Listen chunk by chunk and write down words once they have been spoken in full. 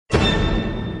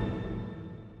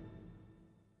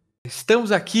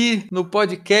Estamos aqui no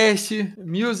podcast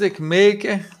Music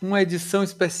Maker, uma edição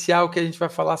especial que a gente vai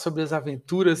falar sobre as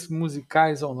aventuras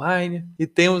musicais online. E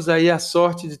temos aí a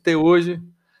sorte de ter hoje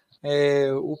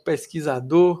o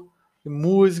pesquisador,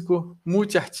 músico,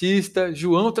 multiartista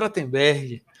João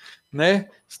Tragtenberg, né?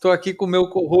 Estou aqui com o meu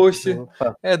co-host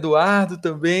Opa, Eduardo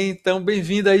também. Então,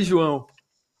 bem-vindo aí, João.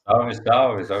 Salve,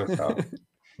 salve, salve, salve.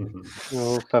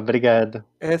 opa, obrigado.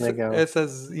 Legal.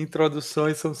 Essas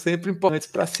introduções são sempre importantes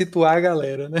para situar a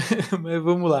galera, né? Mas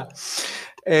vamos lá.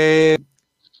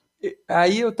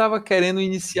 Aí eu estava querendo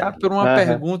iniciar por uma Aham.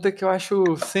 pergunta que eu acho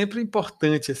sempre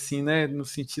importante, assim, né? No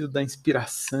sentido da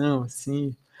inspiração,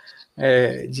 assim,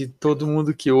 de todo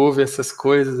mundo que ouve essas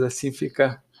coisas, assim,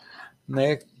 fica,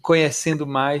 né, conhecendo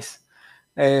mais.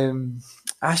 É,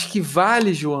 Acho que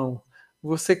vale, João,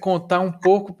 você contar um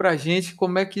pouco para a gente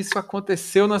como é que isso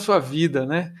aconteceu na sua vida,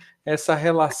 né? Essa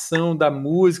relação da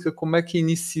música, como é que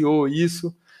iniciou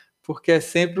isso, porque é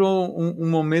sempre um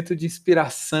momento de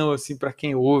inspiração assim para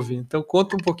quem ouve. Então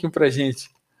conta um pouquinho para a gente.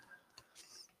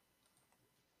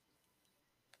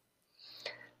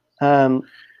 Ah,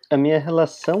 a minha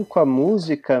relação com a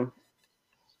música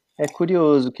é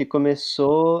curioso, que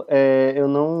começou, eu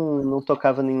não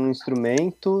tocava nenhum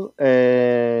instrumento,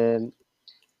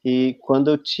 e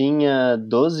quando eu tinha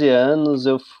 12 anos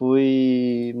eu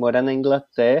fui morar na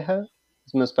Inglaterra,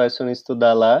 os meus pais foram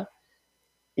estudar lá,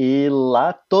 e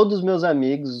lá todos os meus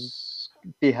amigos,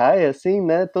 pirraia assim,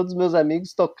 né, todos os meus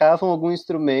amigos tocavam algum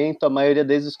instrumento, a maioria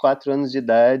desde os 4 anos de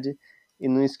idade, e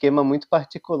num esquema muito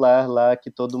particular lá,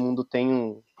 que todo mundo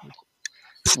tem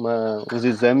uns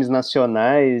exames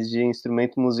nacionais de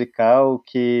instrumento musical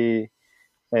que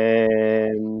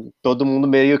todo mundo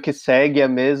meio que segue a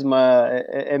mesma.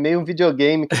 É meio um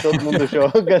videogame que todo mundo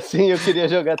joga, assim, eu queria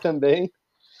jogar também.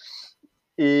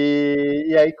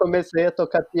 E aí comecei a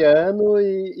tocar piano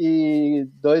e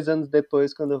 2 anos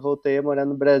depois, quando eu voltei a morar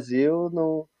no Brasil,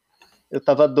 eu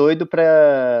estava doido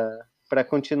para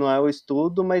continuar o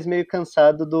estudo, mas meio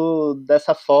cansado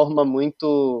dessa forma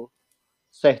muito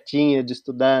certinha de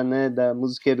estudar, né, da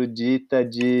música erudita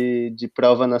de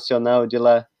prova nacional de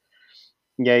lá.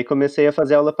 E aí comecei a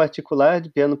fazer aula particular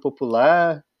de piano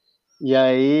popular, e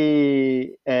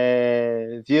aí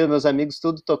via meus amigos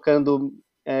tudo tocando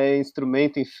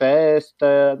instrumento em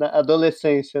festa, na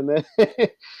adolescência, né?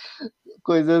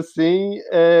 Coisa assim.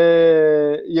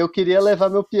 E eu queria levar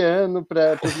meu piano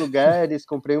para os lugares,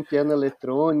 comprei um piano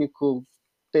eletrônico,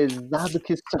 pesado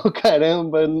que só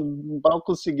caramba, mal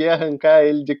consegui arrancar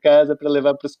ele de casa para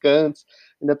levar para os cantos,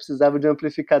 ainda precisava de um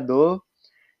amplificador.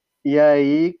 E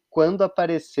aí, quando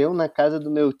apareceu na casa do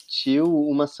meu tio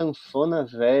uma sanfona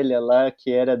velha lá,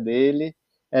 que era dele,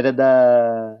 era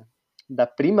da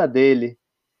prima dele,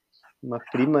 uma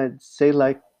prima, sei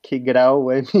lá que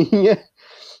grau é minha,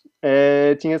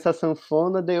 tinha essa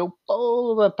sanfona, daí eu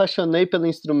apaixonei pelo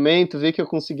instrumento, vi que eu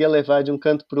conseguia levar de um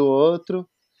canto para o outro,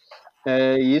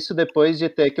 e isso depois de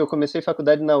ter que eu comecei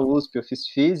faculdade na USP, eu fiz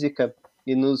física,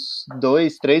 e nos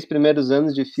 2, 3 primeiros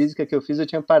anos de física que eu fiz, eu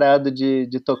tinha parado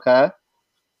de tocar,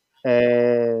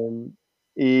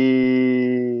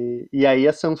 e aí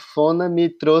a sanfona me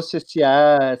trouxe esse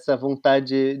ar, essa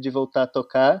vontade de voltar a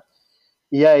tocar.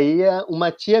 E aí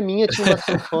uma tia minha tinha uma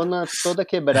sanfona toda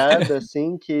quebrada,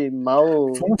 assim, que Fum, mal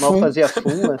fum. fazia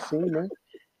fum, assim, né?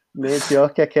 Meio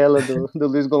pior que aquela do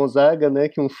Luiz Gonzaga, né?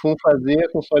 Que um fum fazia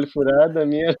com fole furado, a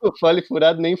minha o fole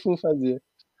furado nem fum fazia.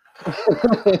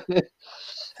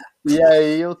 E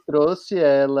aí eu trouxe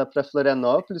ela para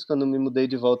Florianópolis quando me mudei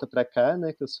de volta para cá,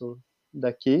 né? Que eu sou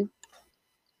daqui.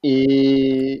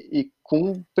 E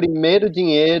com o primeiro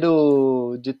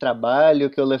dinheiro de trabalho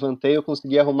que eu levantei, eu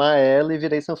consegui arrumar ela e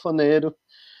virei sanfoneiro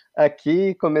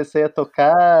aqui. Comecei a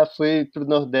tocar, fui para o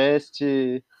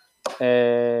Nordeste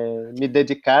me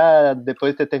dedicar,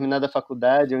 depois de ter terminado a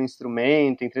faculdade, ao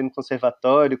instrumento, entrei no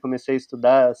conservatório, comecei a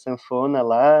estudar sanfona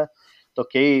lá,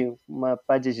 toquei uma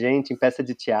pá de gente em peça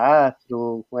de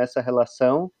teatro, com essa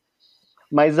relação.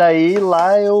 Mas aí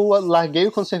lá eu larguei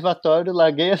o conservatório,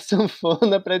 larguei a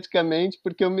sanfona praticamente,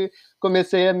 porque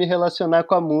comecei a me relacionar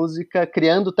com a música,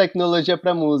 criando tecnologia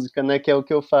para música, né? Que é o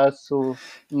que eu faço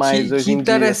mais Que hoje em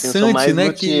dia. Assim, eu sou interessante, mais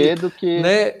né? Que, luthier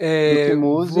né, do que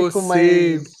músico,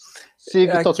 mas você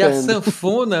sigo que a tocando.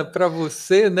 sanfona para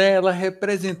você, né, ela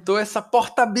representou essa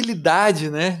portabilidade,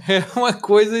 né? É uma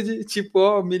coisa de tipo,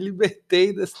 ó, me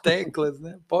libertei das teclas,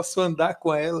 né? Posso andar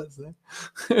com elas, né?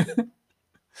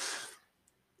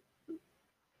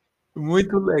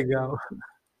 Muito legal.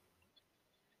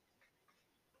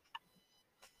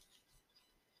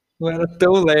 Não era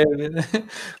tão leve, né?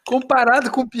 Comparado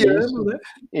com o piano, Isso. né?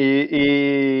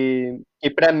 E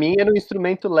para mim era um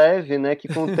instrumento leve, né? Que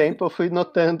com o tempo eu fui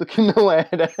notando que não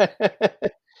era.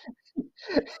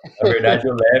 Na verdade,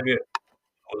 o leve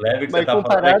que você Mas está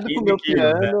falando é comparado com o 15 meu quilos,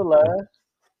 né? piano lá.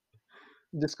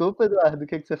 Desculpa, Eduardo, o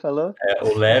que você falou?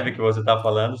 O leve que você está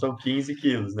falando são 15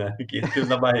 quilos, né? 15 quilos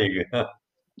na barriga.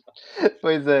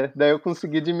 Pois é, daí eu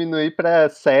consegui diminuir para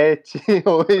 7,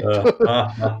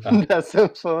 8 da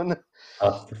sanfona.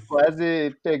 Nossa.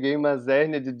 Quase peguei umas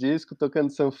hérnia de disco tocando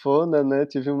sanfona, né?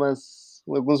 Tive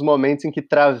alguns momentos em que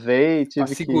travei, Pra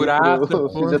tive que ir segurar a pro sanfona.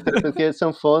 fisioterapeuta, porque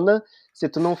sanfona, se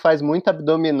tu não faz muito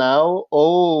abdominal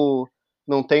ou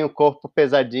não tem o corpo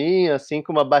pesadinho, assim,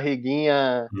 com uma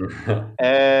barriguinha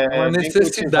É uma bem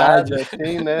necessidade, cultivada,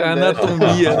 assim, é né? a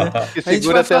anatomia, né? Que A gente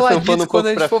segura vai até a falar sanfona disso um quando pouco a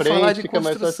gente para for falar frente, de fica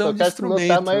mais fácil construção de tocar. Se notar, a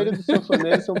instrumento, maioria né? dos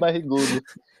sanfoneiros são barrigudos.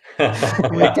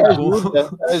 É que Muito bom.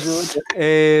 ajuda.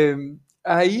 É,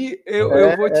 aí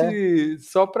eu vou É. te.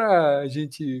 Só para a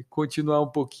gente continuar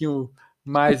um pouquinho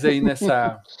mais aí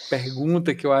nessa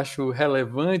pergunta que eu acho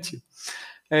relevante,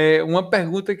 uma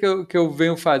pergunta que eu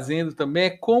venho fazendo também é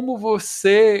como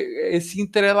esse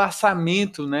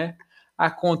entrelaçamento, né,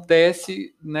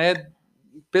 acontece, né,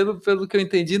 pelo que eu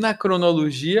entendi na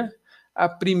cronologia, a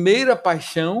primeira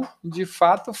paixão, de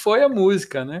fato, foi a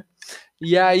música, né?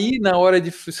 E aí, na hora de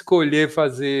escolher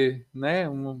fazer, né,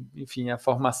 enfim, a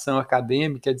formação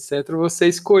acadêmica, etc., você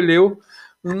escolheu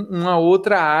uma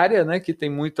outra área, né, que tem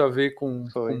muito a ver com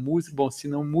Foi. música, bom, se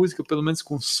não música, pelo menos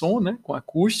com som, né, com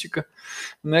acústica,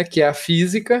 né, que é a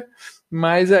física,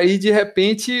 mas aí, de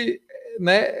repente,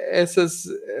 né,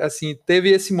 assim, teve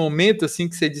esse momento, assim,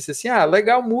 que você disse assim, ah,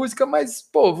 legal música, mas,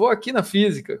 pô, vou aqui na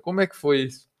física, como é que foi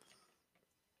isso?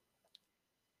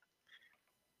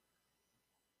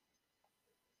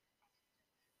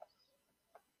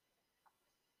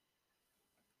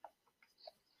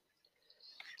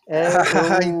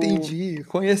 Ah, Eu, entendi.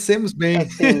 Conhecemos bem.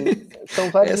 assim, são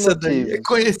vários Essa daí é motivos.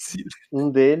 conhecida. Um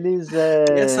deles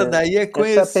Essa é daí é essa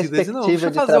conhecida. Diz, não, deixa perspectiva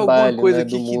eu de fazer alguma trabalho, coisa né,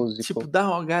 aqui do que, tipo, músico. dá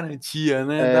uma garantia,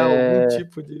 né? Dá algum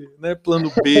tipo de, né,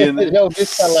 plano B, né? Já ouvi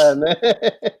falar, né?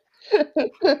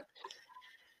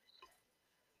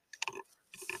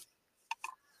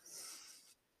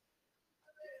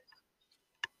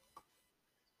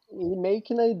 E meio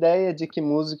que na ideia de que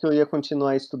música eu ia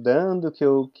continuar estudando, que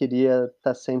eu queria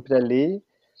estar sempre ali,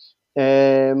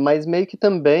 mas meio que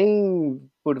também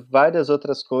por várias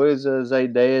outras coisas, a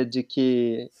ideia de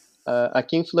que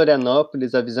aqui em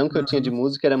Florianópolis a visão que eu tinha de Uhum,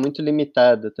 música era muito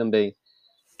limitada também,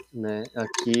 né?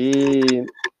 Aqui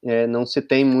não se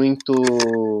tem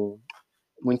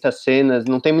muitas cenas,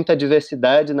 não tem muita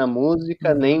diversidade na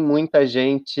música, nem uhum. muita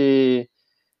gente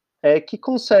que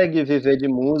consegue viver de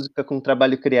música com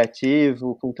trabalho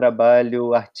criativo, com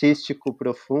trabalho artístico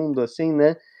profundo, assim,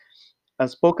 né?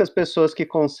 As poucas pessoas que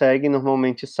conseguem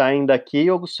normalmente saem daqui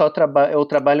ou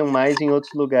trabalham mais em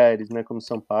outros lugares, né? Como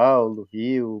São Paulo,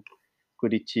 Rio,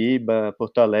 Curitiba,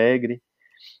 Porto Alegre.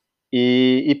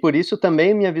 E por isso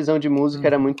também minha visão de música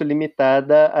era Uhum. muito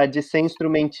limitada a de ser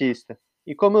instrumentista.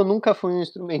 E como eu nunca fui um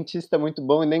instrumentista muito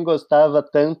bom e nem gostava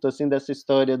tanto assim dessa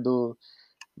história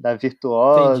da Entendi.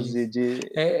 virtuose, de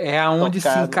É aonde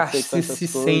tocar não sei se quantas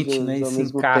sente, né? coisas E ao se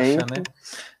mesmo encaixa, né? tempo,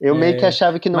 eu meio que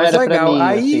achava que não Mas era para legal. mim,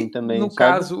 assim, Aí, também, no sabe?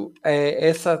 caso,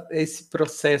 esse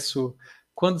processo,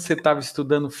 quando você estava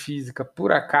estudando física,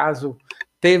 por acaso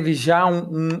teve já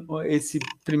esse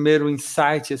primeiro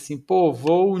insight assim, pô,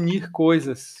 vou unir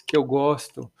coisas que eu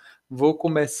gosto, vou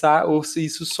começar, ou se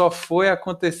isso só foi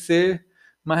acontecer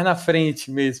mais na frente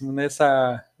mesmo,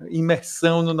 nessa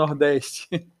imersão no Nordeste?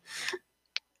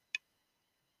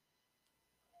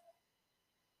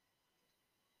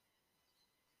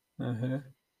 Uhum.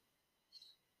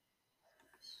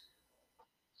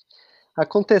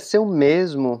 Aconteceu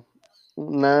mesmo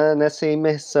nessa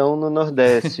imersão no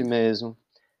Nordeste mesmo.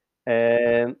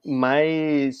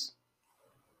 Mas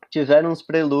tiveram uns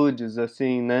prelúdios,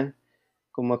 assim, né?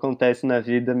 Como acontece na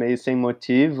vida, meio sem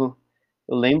motivo.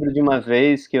 Eu lembro de uma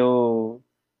vez que eu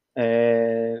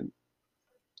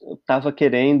estava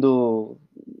querendo,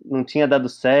 não tinha dado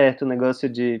certo o negócio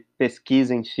de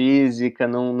pesquisa em física,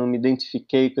 não me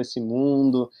identifiquei com esse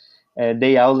mundo,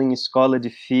 dei aula em escola de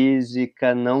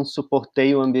física, não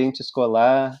suportei o ambiente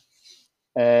escolar.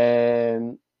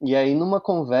 E aí, numa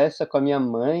conversa com a minha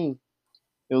mãe,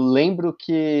 eu lembro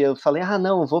que eu falei, ah,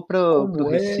 não, eu vou pro Como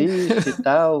é? Recife e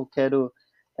tal, quero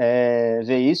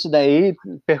ver isso, daí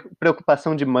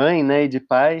preocupação de mãe, né, e de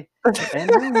pai.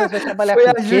 Não, mas vai trabalhar Foi com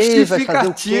a o quê? Vai fazer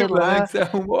o quê justificativa, né, lá? que você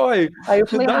arrumou. Oi, Aí eu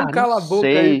falei, dá um não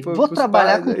cala-boca aí sei, vou pros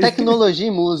trabalhar pais com aí. tecnologia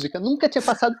e música. Nunca tinha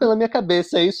passado pela minha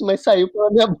cabeça isso, mas saiu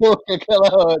pela minha boca aquela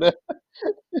hora.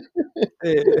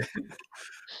 É.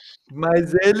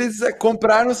 Mas eles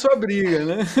compraram sua briga,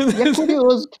 né? E é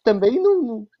curioso que também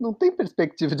não tem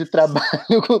perspectiva de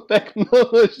trabalho com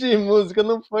tecnologia e música,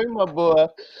 não foi uma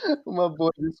boa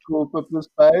desculpa para os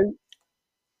pais.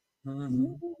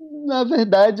 Uhum. Na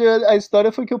verdade, a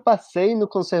história foi que eu passei no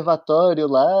conservatório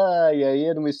lá, e aí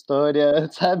era uma história,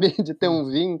 sabe, de ter um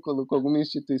vínculo com alguma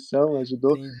instituição,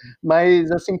 ajudou. Entendi. Mas,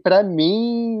 assim, para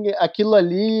mim, aquilo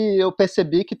ali eu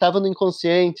percebi que estava no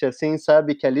inconsciente, assim,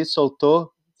 sabe, que ali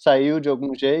soltou, saiu de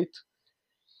algum jeito.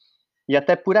 E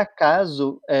até por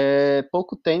acaso,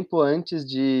 pouco tempo antes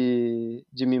de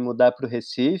me mudar para o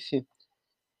Recife,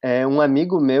 um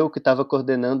amigo meu que estava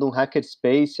coordenando um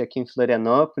hackerspace aqui em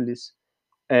Florianópolis,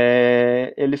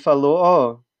 ele falou: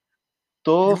 ó,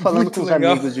 tô falando com Muito os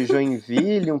legal. amigos de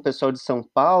Joinville, um pessoal de São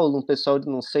Paulo, um pessoal de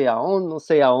não sei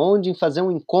aonde, em fazer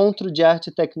um encontro de arte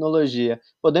e tecnologia.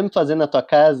 Podemos fazer na tua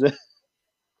casa?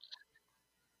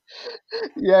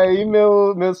 E aí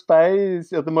meus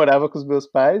pais, eu morava com os meus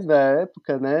pais na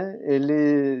época, né?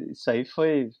 Isso aí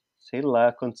foi, sei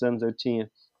lá quantos anos eu tinha,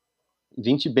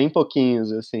 20 bem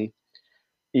pouquinhos, assim.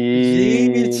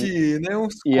 E, Gente, né? Um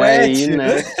e aí squat,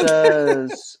 né?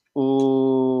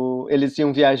 eles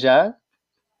iam viajar,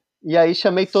 e aí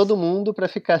chamei todo mundo para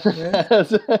ficar na É.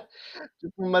 casa,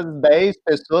 tipo umas 10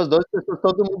 pessoas, 12 pessoas,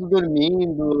 todo mundo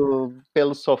dormindo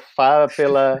pelo sofá,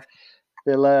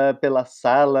 pela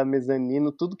sala,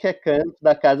 mezanino, tudo que é canto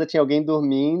da casa tinha alguém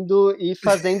dormindo e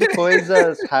fazendo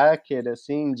coisas hacker,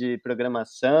 assim, de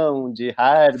programação, de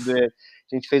hardware.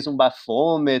 A gente fez um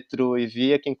bafômetro e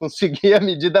via quem conseguia a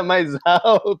medida mais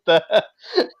alta.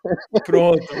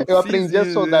 Pronto, Eu fiz aprendi a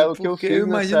soldar. isso, O que eu porque eu fiz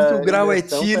imagino que o nessa grau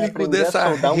imersão foi etílico aprender a dessa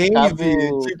soldar um rave,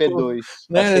 cabo tipo, P2.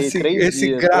 né? Passei 3 Esse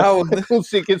dias para grau, né?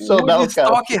 conseguir O soldar o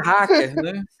cabo. Woodstock hacker,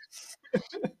 né?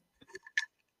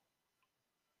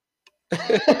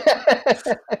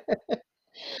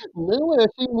 Não, eu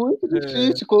achei muito É,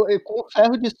 difícil com o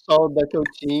ferro de solda que eu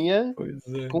tinha, pois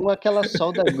é. com aquela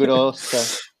solda grossa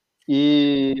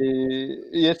e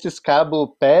esses cabo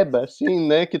peba, assim,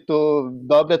 né, que tu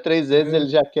dobra 3 vezes ele É,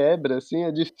 já quebra, assim,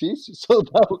 é difícil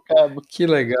soldar o cabo. que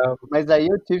legal. Mas aí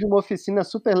eu tive uma oficina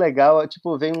super legal,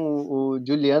 tipo, veio o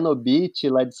Giuliano Obitti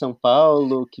lá de São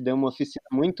Paulo, que deu uma oficina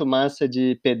muito massa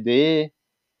de PD,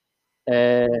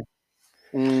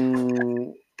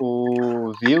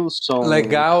 o Wilson,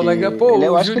 Legal, legal. que ele, Pô,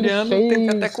 eu o acho que ele Juliano tem que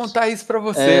até fez contar isso para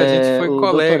você. A gente foi o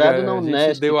doutorado na colega, a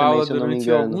gente Unesp deu também, aula se eu não me durante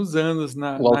engano. alguns anos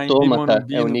O na Embi Autômata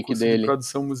é Morumbi, o no nick curso de dele.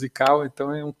 produção musical,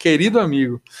 então é um querido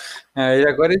amigo. E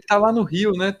agora ele está lá no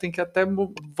Rio, né? Tem que até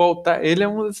voltar. Ele é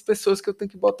uma das pessoas que eu tenho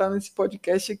que botar nesse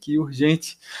podcast aqui,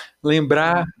 urgente.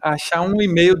 Lembrar, achar um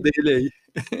e-mail dele aí.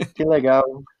 Que legal,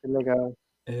 que legal.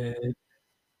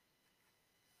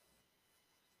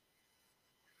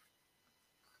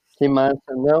 Que massa.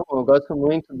 Não, eu gosto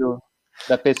muito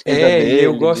da pesquisa E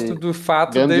eu dele, gosto de do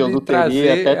fato dele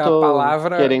gambioluteria. Até trazer a tô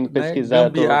palavra, querendo né,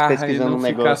 pesquisar, tô gambiarra e pesquisando não um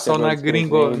ficar negócio só agora, na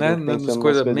gringo, né, escrevendo, nas pensando nas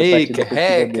coisas coisas a partir da maker,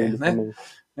 pesquisa hacker, dele né? também.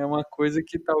 É uma coisa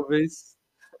que talvez.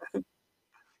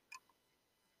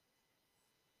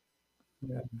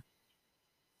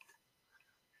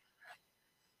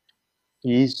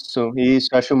 Isso,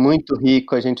 acho muito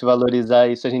rico a gente valorizar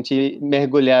isso, a gente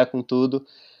mergulhar com tudo,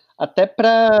 até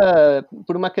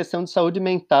por uma questão de saúde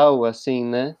mental, assim,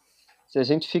 né? Se a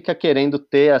gente fica querendo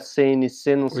ter a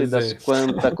CNC, não sei Pois das é.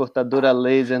 quantas, a cortadora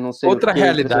laser, não sei o Outra que, impressora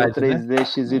realidade, né? 3D,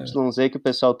 XYZ, que o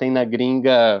pessoal tem na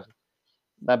gringa,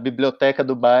 na biblioteca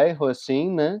do bairro,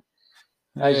 assim, né?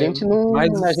 A É, gente não, a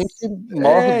gente mas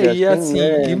morde, e assim, assim,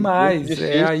 né? e Muito mais,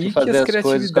 é difícil aí que fazer as as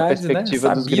coisas com a criatividades, né? perspectiva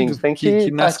dos gringos. Sabido Tem que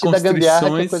que nas partir da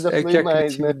gambiarra que a constrições coisa é que flui a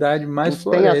mais, né? criatividade A mais gente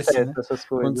tem floresce, acesso né? a essas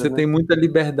Quando coisas, você né? tem muita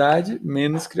liberdade,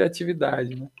 menos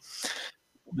criatividade, né?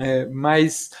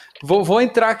 Mas vou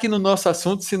entrar aqui no nosso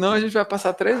assunto, senão a gente vai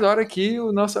passar 3 horas aqui.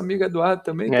 O nosso amigo Eduardo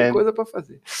também tem É, coisa para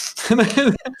fazer.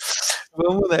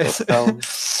 Vamos nessa. total.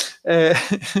 É,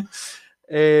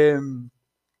 é,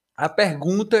 a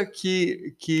pergunta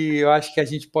que eu acho que a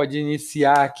gente pode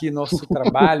iniciar aqui nosso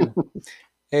trabalho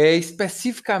é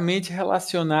especificamente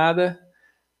relacionada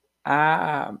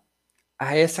a,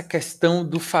 a essa questão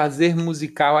do fazer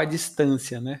musical à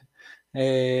distância, né?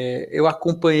 Eu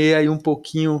acompanhei aí um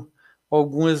pouquinho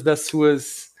algumas das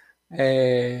suas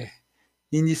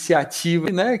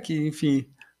iniciativas, né? Que, enfim,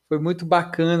 Foi muito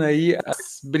bacana aí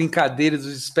as brincadeiras,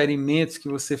 os experimentos que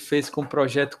você fez com o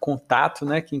projeto Contato,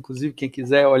 né? Que inclusive quem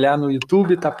quiser olhar no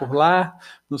YouTube está por lá,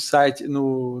 no site,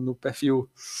 no perfil,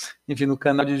 enfim, no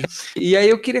canal de. E aí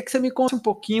eu queria que você me conte um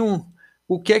pouquinho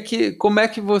como é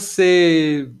que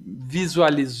você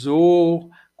visualizou,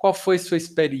 qual foi sua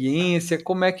experiência,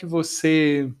 como é que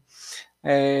você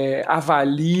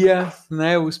avalia,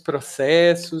 né, os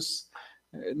processos,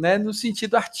 né, no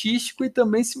sentido artístico e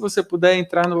também, se você puder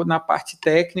entrar na parte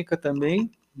técnica também,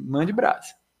 mande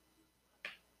brasa.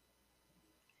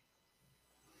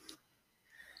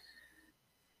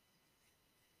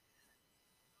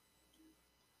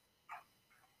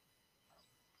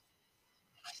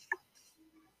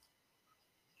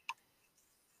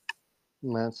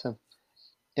 Massa.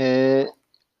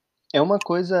 É uma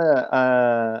coisa,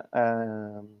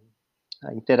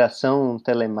 a interação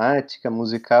telemática,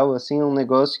 musical, assim, é um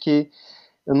negócio que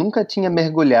eu nunca tinha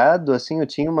mergulhado, assim, eu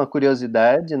tinha uma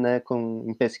curiosidade, né,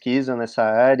 em pesquisa nessa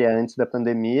área antes da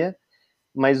pandemia,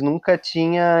 mas nunca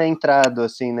tinha entrado,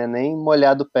 assim, né, nem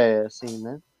molhado o pé, assim,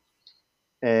 né.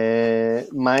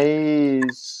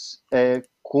 Mas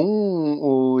com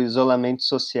o isolamento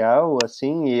social,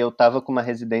 assim, e eu estava com uma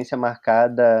residência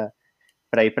marcada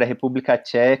para ir para a República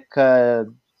Tcheca,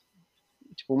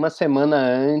 tipo, uma semana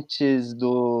antes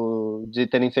de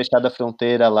terem fechado a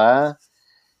fronteira lá.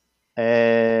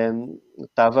 Eu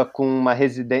tava com uma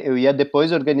residência, eu ia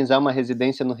depois organizar uma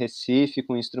residência no Recife,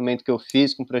 com o instrumento que eu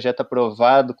fiz, com o projeto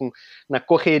aprovado, na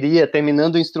correria,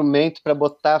 terminando o instrumento para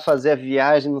botar, fazer a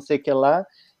viagem, não sei o que lá.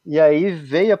 E aí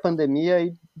veio a pandemia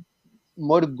e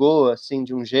morgou, assim,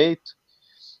 de um jeito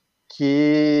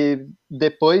que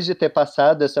depois de ter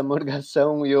passado essa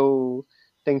morgação e eu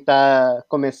tentar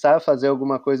começar a fazer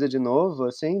alguma coisa de novo,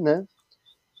 assim, né?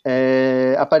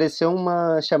 Apareceu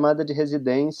uma chamada de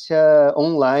residência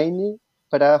online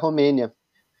para a Romênia,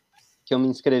 que eu me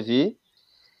inscrevi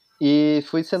e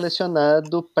fui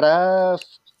selecionado para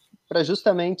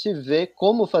justamente ver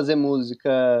como fazer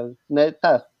música, né?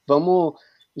 Tá, vamos,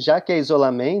 já que é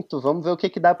isolamento, vamos ver o que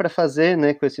que dá para fazer,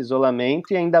 né, com esse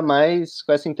isolamento e ainda mais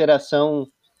com essa interação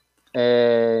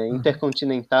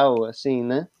intercontinental, assim,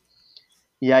 né?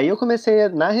 E aí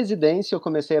na residência, eu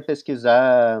comecei a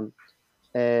pesquisar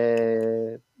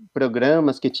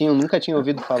programas que nunca tinha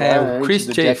ouvido falar O antes Chris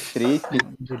do Jack Chafe. Trip,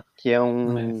 que é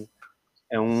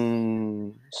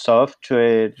um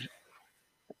software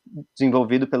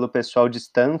desenvolvido pelo pessoal de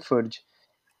Stanford,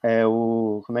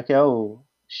 como é que é o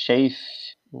Chafe,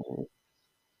 o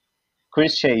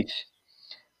Chris Chafe,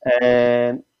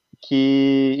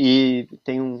 que e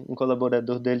tem um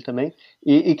colaborador dele também,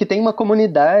 e que tem uma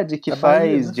comunidade que Da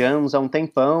Bahia, faz né? jams há um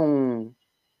tempão,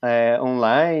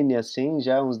 online, assim,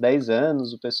 já há uns 10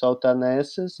 anos, o pessoal tá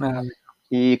nessas, Ah,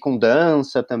 e com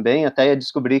dança também, até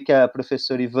descobri que a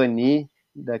professora Ivani,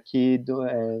 daqui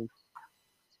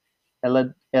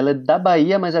ela é da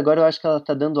Bahia, mas agora eu acho que ela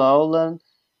está dando aula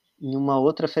em uma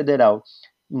outra federal.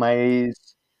 Mas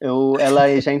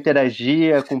ela já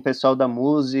interagia com o pessoal da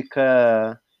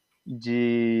música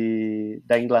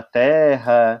da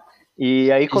Inglaterra,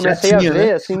 e aí e já comecei a tinha, né?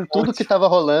 ver assim tudo que estava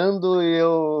rolando e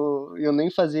eu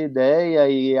nem fazia ideia,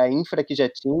 e a infra que já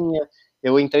tinha.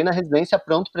 Eu entrei na residência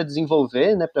pronto para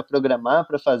desenvolver, né, para programar,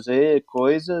 para fazer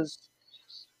coisas.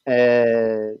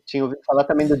 Tinha ouvido falar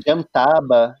também do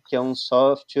Jamtaba, que é um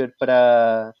software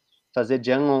para fazer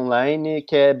jam online,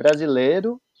 que é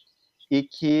brasileiro e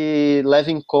que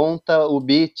leva em conta o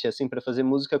beat, assim, para fazer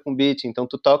música com beat. Então,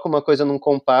 tu toca uma coisa num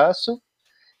compasso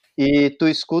e tu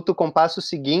escuta o compasso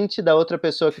seguinte da outra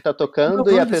pessoa que está Como é o tocando,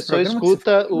 e a nome desse pessoa programa que você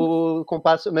escuta falou? o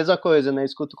compasso, mesma coisa, né?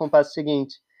 Escuta o compasso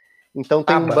seguinte. Então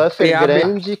tem um ABA, buffer PABA.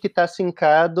 grande que está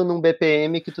sincado num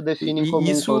BPM que tu define em comum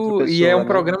com a outra E é um pessoa, né?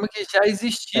 programa que já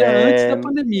existia antes da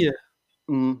pandemia.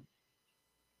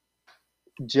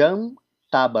 Jam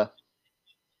Taba.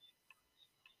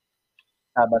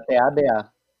 Taba, T-A-B-A.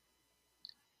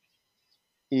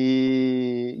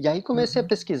 E aí comecei a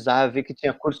pesquisar, vi que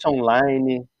tinha curso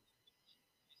online.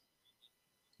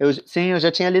 Sim, eu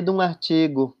já tinha lido um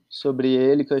artigo sobre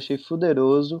ele que eu achei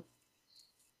fuderoso,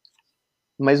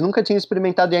 mas nunca tinha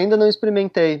experimentado e ainda não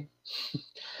experimentei.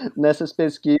 Nessas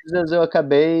pesquisas eu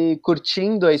acabei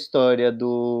curtindo a história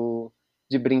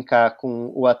de brincar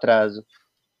com o atraso.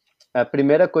 A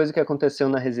primeira coisa que aconteceu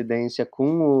na residência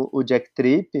com o Jack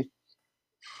Trip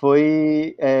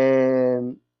foi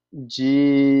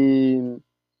de,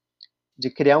 de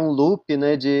criar um loop,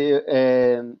 né?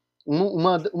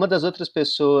 Uma das outras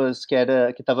pessoas que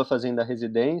estava fazendo a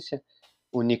residência,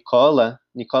 o Nicola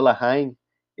Hain,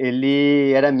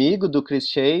 ele era amigo do Chris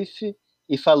Schaeff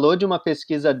e falou de uma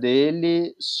pesquisa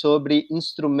dele sobre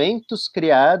instrumentos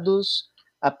criados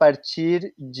a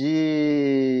partir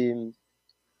de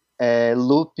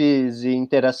loops e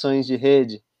interações de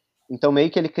rede. Então, meio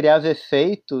que ele criava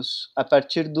efeitos a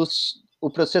partir o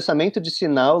processamento de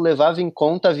sinal levava em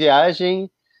conta a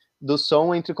viagem do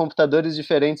som entre computadores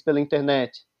diferentes pela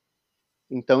internet.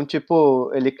 Então, tipo,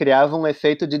 ele criava um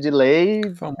efeito de delay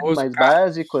Famoso mais cara.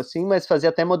 básico, assim, mas fazia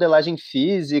até modelagem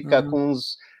física com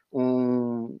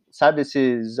sabe,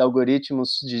 esses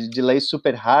algoritmos de delay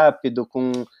super rápido,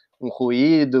 com um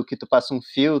ruído, que tu passa um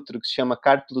filtro que se chama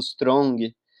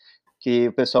Carplus-Strong, que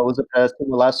o pessoal usa para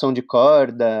simular som de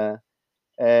corda.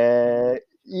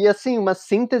 E, assim, umas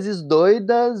sínteses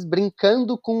doidas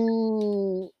brincando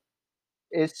com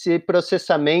esse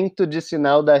processamento de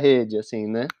sinal da rede, assim,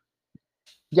 né?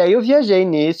 E aí eu viajei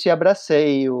nisso e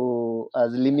abracei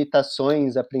as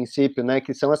limitações a princípio, né,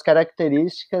 que são as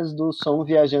características do som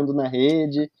viajando na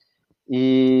rede,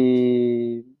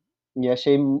 e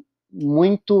achei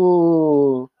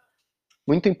muito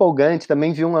muito empolgante.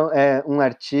 Também vi um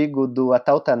artigo do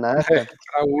Atal Tanaka,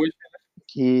 Para hoje.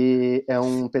 que é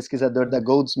um pesquisador da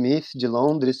Goldsmith de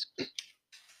Londres,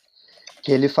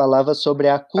 que ele falava sobre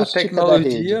a A acústica da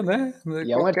tecnologia, rede. né?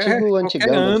 E é um artigo Qualquer antigão,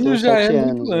 deve ter ano uns já é 7 muito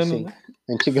anos, ano, assim. né?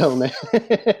 Antigão, né?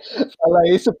 Falar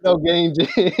isso para alguém de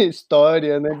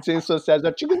história, né, de ciências sociais,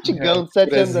 artigo antigão, de Por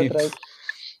 7 anos exemplo. atrás.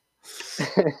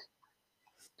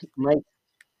 Mas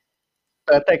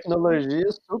para tecnologia,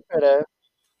 super é.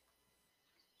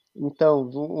 Então,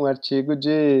 um artigo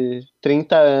de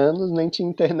 30 anos, nem tinha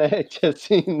internet,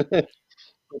 assim, né,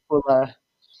 popular.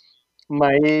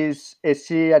 Mas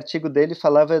esse artigo dele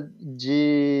falava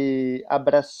de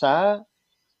abraçar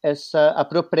a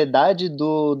propriedade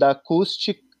da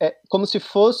acústica, como se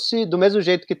fosse do mesmo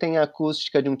jeito que tem a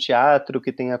acústica de um teatro,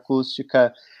 que tem a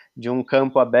acústica de um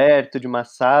campo aberto, de uma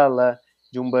sala,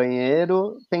 de um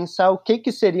banheiro, pensar o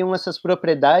que seriam essas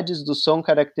propriedades do som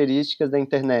características da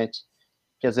internet,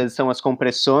 que às vezes são as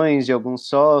compressões de algum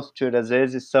software, às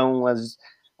vezes são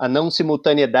a não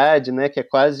simultaneidade, né, que é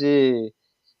quase,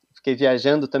 fiquei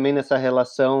viajando também nessa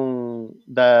relação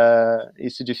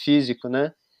isso de físico,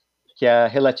 né, que a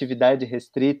relatividade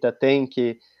restrita tem,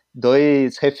 que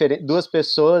duas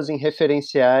pessoas em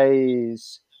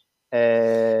referenciais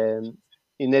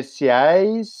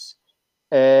inerciais,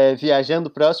 viajando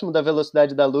próximo da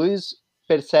velocidade da luz,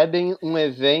 percebem um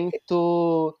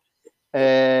evento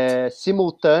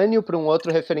simultâneo para um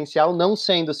outro referencial não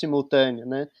sendo simultâneo,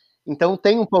 né? Então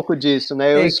tem um pouco disso,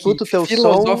 né? Eu É que escuto o teu som de um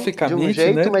filosoficamente,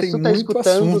 jeito, né, mas tem tu tá muito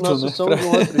escutando o assunto, nosso né, som de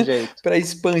um outro jeito. para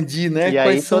expandir, né? E Quais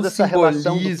aí são toda os essa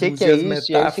relação do que simbolismos é e as isso, e aí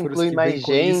isso metáforas inclui que vêm mais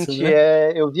com isso, gente,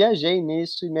 né? eu viajei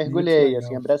nisso e Muito mergulhei, assim,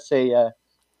 legal. abracei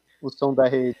o som da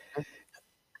rede.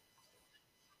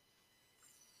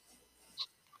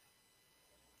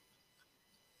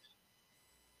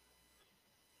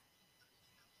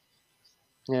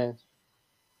 É.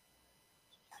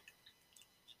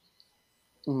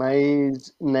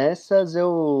 Mas nessas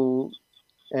o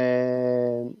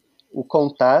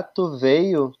contato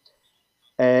veio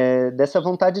dessa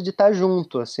vontade de estar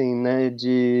junto, assim, né?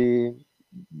 De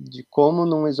como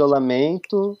num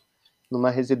isolamento,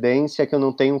 numa residência que eu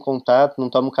não tenho contato, não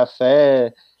tomo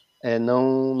café,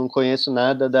 não conheço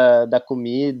nada da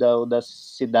comida ou da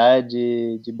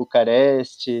cidade de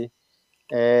Bucareste,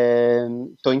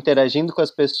 estou interagindo com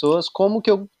as pessoas, como que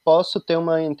eu posso ter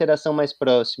uma interação mais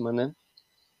próxima, né?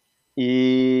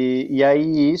 E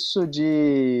aí isso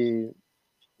de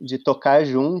tocar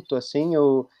junto, assim,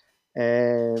 eu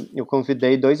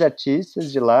convidei dois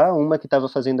artistas de lá, uma que estava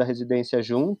fazendo a residência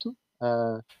junto,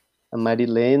 a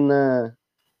Marilena,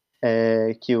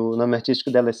 que o nome artístico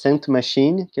dela é Saint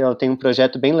Machine, que ela tem um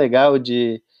projeto bem legal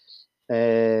de,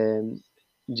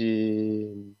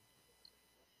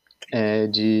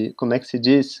 como é que se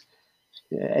diz?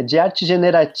 De arte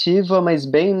generativa, mas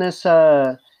bem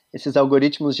esses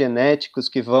algoritmos genéticos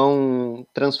que vão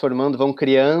transformando, vão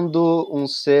criando um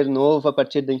ser novo a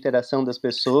partir da interação das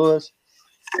pessoas.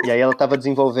 E aí ela estava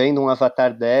desenvolvendo um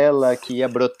avatar dela que ia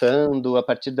brotando a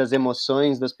partir das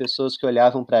emoções das pessoas que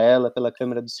olhavam para ela pela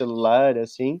câmera do celular,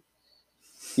 assim.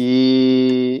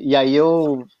 E aí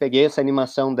eu peguei essa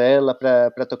animação dela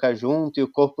para tocar junto, e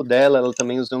o corpo dela, ela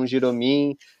também usou um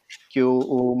giromin, que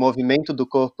o movimento do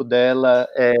corpo dela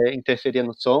interferia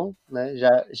no som, né?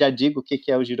 Já digo o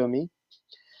que é o giromin.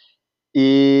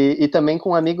 E também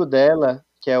com um amigo dela,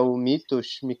 que é o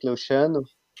Mitos Mikleushano,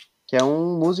 que é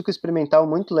um músico experimental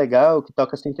muito legal, que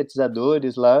toca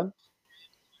sintetizadores lá,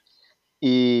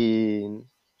 e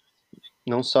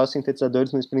não só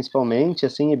sintetizadores, mas principalmente,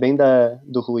 assim, e bem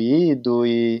do ruído,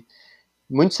 e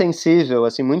muito sensível,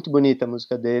 assim, muito bonita a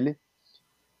música dele.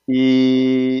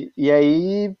 E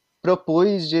aí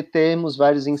propus de termos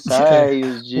vários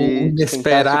ensaios, de tentar se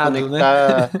inesperado, né?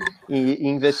 conectar e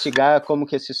investigar como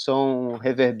que esse som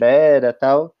reverbera,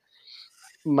 tal.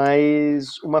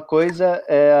 Mas uma coisa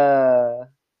é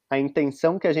a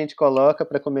intenção que a gente coloca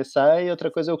para começar e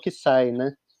outra coisa é o que sai,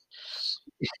 né?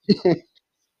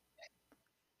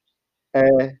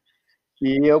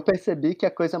 E eu percebi que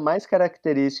a coisa mais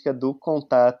característica do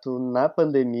contato na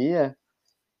pandemia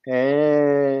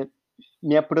é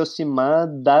me aproximar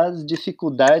das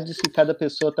dificuldades que cada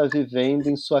pessoa está vivendo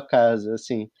em sua casa,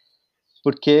 assim.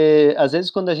 Porque, às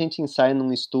vezes, quando a gente ensaia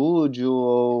num estúdio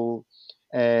ou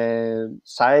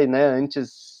sai, né,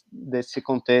 antes desse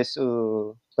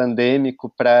contexto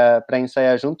pandêmico para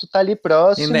ensaiar junto, tá ali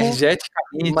próximo,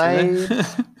 Energeticamente, né? mas,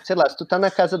 sei lá, se tu tá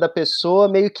na casa da pessoa,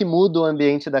 meio que muda o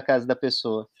ambiente da casa da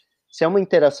pessoa. Se é uma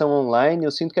interação online,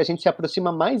 eu sinto que a gente se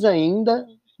aproxima mais ainda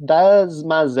das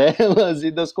mazelas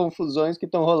e das confusões que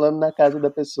estão rolando na casa da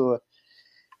pessoa.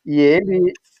 E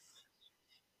ele.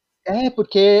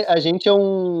 Porque a gente é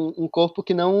um corpo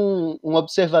que não. Um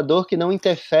observador que não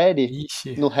interfere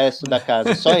Ixi. no resto da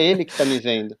casa, só ele que tá me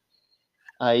vendo.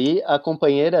 Aí a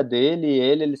companheira dele e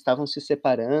ele, eles estavam se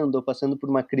separando, ou passando por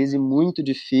uma crise muito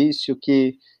difícil,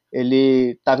 que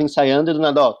ele estava ensaiando e do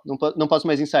nada, ó, não posso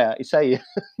mais ensaiar, e saía.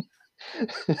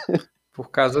 Por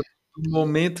causa do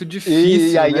momento E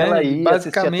difícil, aí ela né? E ia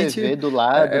assistir a TV basicamente do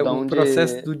lado, da o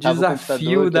processo onde do estava o computador,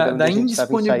 desafio que é da onde da a gente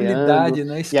estava ensaiando. indisponibilidade,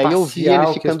 né, E aí eu vi ele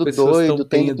espacial que as ficando pessoas estão doido,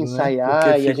 tendo que tendo, né? Porque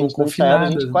ensaiar, e a ficam gente não ensaiava, a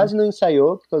gente confinadas, né? quase não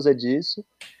ensaiou por causa disso.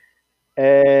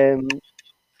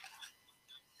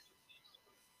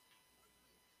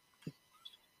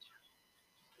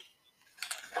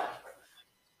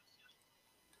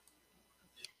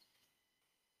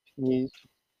 Isso.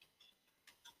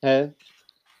 É.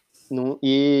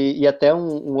 E até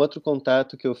um outro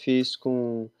contato que eu fiz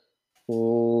com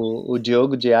o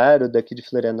Diogo Diaro, daqui de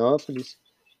Florianópolis,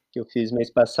 que eu fiz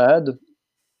mês passado,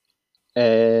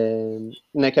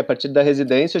 né, que a partir da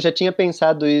residência eu já tinha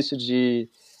pensado isso, de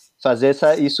fazer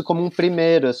isso como um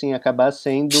primeiro, assim, acabar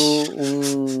sendo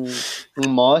um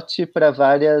mote para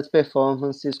várias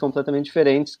performances completamente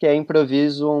diferentes, que é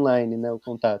improviso online, né, o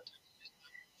contato.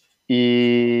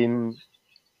 E,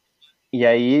 e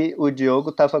aí o Diogo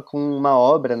estava com uma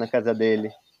obra na casa dele,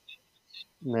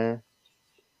 né?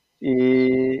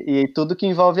 E tudo que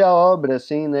envolve a obra,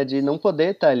 assim, né, de não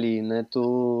poder estar ali, né?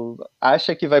 Tu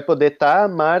acha que vai poder estar,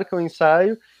 marca o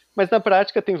ensaio, mas na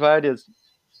prática tem várias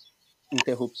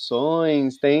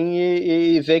interrupções,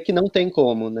 e vê que não tem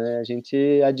como, né? A gente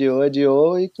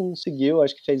adiou e conseguiu,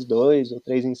 acho que fez 2 ou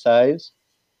 3 ensaios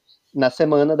na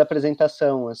semana da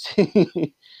apresentação, assim.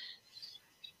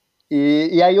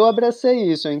 E aí eu abracei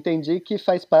isso, eu entendi que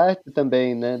faz parte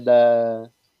também, né,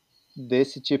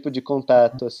 desse tipo de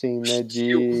contato, assim, né, Né?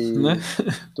 de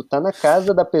tu tá na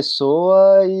casa da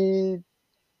pessoa e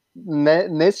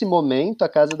nesse momento a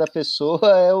casa da pessoa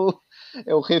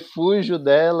é o refúgio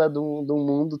dela de um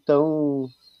mundo tão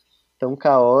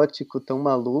caótico, tão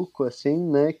maluco, assim,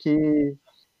 né,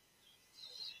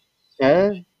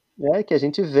 é, que a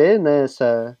gente vê, né,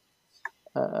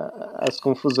 as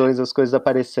confusões, as coisas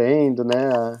aparecendo,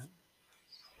 né,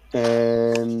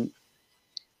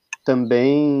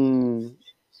 também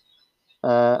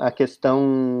a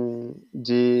questão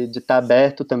de estar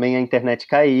aberto também a internet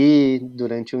cair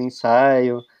durante o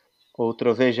ensaio, ou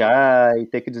trovejar e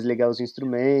ter que desligar os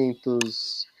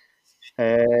instrumentos.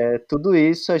 Tudo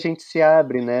isso a gente se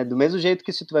abre, né? Do mesmo jeito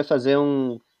que se tu vai fazer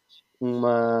uma,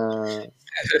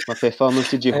 uma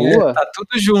performance de rua, Tá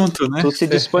tudo junto, né? tu se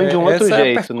dispõe de um outro Essa é a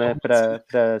jeito, né, performance.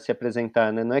 para se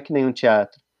apresentar, né? Não é que nem um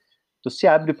teatro. Tu se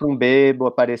abre para um bebo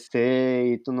aparecer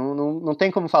e tu não tem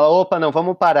como falar, opa, não,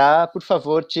 vamos parar, por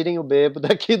favor, tirem o bebo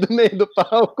daqui do meio do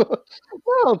palco.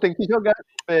 Não, tem que jogar com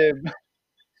o bebo.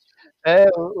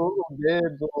 O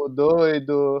bebo, o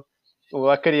doido, ou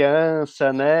a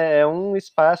criança, né? É um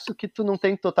espaço que tu não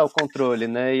tem total controle,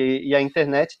 né? E a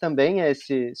internet também é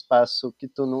esse espaço que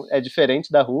tu não. É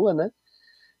diferente da rua, né?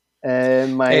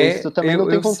 Mas tu também não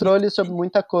tem Eu sinto controle sobre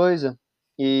muita coisa.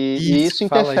 E isso, isso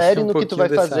fala aí interfere um no que tu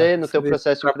pouquinho vai fazer, no teu desse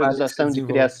processo de trabalho que você improvisação, de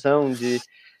desenvolve. criação,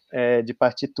 de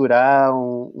partiturar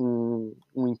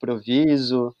um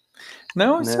improviso,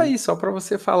 Não, isso né? aí, só para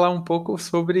você falar um pouco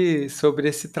sobre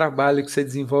esse trabalho que você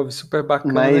desenvolve super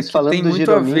bacana, Mas que falando tem do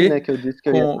muito a Giromin, né, ver que eu disse que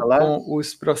eu ia falar, com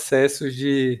os processos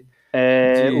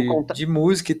o conta... de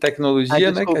música e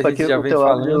tecnologia, né, que a desculpa, gente que já o vem teu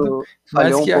falando, áudio mas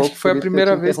falhou um que acho que pouco, foi por a isso que eu te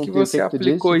primeira vez que interrompi. O que você que tu disse?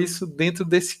 aplicou isso dentro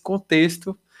desse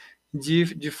contexto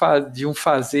de um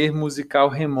fazer musical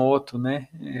remoto, né,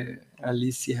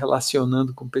 ali se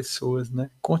relacionando com pessoas,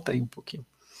 né? Conta aí um pouquinho.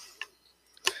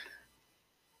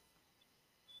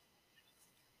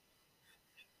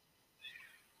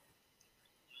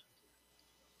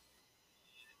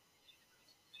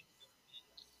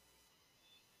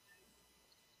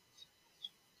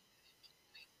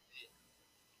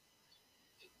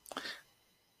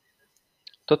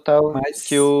 Total.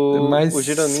 Que mais o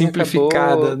Giromin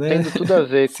simplificada, acabou né? tendo tudo a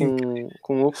ver Sim.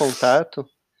 com o contato,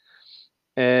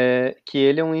 que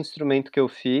ele é um instrumento que eu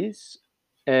fiz,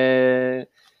 é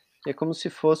como se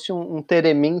fosse um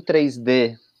teremin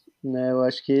 3D, né? Eu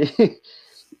acho que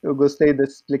eu gostei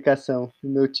dessa explicação que o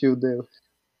meu tio deu.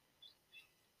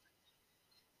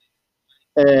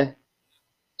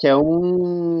 Que é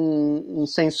um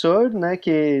sensor, né,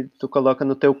 que tu coloca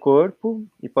no teu corpo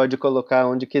e pode colocar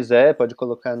onde quiser, pode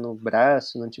colocar no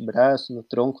braço, no antebraço, no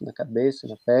tronco, na cabeça,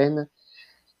 na perna,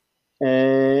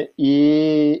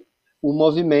 e o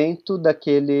movimento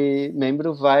daquele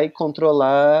membro vai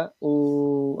controlar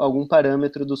algum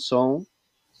parâmetro do som,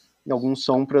 algum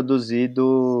som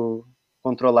produzido,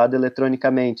 controlado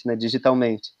eletronicamente, né,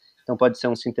 digitalmente. Então pode ser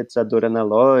um sintetizador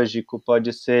analógico,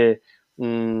 pode ser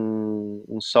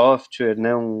um software,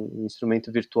 né, um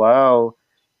instrumento virtual,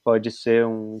 pode ser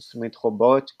um instrumento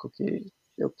robótico que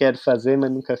eu quero fazer, mas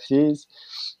nunca fiz.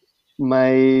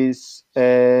 Mas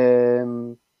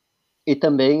e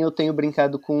também eu tenho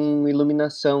brincado com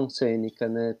iluminação cênica,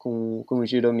 né, com o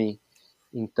Giromin.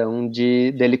 Então,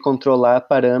 dele controlar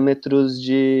parâmetros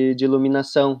de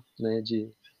iluminação, né,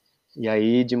 e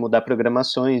aí de mudar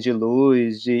programações de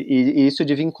luz, e isso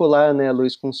de vincular, né, a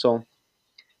luz com som.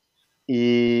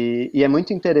 E é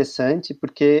muito interessante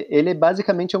porque ele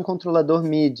basicamente é um controlador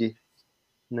MIDI,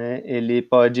 né?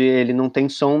 Ele não tem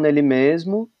som nele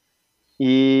mesmo,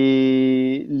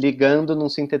 e ligando num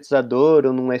sintetizador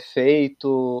ou num efeito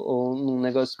ou num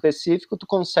negócio específico, tu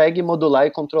consegue modular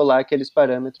e controlar aqueles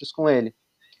parâmetros com ele.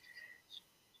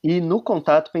 E no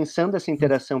contato, pensando essa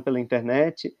interação pela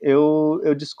internet,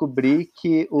 eu descobri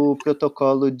que o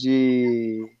protocolo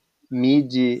de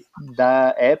MIDI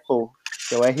da Apple,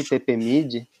 que é o RTP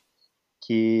MIDI,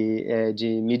 que é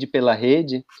de MIDI pela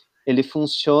rede, ele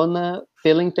funciona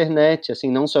pela internet, assim,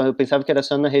 não só, eu pensava que era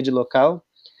só na rede local,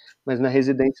 mas na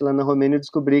residência lá na Romênia eu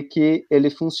descobri que ele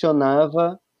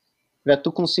funcionava para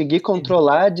tu conseguir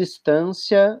controlar à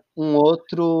distância um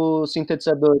outro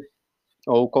sintetizador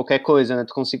ou qualquer coisa, né?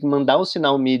 Tu consegue mandar o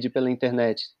sinal MIDI pela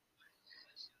internet.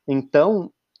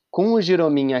 Então, com o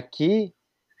Giromin aqui,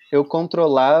 eu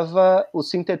controlava o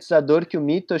sintetizador que o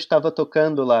Mito estava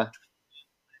tocando lá.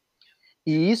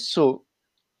 E isso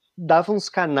dava uns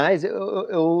canais.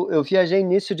 Eu viajei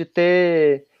nisso de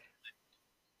ter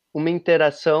uma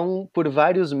interação por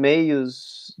vários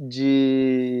meios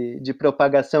de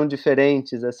propagação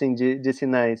diferentes, assim, de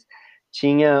sinais.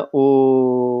 Tinha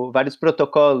vários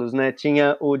protocolos, né?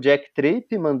 Tinha o jack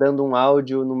trip mandando um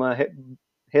áudio numa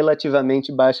relativamente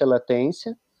baixa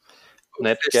latência,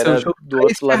 né? Porque São era do três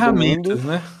outro lado do mundo. ferramentas,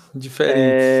 né?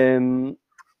 Diferentes.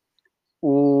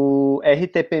 O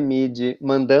RTP MIDI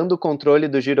mandando o controle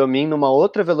do Giromin numa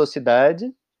outra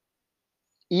velocidade,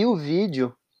 e o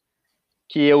vídeo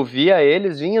que eu via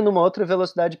eles vinha numa outra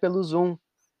velocidade pelo Zoom.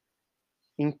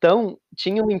 Então,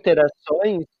 tinham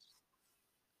interações,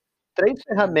 três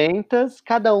ferramentas,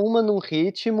 cada uma num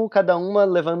ritmo, cada uma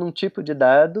levando um tipo de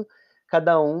dado,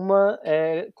 cada uma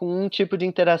com um tipo de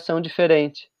interação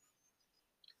diferente.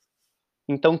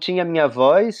 Então tinha a minha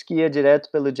voz, que ia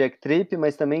direto pelo jack trip,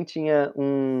 mas também tinha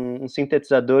um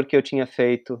sintetizador que eu tinha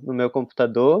feito no meu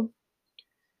computador,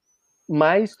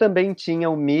 mas também tinha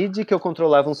o MIDI, que eu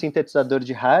controlava um sintetizador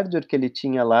de hardware que ele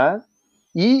tinha lá,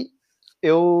 e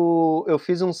eu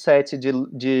fiz um set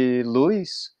de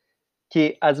luz,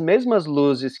 que as mesmas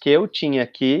luzes que eu tinha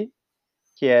aqui,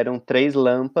 que eram 3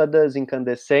 lâmpadas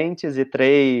incandescentes e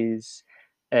 3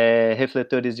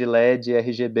 refletores de LED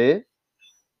RGB,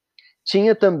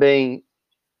 tinha também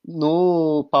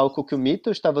no palco que o Mito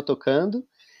estava tocando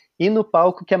e no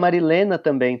palco que a Marilena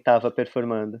também estava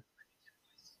performando.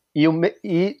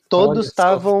 E todos Olha só,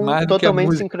 estavam mais do que a totalmente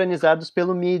música. sincronizados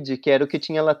pelo MIDI, que era o que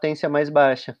tinha latência mais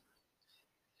baixa.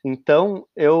 Então,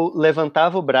 eu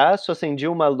levantava o braço,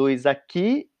 acendia uma luz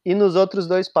aqui e nos outros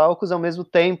 2 palcos ao mesmo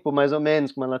tempo, mais ou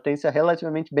menos, com uma latência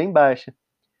relativamente bem baixa.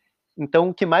 Então,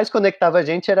 o que mais conectava a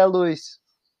gente era a luz.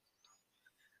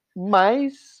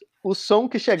 Mas o som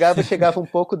que chegava um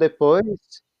pouco depois.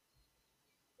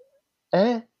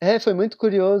 Foi muito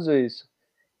curioso isso.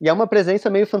 E é uma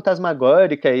presença meio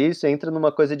fantasmagórica isso, entra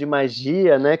numa coisa de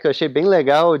magia, né, que eu achei bem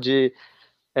legal de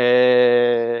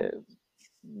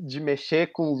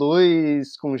mexer com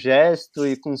luz, com gesto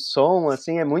e com som,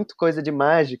 assim, é muito coisa de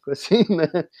mágico, assim, né?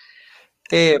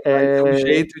 Mas é um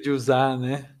jeito de usar,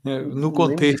 né? No Não lembro de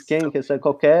contexto. quem, que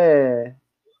qualquer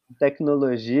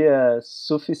tecnologia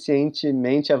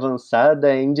suficientemente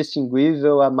avançada é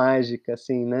indistinguível à mágica,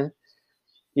 assim, né?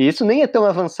 E isso nem é tão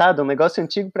avançado, é um negócio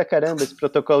antigo pra caramba, esse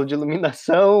protocolo de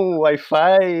iluminação,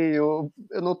 Wi-Fi, eu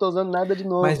não tô usando nada de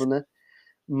Mas novo, né?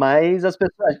 Mas as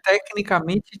pessoas...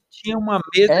 Tecnicamente tinha uma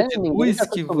mesa de ninguém tá luz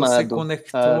que você acostumado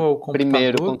conectou a, ao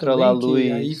primeiro, computador controlar a também,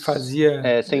 que aí luz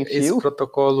fazia sem esse fio,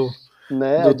 protocolo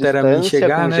né, do à Teramin distância,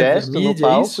 chegar, com né, via gesto no mídia, é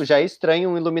palco. isso? Já é estranho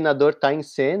um iluminador estar em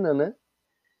cena, né?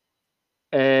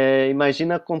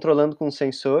 Imagina controlando com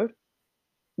sensor.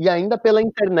 E ainda pela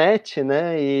internet,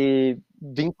 né? E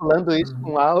vinculando isso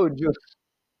com áudio.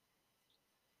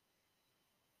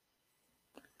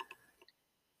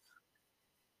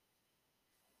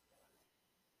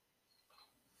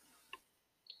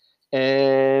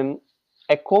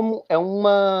 É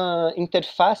uma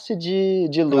interface de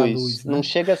Para luz. luz, Não né?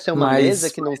 chega a ser uma mesa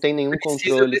Mas que não tem nenhum precisa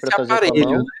controle para desse fazer com a aparelho,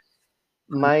 mão, né?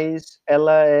 mas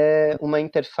ela é uma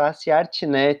interface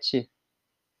ArtNet,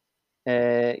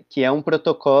 que é um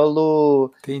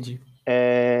protocolo. Entendi.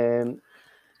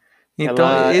 Então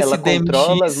Ela esse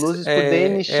controla as DMX luzes por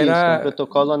DMX, que é um era,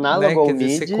 protocolo né, análogo ao quer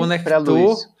dizer, você MIDI para luz.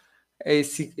 conectou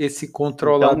esse Então, meio que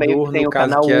controlador, no tem o caso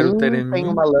canal que era o 1, tem Theremin,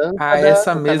 uma a lâmpada,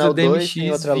 essa o mesa canal 2 tem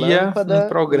DMX outra via um lâmpada, e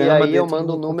programa aí eu dentro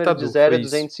mando um do número de computador, 0 a foi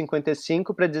isso?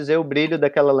 255 para dizer o brilho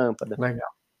daquela lâmpada. Legal.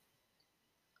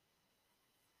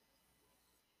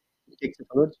 O que você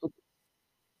falou? Desculpa.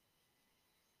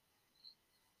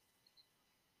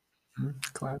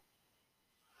 Claro.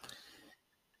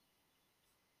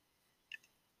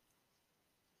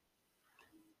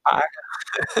 Paga.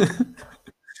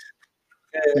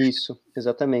 Isso,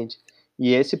 exatamente.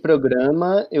 E esse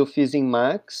programa eu fiz em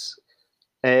Max,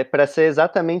 para ser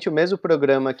exatamente o mesmo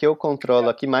programa que eu controlo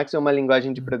aqui. Max é uma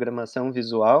linguagem de programação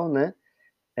visual, né?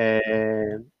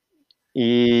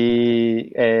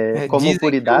 E como Dizem que o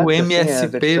Puridata, assim, é a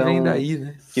MSP vem versão daí,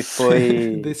 né? que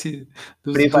foi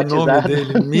Do nome privatizada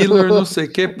dele, Miller não sei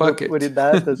que do Puckett.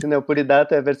 Puridata, assim, né? O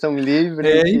Puridata é a versão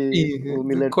livre que o Enfim,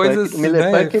 Miller Puckett... O coisas,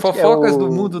 Miller né, Puckett é fofocas do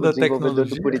mundo o da desenvolvedor do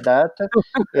tecnologia. Puridata,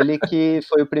 ele que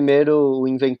foi o primeiro o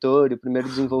inventor e o primeiro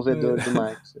desenvolvedor do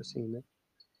Max, assim, né?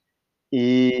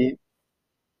 E...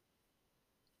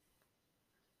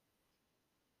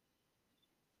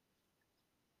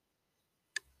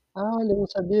 olha, eu não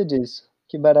sabia disso.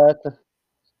 Que barata.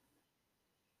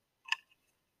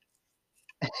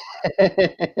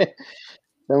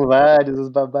 São vários os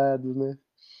babados, né?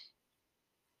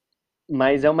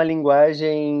 Mas é uma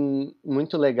linguagem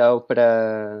muito legal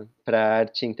para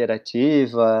arte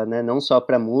interativa, né? Não só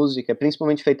para música,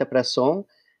 principalmente feita para som,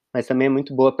 mas também é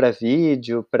muito boa para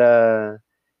vídeo, para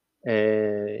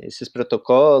esses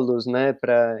protocolos, né?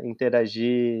 Para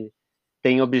interagir.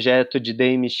 Tem objeto de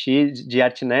DMX, de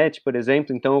ArtNet, por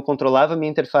exemplo, então eu controlava minha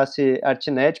interface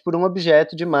ArtNet por um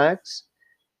objeto de Max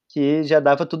que já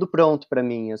dava tudo pronto para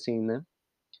mim, assim, né?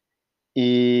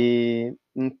 E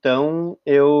então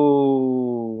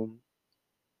eu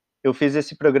fiz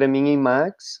esse programinha em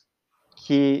Max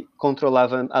que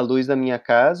controlava a luz da minha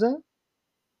casa,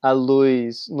 a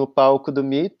luz no palco do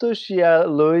Mythos e a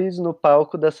luz no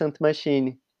palco da Santa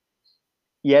Machine.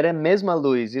 E era a mesma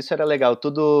luz, isso era legal,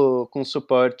 tudo com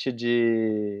suporte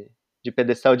de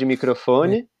pedestal de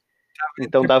microfone,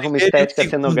 então Entre a dava uma primeira e a estética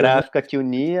segunda, né? cenográfica que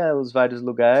unia os vários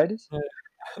lugares.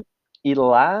 E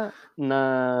lá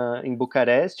em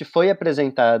Bucareste foi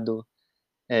apresentado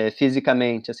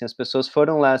fisicamente, assim, as pessoas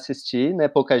foram lá assistir, né,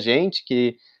 pouca gente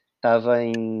que estava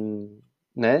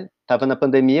né, tava na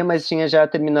pandemia, mas tinha já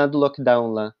terminado o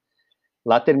lockdown lá.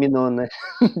 Lá terminou, né,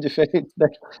 diferente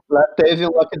daqui. Lá teve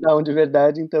um lockdown de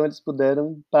verdade, então eles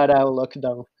puderam parar o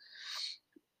lockdown.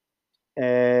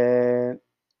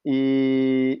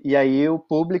 E aí o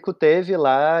público teve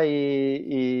lá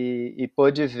e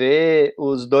pôde ver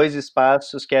os dois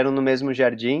espaços que eram no mesmo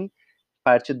jardim,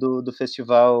 parte do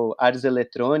festival Ars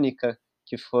Eletrônica,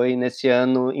 que foi nesse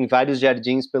ano em vários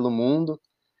jardins pelo mundo,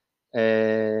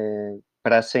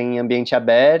 para ser em ambiente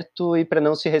aberto e para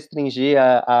não se restringir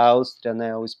à Áustria,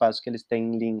 né, ao espaço que eles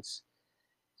têm em Linz.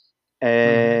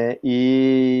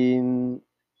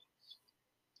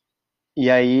 E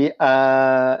aí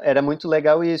era muito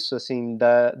legal isso, assim,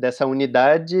 dessa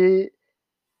unidade,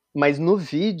 mas no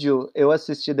vídeo eu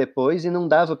assisti depois e não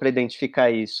dava para identificar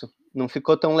isso. Não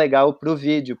ficou tão legal pro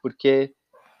vídeo, porque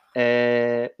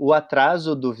o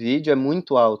atraso do vídeo é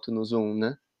muito alto no Zoom,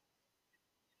 né?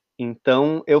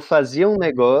 Então eu fazia um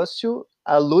negócio,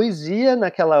 a luz ia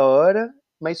naquela hora,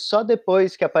 mas só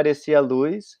depois que aparecia a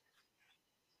luz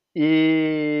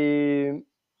e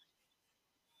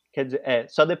quer dizer,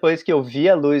 só depois que eu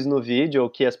via a luz no vídeo, ou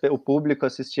que o público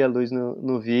assistia a luz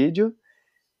no vídeo,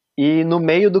 e no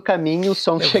meio do caminho o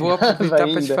som Eu vou chegava aproveitar para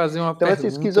te ainda. fazer uma Então essa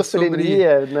pergunta sobre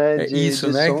esquizofrenia, né, isso,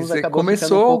 de né? Quer sons dizer, acabou ficando um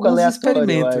começou pouco alguns aleatório, eu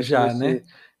experimentos acho, já, né?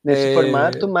 nesse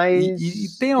formato, E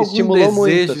mas tem algum estimulou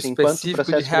muito, desejo assim, enquanto específico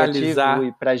de processo criativo e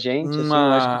realizar pra gente, assim, eu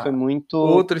acho que foi uma muito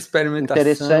outra experimentação,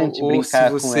 interessante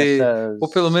brincar com ou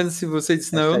pelo essas, menos se você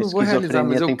disse, não, eu essa não vou realizar,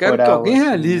 mas esquizofrenia eu quero que temporal, alguém assim, né?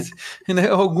 realize, né,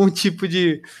 algum tipo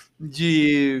de,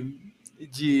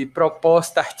 de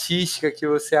proposta artística que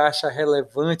você acha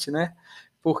relevante, né?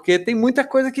 Porque tem muita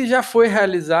coisa que já foi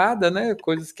realizada, né?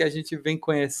 Coisas que a gente vem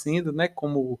conhecendo, né?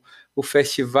 Como o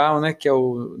festival, né? Que é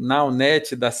o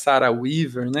NowNet da Sarah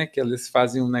Weaver, né? Que eles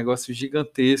fazem um negócio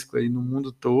gigantesco aí no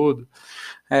mundo todo,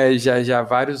 já há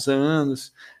vários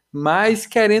anos. Mas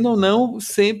querendo ou não,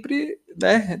 sempre,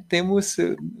 né? Temos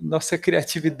nossa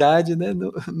criatividade, né?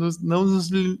 Não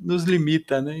nos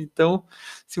limita, né? Então,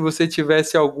 se você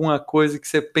tivesse alguma coisa que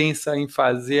você pensa em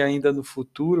fazer ainda no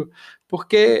futuro,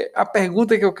 porque a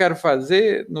pergunta que eu quero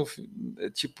fazer,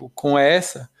 tipo, com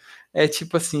essa, é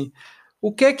tipo assim: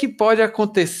 o que é que pode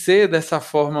acontecer dessa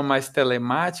forma mais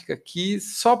telemática que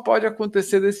só pode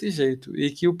acontecer desse jeito e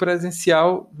que o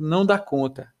presencial não dá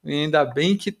conta? E ainda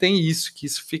bem que tem isso, que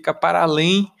isso fica para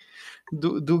além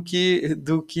do que,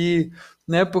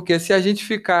 né? Porque se a gente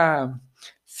ficar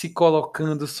se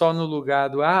colocando só no lugar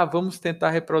do, vamos tentar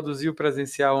reproduzir o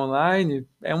presencial online,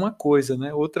 é uma coisa,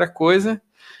 né? Outra coisa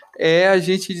é a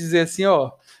gente dizer assim,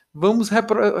 ó, vamos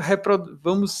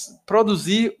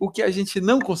produzir o que a gente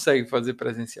não consegue fazer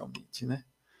presencialmente, né?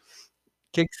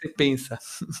 O que é que você pensa?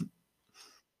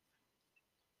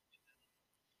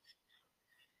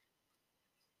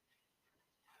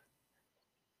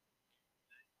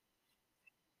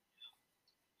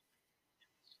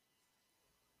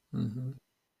 Uhum.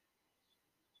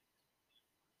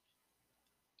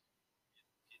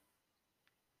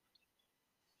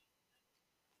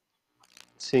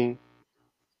 Sim.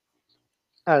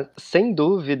 Sem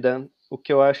dúvida, o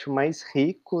que eu acho mais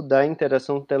rico da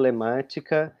interação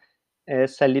telemática é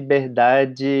essa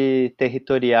liberdade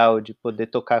territorial de poder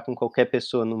tocar com qualquer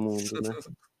pessoa no mundo,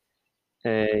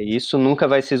 né? Isso nunca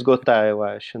vai se esgotar, eu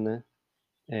acho, né?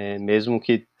 Mesmo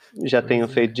que já tenham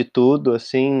Pois feito é. de tudo,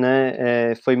 assim,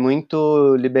 né? Foi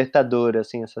muito libertador,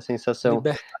 assim, essa sensação que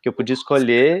eu Libertador. podia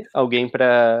escolher alguém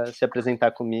para se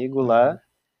apresentar comigo lá. Uhum.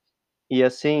 E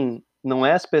assim, não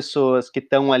é as pessoas que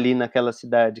estão ali naquela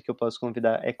cidade que eu posso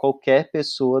convidar, é qualquer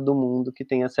pessoa do mundo que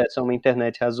tem acesso a uma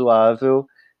internet razoável,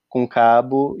 com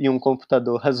cabo e um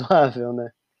computador razoável,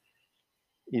 né?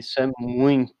 Isso é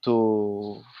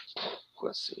muito,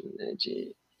 assim, né,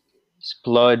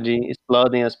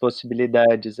 explodem as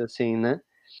possibilidades, assim, né?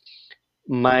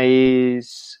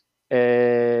 Mas,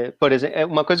 por exemplo,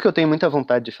 uma coisa que eu tenho muita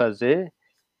vontade de fazer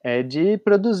é de Que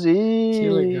produzir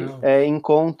legal.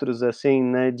 encontros, assim,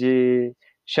 né? De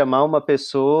chamar uma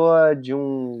pessoa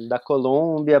da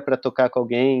Colômbia para tocar com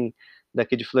alguém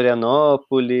daqui de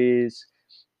Florianópolis,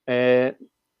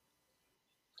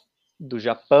 do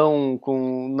Japão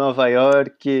com Nova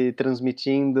York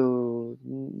transmitindo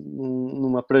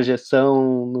numa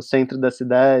projeção no centro da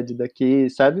cidade daqui,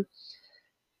 sabe?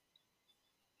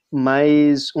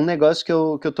 Mas um negócio que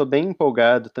eu tô bem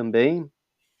empolgado também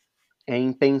é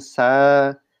em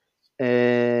pensar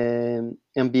é,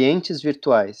 ambientes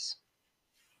virtuais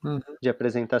Uhum. de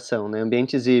apresentação, né?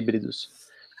 Ambientes híbridos.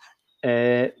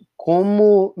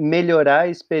 Como melhorar a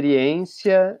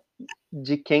experiência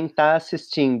de quem está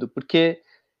assistindo? Porque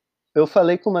eu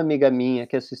falei com uma amiga minha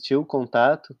que assistiu o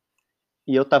Contato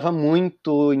e eu estava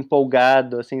muito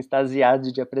empolgado, assim,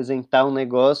 extasiado de apresentar um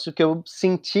negócio que eu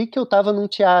senti que eu estava num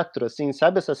teatro, assim,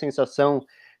 sabe essa sensação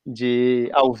de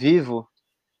ao vivo?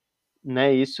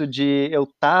 Né? Isso de eu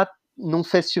estar num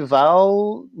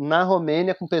festival na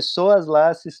Romênia com pessoas lá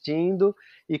assistindo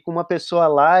e com uma pessoa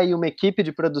lá e uma equipe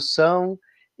de produção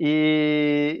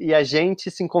e a gente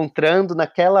se encontrando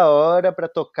naquela hora para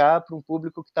tocar para um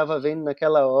público que estava vendo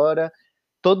naquela hora,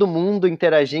 todo mundo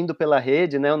interagindo pela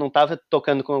rede, né? Eu não estava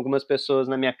tocando com algumas pessoas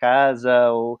na minha casa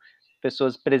ou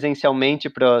pessoas presencialmente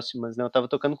próximas, né? Eu estava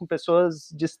tocando com pessoas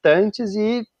distantes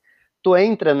e tu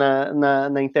entra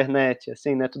na internet,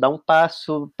 assim, né? Tu dá um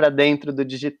passo para dentro do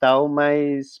digital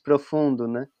mais profundo,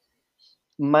 né?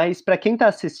 Mas para quem está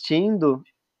assistindo,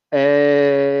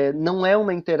 não é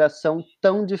uma interação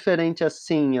tão diferente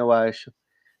assim, eu acho.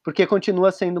 Porque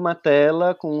continua sendo uma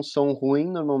tela com um som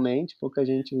ruim, normalmente, pouca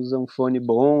gente usa um fone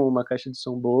bom, uma caixa de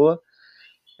som boa,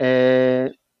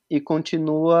 e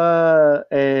continua,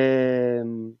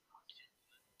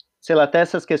 sei lá, até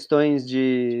essas questões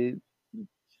de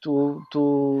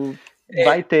tu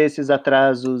vai ter esses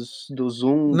atrasos do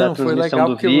Zoom, da Não, foi transmissão legal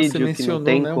do porque você vídeo, que não mencionou,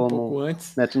 tem né, um como, pouco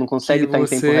antes, né, tu não que consegue estar em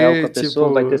tempo real com você, a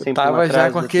pessoa, vai ter tipo, sempre um tava já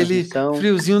atraso com da aquele transmissão.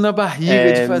 friozinho na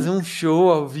barriga de fazer um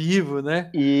show ao vivo, né?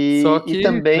 Só E que, né,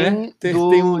 também tem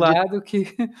um de lado tu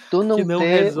que não não ter o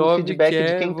resolve, que feedback de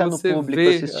é quem tá no você público ver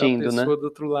a assistindo, né? pessoa do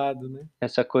outro lado, né?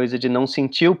 Essa coisa de não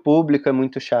sentir o público é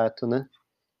muito chato, né?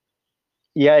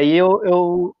 E aí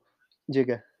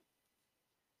diga.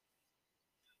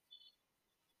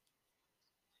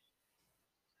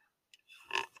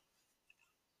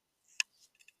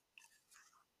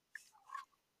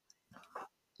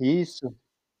 Isso.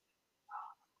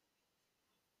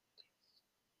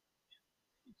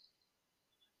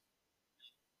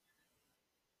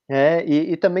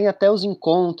 E também até os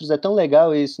encontros, é tão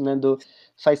legal isso, né?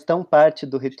 Faz tão parte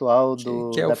do ritual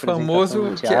Que é o da apresentação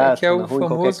no famoso, que é teatro, na o rua, em qualquer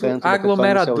famoso canto, da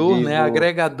performance ao aglomerador, né? vivo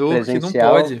Agregador, que não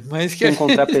presencial. pode, mas que Tu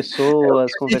encontrar é o que pessoas, a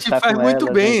gente conversar faz com muito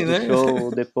elas antes bem, do né?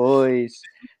 show, depois.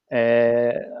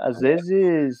 Às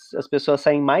vezes as pessoas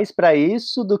saem mais para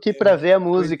isso do que para ver a Pois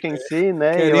música em é, si,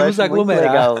 né? E eu queremos acho muito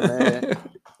aglomerar. legal, né?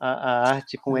 A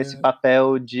arte com esse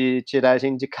papel de tirar a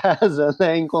gente de casa,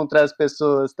 né? Encontrar as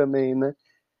pessoas também, né?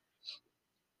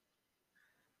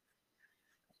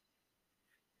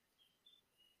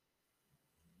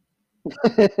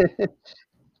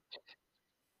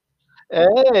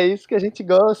 É isso que a gente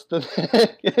gosta, né?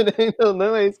 Querendo ou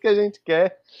não, é isso que a gente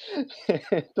quer.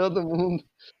 Todo mundo.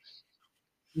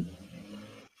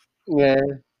 É.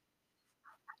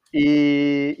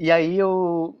 E aí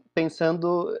eu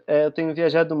pensando, eu tenho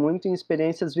viajado muito em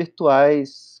experiências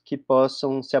virtuais que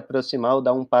possam se aproximar ou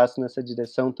dar um passo nessa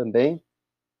direção também.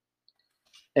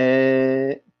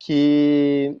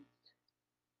 Que,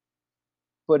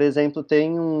 por exemplo,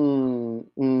 tem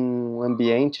um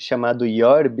ambiente chamado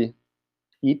YORB,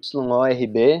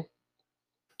 YORB,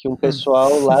 que um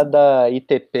pessoal lá da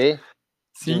ITP de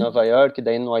Sim, Nova York,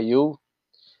 da NYU,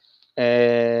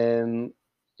 é,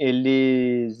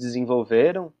 eles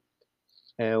desenvolveram,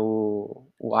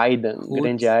 o Aidan, o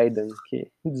grande putz, Aidan,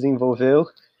 que desenvolveu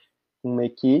uma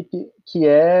equipe que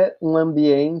é um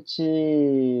ambiente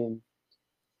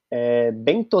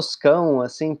bem toscão,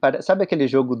 assim, sabe aquele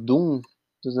jogo Doom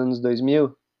dos anos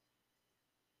 2000?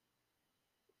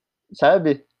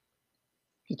 Sabe?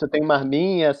 Que tu tem uma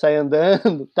arminha, sai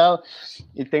andando tal,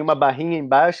 e tem uma barrinha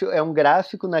embaixo, é um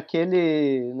gráfico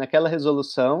naquela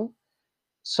resolução,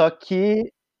 só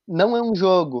que não é um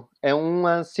jogo, é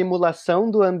uma simulação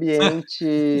do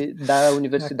ambiente da a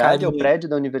universidade, é o carinha. prédio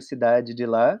da universidade de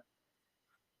lá,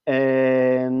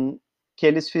 é, que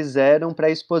eles fizeram para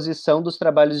a exposição dos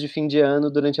trabalhos de fim de ano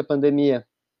durante a pandemia.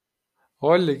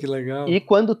 Olha que legal. E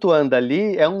quando tu anda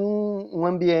ali, é um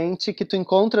ambiente que tu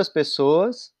encontra as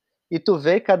pessoas e tu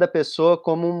vê cada pessoa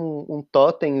como um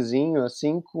totemzinho,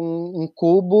 assim, com um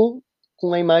cubo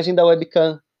com a imagem da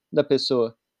webcam da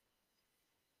pessoa.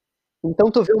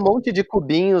 Então tu vê um monte de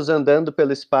cubinhos andando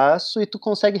pelo espaço e tu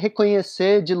consegue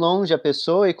reconhecer de longe a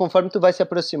pessoa e conforme tu vai se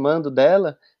aproximando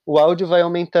dela, o áudio vai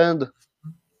aumentando.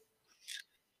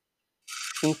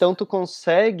 Então tu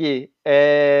consegue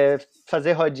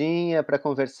fazer rodinha para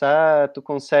conversar, tu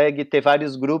consegue ter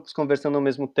vários grupos conversando ao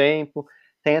mesmo tempo,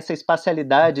 tem essa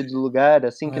espacialidade do lugar,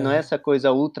 assim, que não é É, essa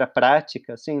coisa ultra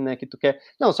prática, assim, né, que tu quer,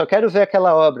 não, só quero ver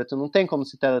aquela obra, tu não tem como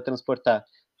se teletransportar,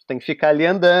 tu tem que ficar ali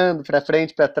andando para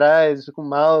frente, para trás, com o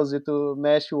mouse, tu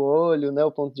mexe o olho, né,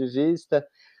 o ponto de vista,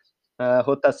 a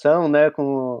rotação, né,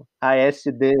 com a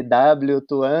SDW,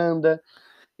 tu anda,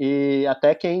 e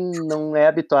até quem não é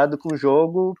habituado com o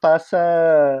jogo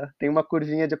tem uma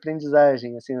curvinha de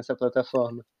aprendizagem assim nessa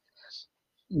plataforma.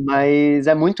 Mas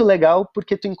é muito legal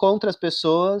porque tu encontra as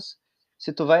pessoas,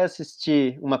 se tu vai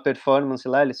assistir uma performance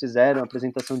lá, eles fizeram uma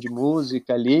apresentação de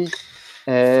música ali,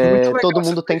 muito todo legal você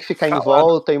mundo tem ter que ficar em falado.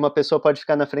 volta e uma pessoa pode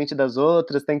ficar na frente das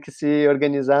outras, tem que se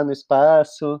organizar no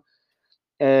espaço.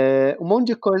 Um monte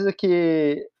de coisa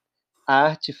que a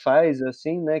arte faz,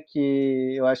 assim, né,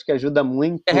 que eu acho que ajuda É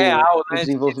muito real, o né, de que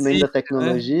desenvolvimento da existe, né.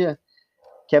 tecnologia,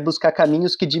 que é buscar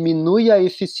caminhos que diminuem a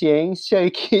eficiência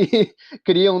e que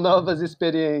criam novas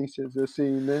experiências,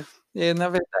 assim, né. É, na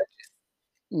verdade,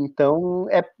 Então,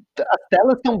 as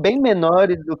telas são bem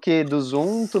menores do que do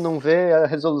Zoom, tu não vê a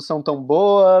resolução tão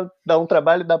boa, dá um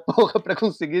trabalho da porra para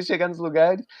conseguir chegar nos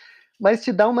lugares, mas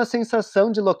te dá uma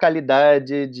sensação de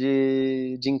localidade,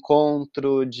 de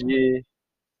encontro, de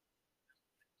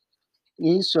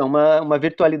isso, é uma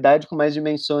virtualidade com mais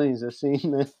dimensões, assim,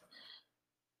 né.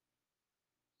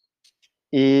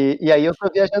 E aí eu tô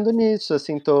viajando nisso,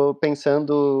 assim, tô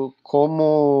pensando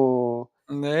como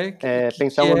né?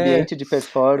 Pensar Que um é ambiente de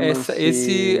performance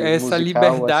essa musical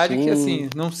liberdade que, assim, assim,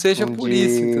 não seja por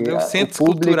isso, onde entendeu? o Centros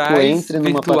público culturais entre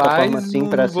numa plataforma virtuais assim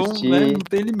para não vão, né? Não assistir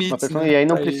tem uma limites, performance. né? E aí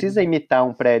não Para eles. precisa imitar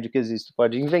um prédio que existe,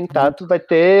 pode inventar, tu vai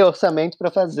ter orçamento para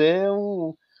fazer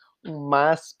um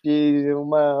MASP,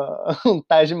 um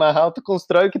Taj Mahal, tu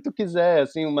constrói o que tu quiser,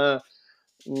 assim,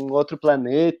 um outro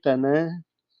planeta, né,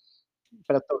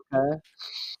 para tocar.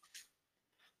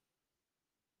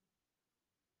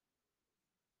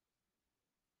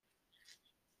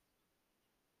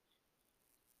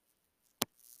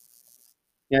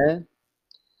 É.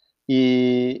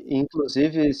 E,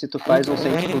 inclusive, se tu faz um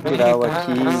centro cultural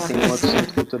aqui e tem um outro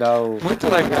centro cultural Muito em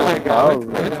legal, São Paulo,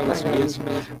 legal isso mesmo.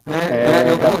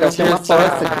 Né? Eu dá para curti ser uma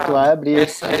porta que tu abre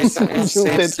essa de um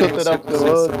centro essência que você cultural para o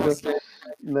outro, conversou.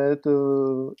 né?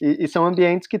 E são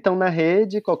ambientes que estão na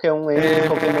rede, qualquer um entra em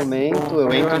qualquer momento. Eu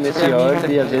Eu entro acho que a nesse minha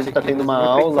orb e às internet vezes está aqui tendo mesmo. uma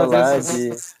Vou ter que aula fazer lá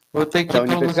essas. Vou ter que da ir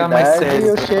para um lugar mais universidade e sério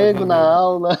eu para chego fazer na meu.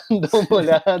 aula, dou uma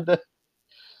olhada.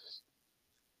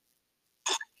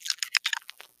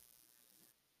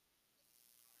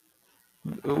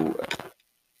 O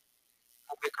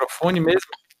microfone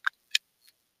mesmo?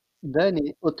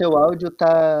 Dani, o teu áudio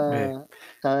É,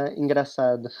 tá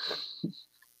engraçado.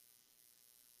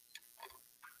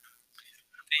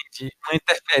 de uma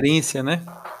interferência, né?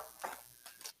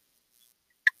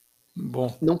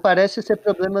 Bom, Não parece ser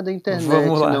problema da vamos internet,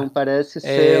 não. lá. Parece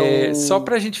ser Só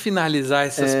para a gente finalizar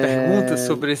essas perguntas é,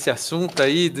 sobre esse assunto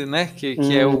aí, né, que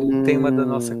é o tema da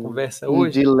nossa um, conversa um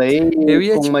hoje, delay eu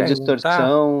ia com te uma perguntar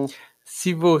distorção,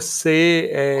 se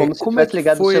você, como se como é tivesse que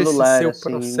ligado o foi esse celular, seu assim,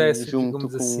 processo, junto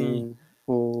digamos assim,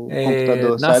 com o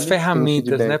computador, nas sabe? Tem um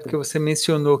ferramentas, né? feedback. Porque você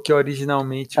mencionou que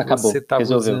originalmente você Acabou, estava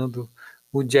resolveu. usando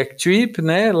o Jack Trip,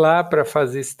 né, lá para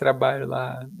fazer esse trabalho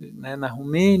lá, né, na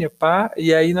Romênia, pá,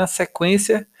 e aí na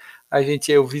sequência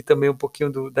eu vi também um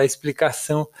pouquinho da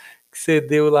explicação que você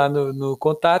deu lá no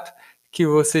contato, que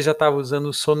você já estava usando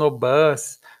o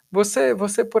Sonobus.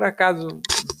 Você por acaso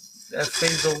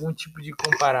fez algum tipo de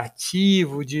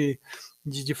comparativo de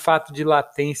fato de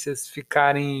latências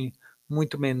ficarem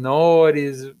muito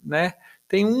menores, né?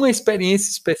 Tem uma experiência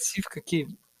específica que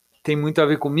tem muito a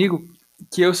ver comigo,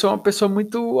 que eu sou uma pessoa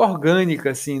muito orgânica,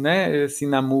 assim, né? Assim,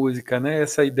 na música, né?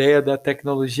 Essa ideia da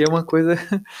tecnologia é uma coisa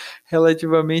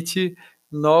relativamente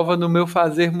nova no meu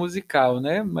fazer musical,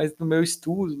 né? Mas no meu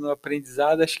estudo, no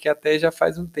aprendizado, acho que até já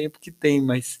faz um tempo que tem,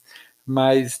 mas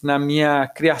na minha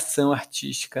criação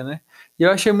artística, né? E eu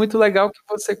achei muito legal que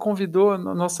você convidou a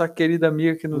nossa querida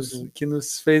amiga Uhum, que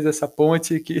nos fez essa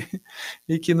ponte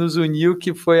e que nos uniu,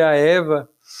 que foi a Eva.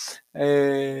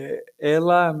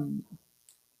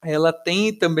 Ela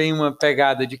tem também uma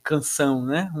pegada de canção,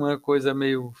 né? Uma coisa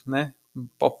meio, né?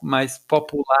 Mais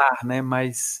popular, né?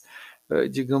 Mais,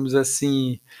 digamos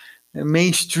assim,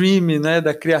 mainstream, né,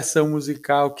 da criação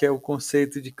musical, que é o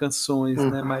conceito de canções,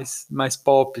 né, uhum, mais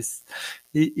pops.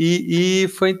 E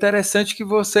foi interessante que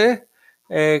você,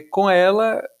 com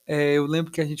ela, eu lembro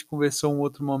que a gente conversou um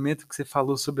outro momento que você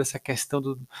falou sobre essa questão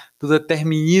do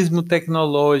determinismo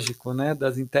tecnológico, né,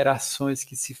 das interações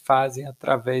que se fazem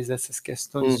através dessas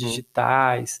questões uhum,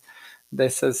 digitais,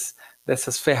 dessas,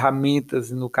 dessas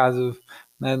ferramentas, no caso,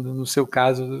 né, no seu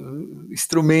caso,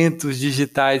 instrumentos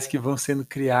digitais que vão sendo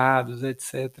criados,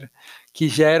 etc., que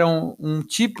geram um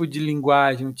tipo de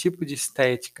linguagem, um tipo de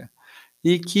estética,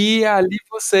 e que ali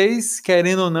vocês,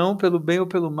 querendo ou não, pelo bem ou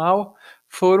pelo mal,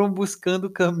 foram buscando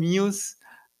caminhos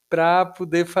para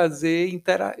poder fazer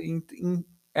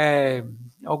é,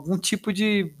 algum tipo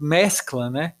de mescla,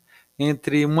 né,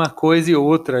 entre uma coisa e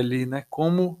outra ali, né?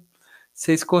 Como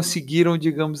vocês conseguiram,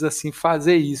 digamos assim,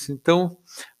 fazer isso? Então,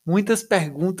 muitas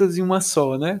perguntas em uma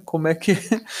só, né? Como é que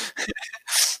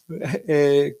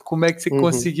você uhum.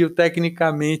 conseguiu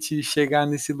tecnicamente chegar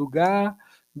nesse lugar?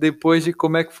 Depois de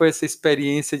como é que foi essa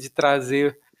experiência de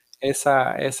trazer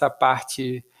essa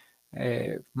parte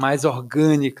mais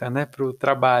orgânica, né, para o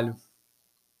trabalho?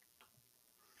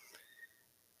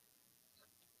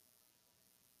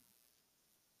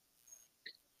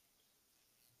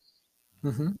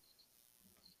 Uhum.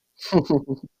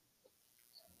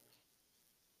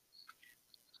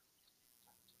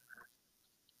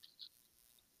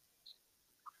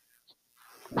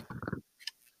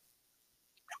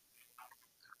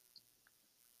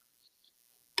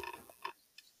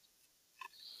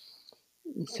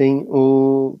 Sim,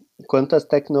 quanto às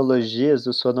tecnologias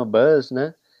do Sonobus,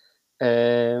 né?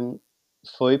 é,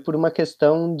 Foi por uma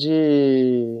questão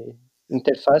de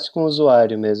interface com o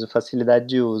usuário mesmo, facilidade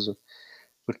de uso.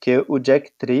 Porque o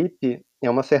Jack Trip é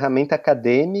uma ferramenta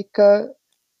acadêmica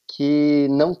que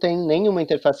não tem nenhuma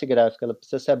interface gráfica, ela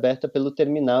precisa ser aberta pelo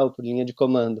terminal, por linha de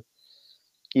comando.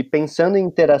 E pensando em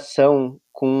interação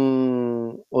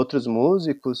com outros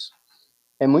músicos,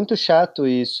 é muito chato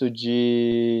isso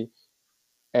de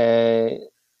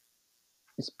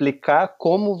explicar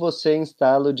como você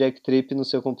instala o Jack Trip no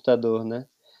seu computador, né?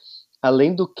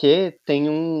 Além do que, tem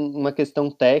uma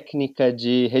questão técnica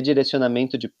de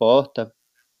redirecionamento de porta,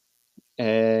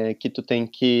 que tu tem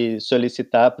que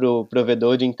solicitar para o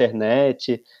provedor de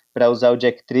internet para usar o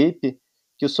Jack Trip,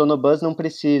 que o Sonobus não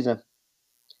precisa.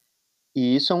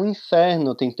 E isso é um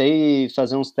inferno. Eu tentei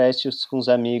fazer uns testes com os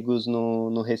amigos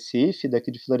no Recife,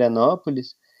 daqui de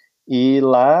Florianópolis, e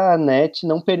lá a net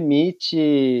não permite,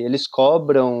 eles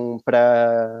cobram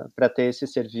para ter esse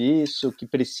serviço que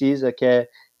precisa, que é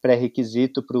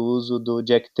pré-requisito para o uso do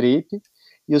Jack Trip,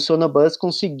 e o Sonobus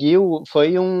conseguiu,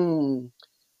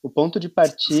 o ponto de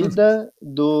partida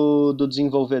do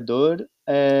desenvolvedor,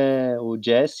 o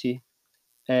Jesse,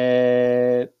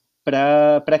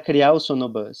 para criar o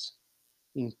Sonobus.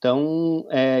 Então,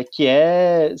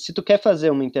 se tu quer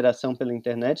fazer uma interação pela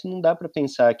internet, não dá para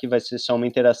pensar que vai ser só uma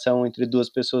interação entre duas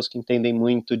pessoas que entendem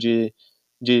muito de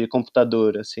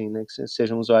computador, assim, né, que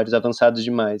sejam usuários avançados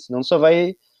demais. Não só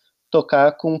vai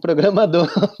tocar com um programador,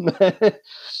 né?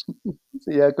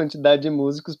 E a quantidade de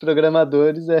músicos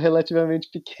programadores é relativamente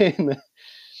pequena.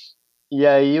 E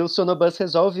aí o Sonobus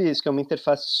resolve isso, que é uma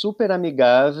interface super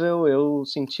amigável. Eu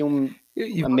senti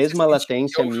E a você mesma sentiu que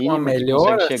latência houve uma mínima que consegue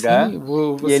melhora, chegar, assim?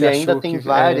 e Você ele ainda achou tem que é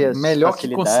várias melhor que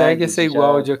consegue facilidades ser de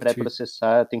igual ao já Jack Trip?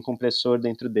 pré-processar, tem compressor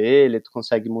dentro dele, tu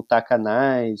consegue mutar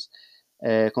canais,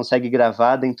 consegue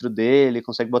gravar dentro dele,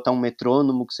 consegue botar um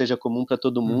metrônomo que seja comum para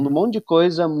todo mundo, um Uhum. monte de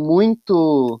coisa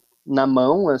muito na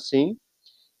mão, assim,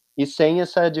 e sem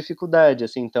essa dificuldade,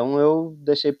 assim. Então eu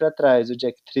deixei para trás o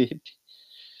Jack Trip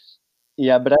e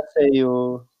abracei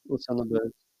o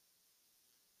Sonobus.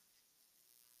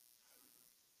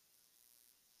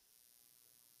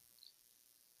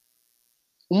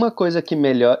 Uma coisa que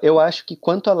melhor, eu acho que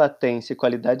quanto à latência e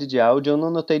qualidade de áudio, eu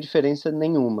não notei diferença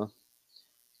nenhuma.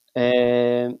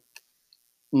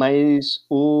 Mas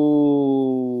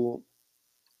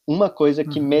uma coisa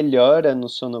que Uhum. melhora no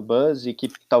Sonobus e que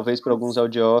talvez para alguns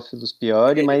audiófilos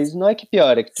piore, É, mas não é que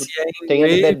piora, é que tu se é em tem a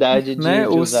Wave, liberdade né? de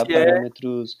Ou usar se é.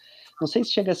 parâmetros. Não sei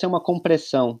se chega a ser uma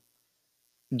compressão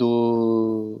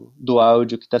do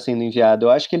áudio que está sendo enviado. Eu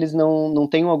acho que eles não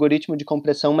têm um algoritmo de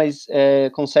compressão, mas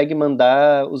consegue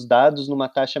mandar os dados numa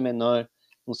taxa menor.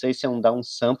 Não sei se é um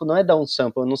downsample, não é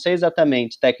downsample, eu não sei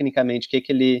exatamente, tecnicamente, o que,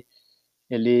 que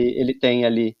ele tem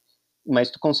ali.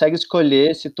 Mas tu consegue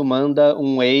escolher se tu manda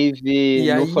um wave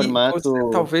E no aí você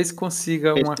formato talvez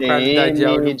consiga uma qualidade de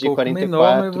áudio PCM um de pouco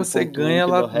menor, mas você 44,1 ganha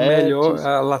melhor, kHz,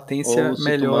 a ou latência se tu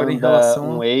melhor em manda um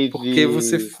relação porque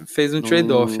você wave fez um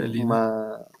trade-off ali, né?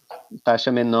 numa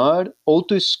taxa menor, ou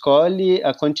tu escolhe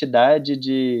a quantidade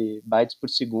de bytes por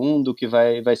segundo que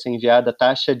vai ser enviada,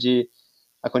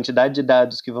 a quantidade de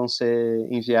dados que vão ser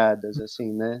enviadas,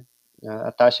 assim, né?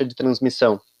 A taxa de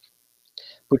transmissão.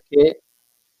 Porque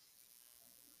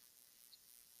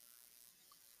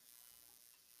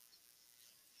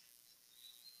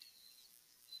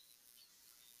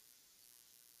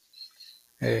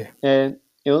É.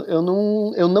 eu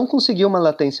não consegui uma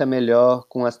latência melhor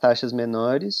com as taxas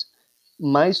menores,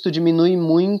 mas tu diminui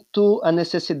muito a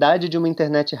necessidade de uma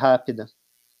internet rápida,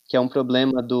 que é um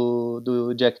problema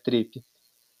do Jack Trip.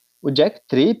 O Jack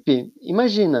Trip,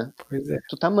 imagina, Pois é.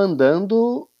 tu tá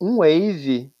mandando um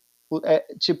wave.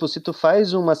 Tipo, se tu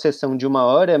faz uma sessão de 1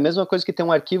 hora, é a mesma coisa que ter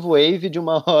um arquivo wave de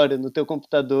 1 hora no teu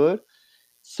computador,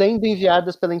 sendo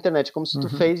enviadas pela internet, como se tu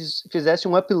Uhum. fizesse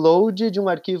um upload de um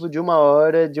arquivo de 1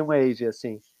 hora de um wave,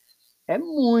 assim. É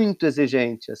muito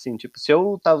exigente, assim, tipo, se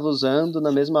eu tava usando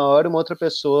na mesma hora, uma outra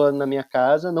pessoa na minha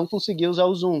casa não conseguia usar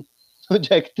o Zoom, o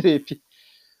Jack Trip,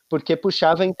 porque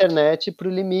puxava a internet pro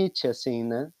limite, assim,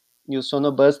 né? E o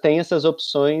Sonobus tem essas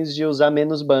opções de usar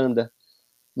menos banda.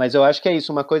 Mas eu acho que é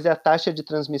isso, uma coisa é a taxa de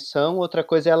transmissão, outra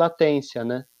coisa é a latência,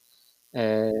 né?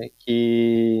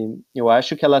 Que eu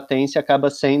acho que a latência acaba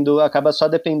só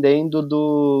dependendo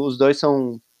os dois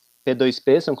são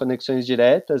P2P, são conexões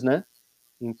diretas, né?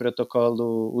 Em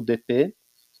protocolo UDP,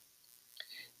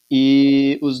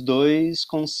 e os dois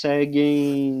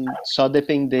conseguem só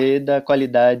depender da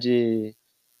qualidade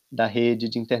da rede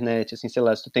de internet, assim, sei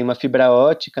lá, se tu tem uma fibra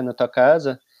ótica na tua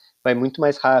casa, vai muito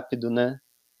mais rápido, né,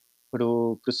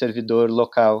 pro servidor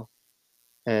local.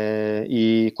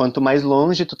 E quanto mais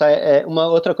longe tu tá, é uma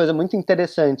outra coisa muito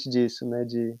interessante disso, né,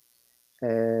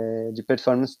 de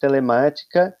performance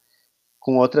telemática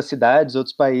com outras cidades,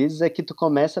 outros países, é que tu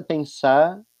começa a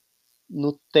pensar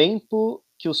no tempo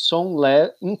que o som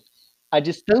leva, a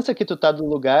distância que tu tá do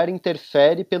lugar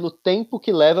interfere pelo tempo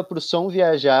que leva para o som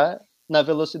viajar na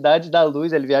velocidade da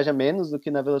luz, ele viaja menos do que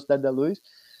na velocidade da luz,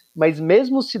 mas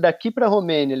mesmo se daqui para a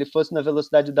Romênia ele fosse na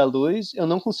velocidade da luz, eu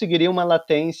não conseguiria uma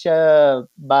latência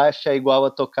baixa igual a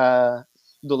tocar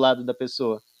do lado da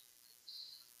pessoa.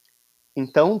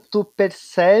 Então, tu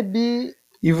percebe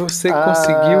E você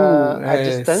conseguiu, a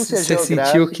distância você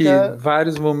sentiu que geográfica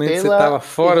vários momentos você pela estava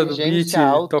fora do beat, exigência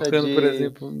alta tocando, por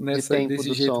exemplo, de tempo desse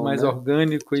do jeito som, mais né?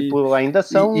 orgânico Tipo, ainda e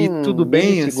são tudo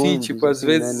bem, assim, milissegundos, tipo, às assim,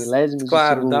 né? vezes, Milésimos de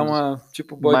claro, dá segundos. uma,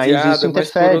 tipo, Mas isso bodeada, mas por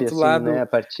interfere, outro assim, né? lado, A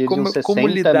partir de uns como 60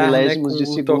 lidar, né, milésimos de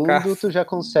com o tocar segundo, tu já um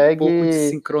pouco consegue, já fica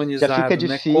desincronizado, né?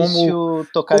 difícil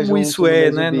tocar Como junto isso no é,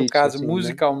 mesmo né, no beat, caso, assim, né?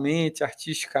 musicalmente,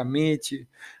 artisticamente,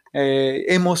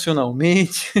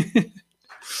 emocionalmente.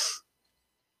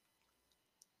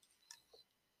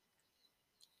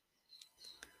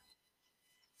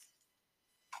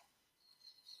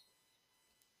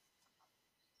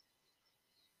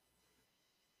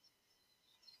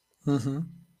 Uhum.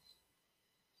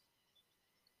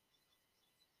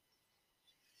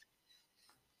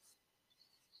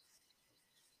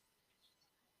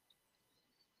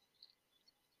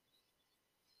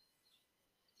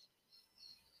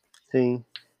 Sim.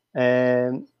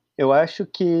 Eu acho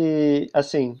que,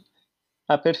 assim,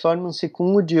 a performance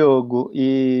com o Diogo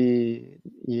e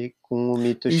com o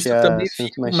Mitoshi Isso e a também Synth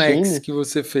fica o Max Machine que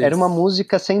você era uma fez.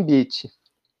 música sem beat,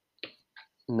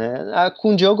 né?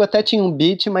 Com o Diogo até tinha um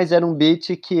beat, mas era um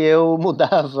beat que eu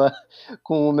mudava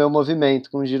com o meu movimento,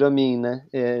 com o giromin, né?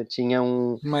 Tinha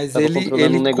Mas tava controlando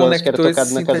ele um negócio que era conectou esse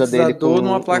tocado na casa dele sintetizador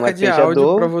numa com um placa de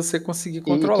áudio para arpejador você conseguir e que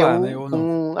controlar, né? Ou não?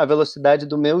 com a velocidade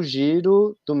do meu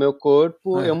giro, do meu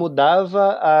corpo, eu É,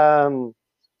 mudava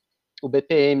o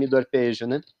BPM do arpejo,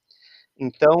 né?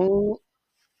 Então,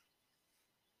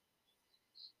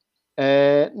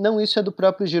 não, isso é do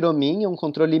próprio giromin, é um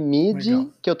controle legal,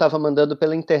 MIDI que eu estava mandando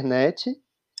pela internet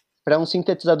para um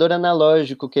sintetizador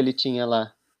analógico que ele tinha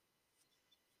lá.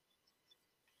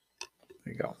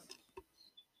 legal.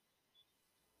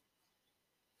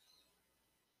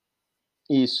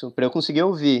 Isso, para eu conseguir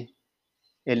ouvir.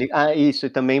 Isso, e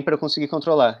também para eu conseguir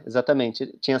controlar, exatamente.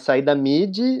 Tinha saída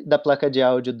MIDI da placa de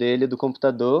áudio dele, do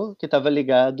computador, que estava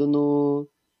ligado no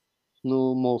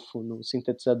mofo, no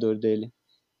sintetizador dele.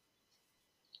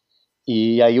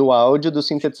 E aí o áudio do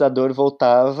sintetizador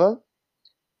voltava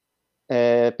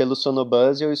pelo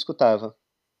sonobus e eu escutava.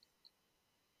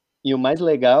 E o mais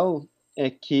legal é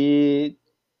que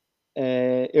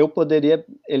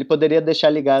ele poderia deixar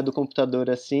ligado o computador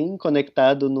assim,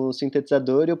 conectado no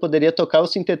sintetizador, e eu poderia tocar o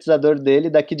sintetizador dele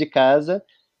daqui de casa,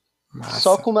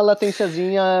 só Massa. com uma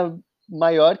latênciazinha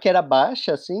maior, que era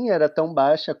baixa, assim, era tão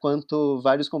baixa quanto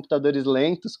vários computadores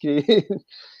lentos que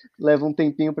levam um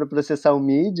tempinho para processar o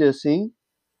MIDI, assim.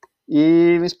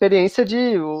 E uma experiência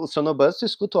o Sonobus, tu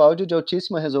escuta o áudio de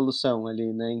altíssima resolução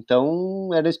ali, né?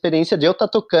 Então era a experiência de eu estar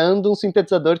tocando um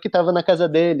sintetizador que estava na casa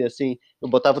dele, assim. Eu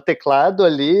botava o teclado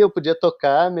ali, eu podia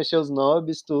tocar, mexer os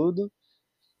knobs, tudo.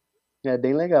 É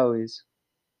bem legal isso.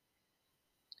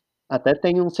 Até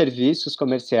tem uns serviços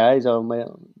comerciais, ó, uma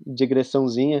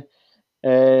digressãozinha,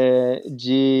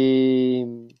 de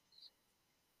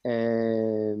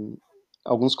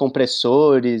alguns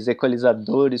compressores,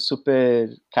 equalizadores super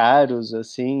caros,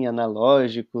 assim,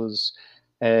 analógicos,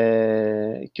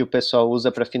 que o pessoal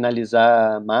usa para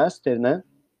finalizar master, né?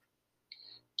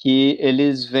 Que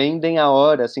eles vendem a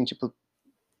hora, assim, tipo,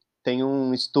 tem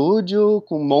um estúdio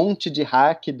com um monte de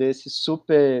rack desses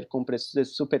super compressores,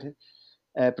 desses super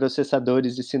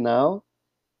processadores de sinal,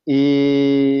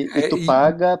 e tu E,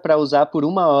 paga para usar por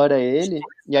uma hora ele,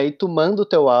 e aí tu manda o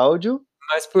teu áudio.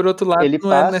 mas por outro lado, Ele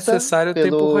não é passa necessário o tempo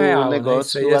pelo real, né?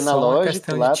 Isso aí negócio é só uma analógico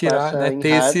questão de lá, tirar, passa né? em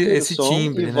Ter hardware o esse som e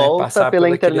timbre, né? volta Passar pela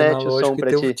por aquele internet o som analógico e para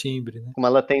ter o ti, timbre, né? com uma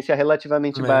latência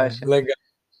relativamente É, baixa. legal.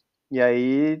 E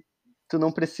aí tu não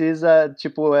precisa,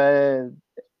 tipo,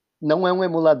 não é um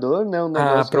emulador, né? Um Ah,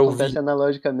 negócio que para acontece ouvir.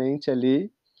 analogicamente ali,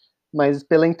 mas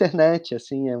pela internet,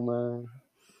 assim, é uma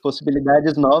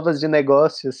possibilidades novas de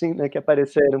negócio, assim, né, que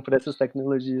apareceram por essas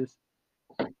tecnologias.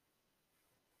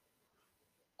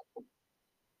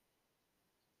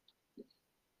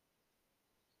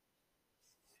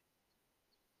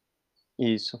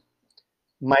 Isso.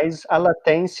 Mas a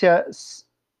latência,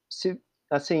 se,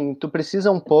 assim, tu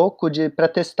precisa um pouco de para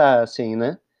testar, assim,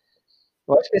 né?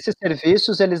 Eu acho que esses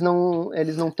serviços eles não Aí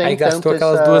têm gastou tanto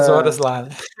aquelas 2 horas essa, lá, né?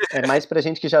 é mais para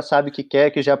gente que já sabe o que quer,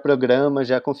 que já programa,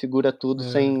 já configura tudo É,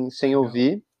 sem legal.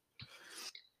 ouvir.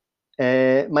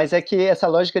 Mas é que essa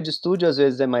lógica de estúdio às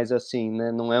vezes é mais assim,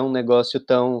 né? Não é um negócio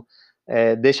tão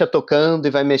deixa tocando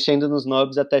e vai mexendo nos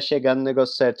knobs até chegar no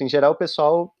negócio certo. Em geral, o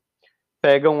pessoal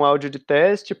pega um áudio de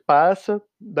teste, passa,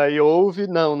 daí ouve,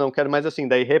 não quero mais assim,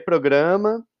 daí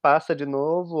reprograma, passa de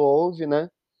novo, ouve, né?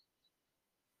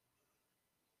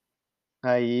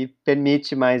 Aí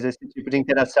permite mais esse tipo de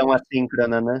interação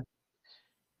assíncrona, né?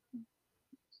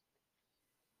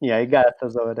 E aí gasta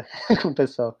as horas com o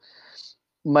pessoal.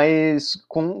 Mas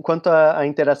quanto à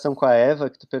interação com a Eva,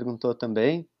 que tu perguntou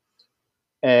também,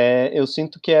 eu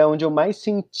sinto que é onde eu mais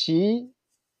senti,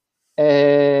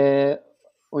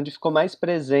 onde ficou mais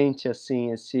presente,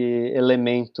 assim, esse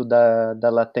elemento da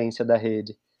latência da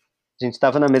rede. A gente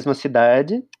estava na mesma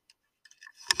cidade,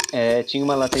 tinha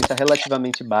uma latência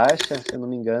relativamente baixa, se eu não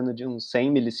me engano, de uns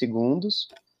 100 milissegundos,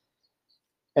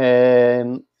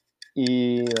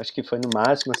 e eu acho que foi no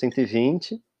máximo a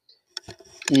 120,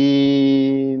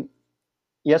 e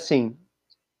assim,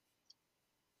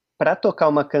 para tocar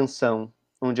uma canção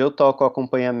onde eu toco o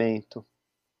acompanhamento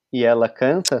e ela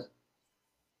canta,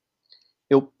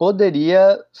 eu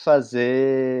poderia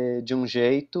fazer de um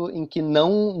jeito em que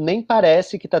não nem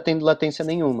parece que está tendo latência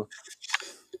nenhuma.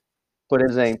 Por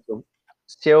exemplo,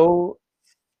 se eu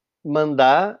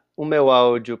mandar o meu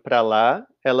áudio para lá,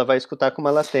 ela vai escutar com uma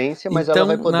latência, mas ela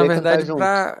vai Então, na poder cantar verdade, junto.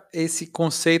 para esse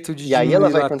conceito de E aí ela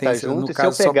diminuir vai cantar latência, no junto, e se eu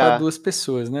caso só para pegar duas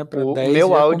pessoas, né? Para o 10 meu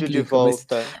já áudio de complica, mas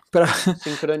volta para para uma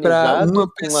sincronizado com a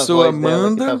pessoa voz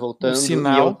dela que está manda o voltando e eu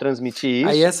sinal, transmitir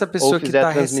aí isso, essa ou pessoa que fizer a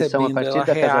está transmissão a recebendo, partir ela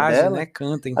da casa reage, né? dela,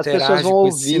 Canta, as pessoas vão interage com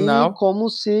esse ouvir sinal como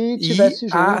se e tivesse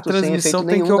a junto, sem transmissão efeito tem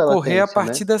que nenhum da ocorrer a latência, né?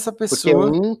 partir dessa Porque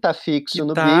pessoa um tá que fixo no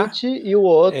está, beat e o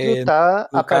outro tá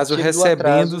a no caso, partir do recebendo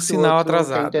atraso o que o sinal outro, que a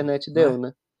atrasado, internet deu, né?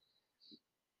 né?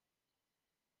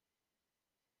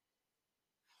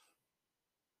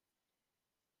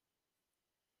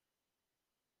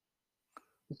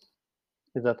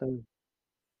 Exatamente.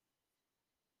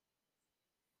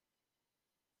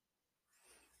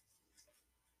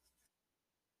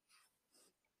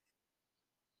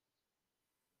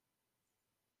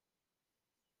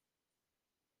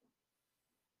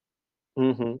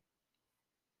 Uhum.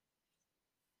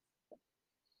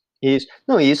 Isso.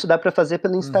 Não, e isso dá pra fazer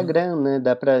pelo Uhum. Instagram, né?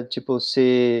 Dá pra, tipo,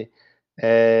 se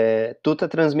tu tá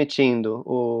transmitindo,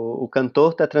 o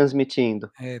cantor tá transmitindo,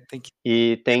 É, tem que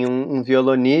e tem um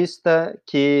violonista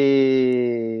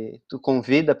que tu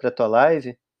convida pra tua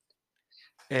live,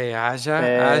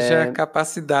 haja tu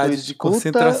capacidade de escuta o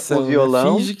concentração, né?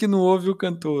 violão Finge que não ouve o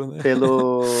cantor, né?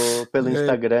 pelo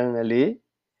Instagram ali,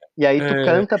 e aí tu É,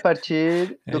 canta a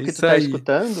partir é do que tu isso tá aí.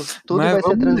 escutando, tudo Mas vai ser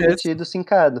vamos nessa. transmitido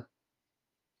sincado.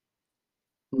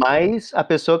 Mas a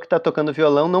pessoa que tá tocando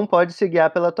violão não pode se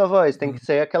guiar pela tua voz, tem Hum. que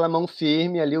ser aquela mão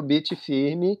firme ali, o beat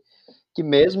firme, que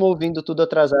mesmo ouvindo tudo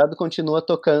atrasado, continua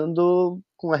tocando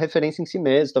com a referência em si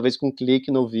mesmo, talvez com um clique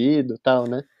no ouvido, tal,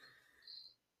 né?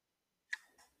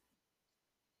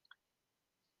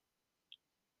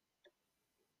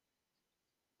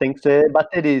 Tem que ser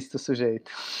baterista o sujeito.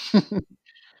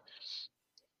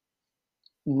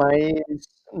 Mas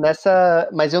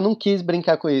mas eu não quis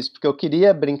brincar com isso, porque eu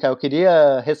queria brincar, eu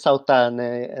queria ressaltar,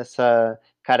 né, essa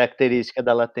característica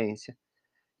da latência.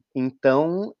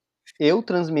 Então, eu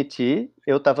transmiti,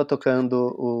 eu estava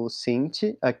tocando o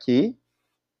synth aqui,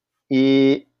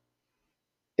 e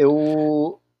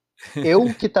eu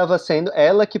eu que estava sendo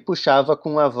ela que puxava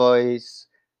com a voz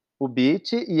o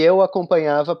beat, e eu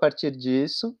acompanhava a partir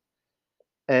disso.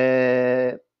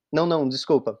 Não,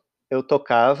 desculpa. Eu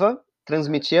tocava,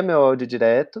 transmitia meu áudio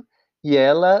direto, e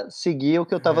ela seguia o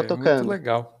que eu estava É muito tocando.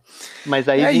 legal. Mas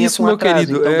aí É vinha isso, com meu atraso,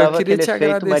 querido. então Eu dava queria aquele te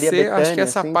efeito Maria agradecer. Acho que Bethânia,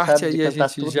 essa assim, parte sabe, de aí a cantar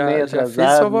gente tudo meio já fez. Só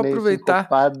atrasado, vou meio aproveitar,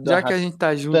 sincopado, já que a gente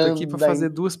está junto aqui, para arrastando a fazer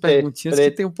duas perguntinhas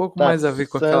que tem um pouco mais a ver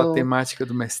com aquela interpretação, temática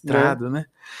do né? mestrado, né?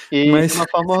 E de Mas, uma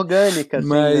forma orgânica, assim,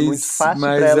 né? Muito fácil para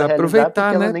mas ela realizar, porque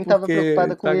aproveitar, ela né? nem estava Porque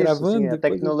preocupada com está isso, assim, gravando, a depois eu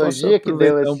posso tecnologia que deu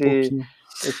aproveitar um pouquinho.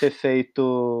 esse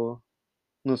efeito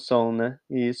no som, né?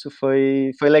 E isso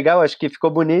foi legal, acho que ficou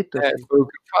bonito, É, assim. foi o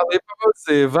que eu falei para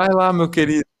você. Vai lá, meu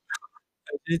querido.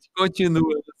 A gente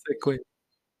continua na sequência.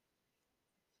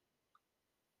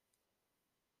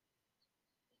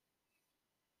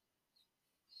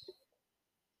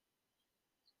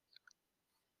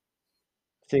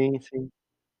 Sim, sim.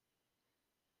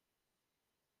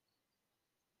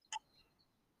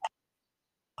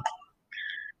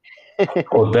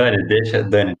 Ô, Dani,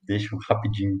 deixa um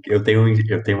rapidinho. Eu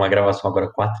tenho uma gravação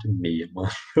agora 4h30, mano.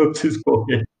 Eu preciso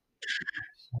correr.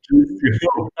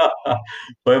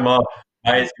 Foi mal.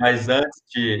 Mas antes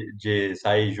de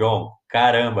sair, João,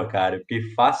 caramba, cara, eu fiquei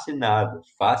fascinado,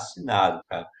 fascinado,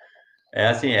 cara. É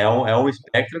assim, é um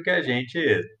espectro que a gente,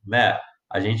 né?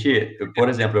 Por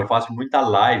exemplo, eu faço muita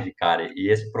live, cara, e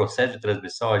esse processo de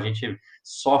transmissão a gente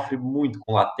sofre muito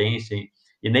com latência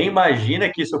e nem imagina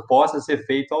que isso possa ser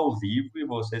feito ao vivo e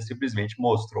você simplesmente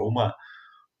mostrou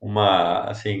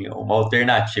assim, uma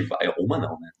alternativa, uma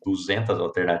não, né? 200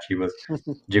 alternativas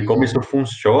de como isso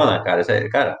funciona, cara.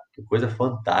 Cara, que coisa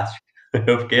fantástica.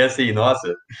 Eu fiquei assim,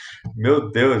 nossa,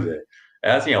 meu Deus, velho.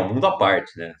 É assim, é um mundo à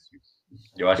parte, né?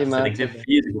 Eu acho Que que você tem que massa, ser velho.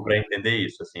 físico para entender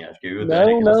isso, assim. Acho que eu e o Dani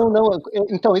Não, aqui nessa. não, não.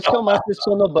 Então, isso que é o massa desse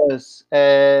Sonobus.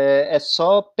 É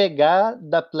só pegar,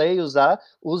 dar play, usar,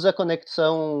 usa a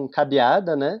conexão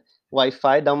cabeada, né?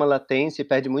 Wi-Fi dá uma latência e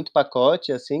perde muito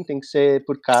pacote, assim, tem que ser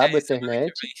por cabo, Semana que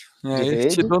Ethernet, vem. de É, eu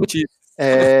te rede. dou notícia.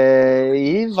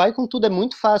 E vai com tudo, é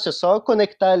muito fácil, é só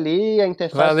conectar ali, a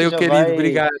interface tu Valeu, já querido. vai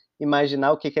Obrigado.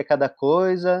 imaginar o que é cada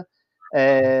coisa.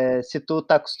 Se tu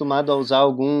tá acostumado a usar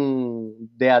algum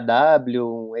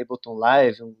DAW, um Ableton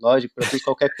Live, um Logic Pro Tools,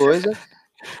 qualquer coisa,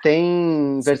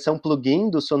 tem versão plugin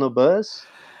do Sonobus,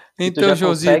 e tu Então, já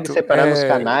consegue Joãozito, separar nos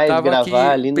canais, estava gravar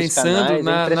aqui ali nos pensando canais, é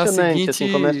na impressionante,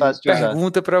 assim, como é seguinte fácil de usar.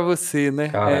 pergunta para você, né?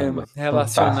 Caramba, fantástico.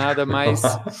 Relacionada mais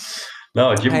Não,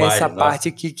 a essa demais, nossa. parte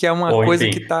aqui, que é uma Bom, coisa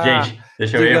enfim, que está, gente,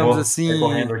 deixa eu ir, eu digamos vou sair assim,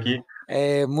 correndo aqui.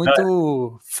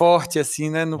 muito forte assim,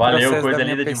 né, no Valeu, processo da coisa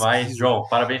minha linda demais. pesquisa, João,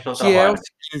 parabéns pelo que é o trabalho.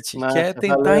 seguinte, que é Massa,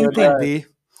 tentar valeu, Eduardo. entender,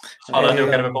 Falando, eu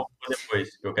quero ver é, como ficou depois.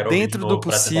 Eu quero ouvir de dentro do novo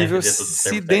para tentar possível, entender todos os se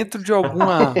termos técnicos. dentro de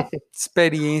alguma Um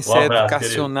experiência abraço,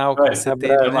 querido. educacional que Dani, você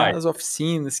teve, até Abraço. né, mais. nas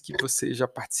oficinas que você já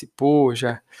participou,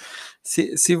 já,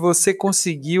 se você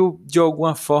conseguiu de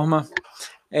alguma forma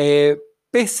é,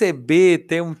 perceber,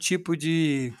 ter um tipo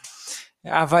de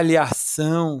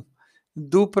avaliação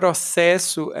do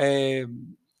processo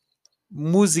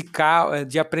musical,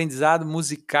 de aprendizado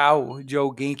musical de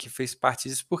alguém que fez parte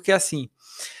disso, porque assim,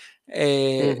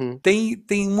 Uhum,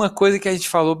 tem uma coisa que a gente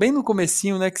falou bem no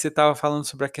comecinho, né, que você estava falando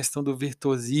sobre a questão do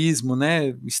virtuosismo, né,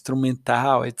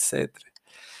 instrumental, etc.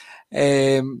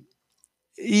 É,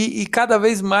 e cada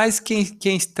vez mais quem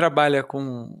trabalha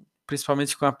com,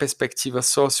 principalmente com a perspectiva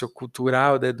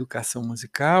sociocultural da educação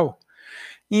musical,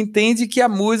 entende que a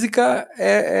música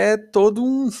é toda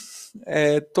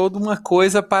uma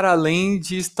coisa para além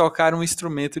de tocar um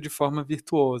instrumento de forma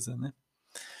virtuosa, né?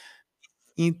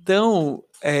 Então,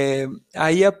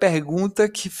 aí a pergunta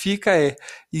que fica é: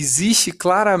 existe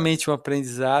claramente um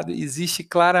aprendizado, existe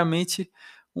claramente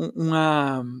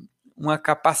uma, uma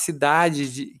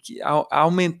capacidade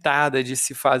aumentada de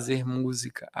se fazer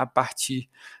música a partir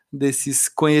desses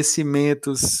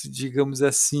conhecimentos, digamos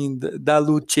assim, da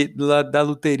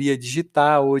luteria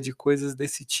digital ou de coisas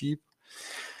desse tipo.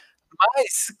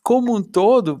 Mas, como um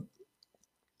todo,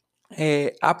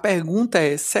 a pergunta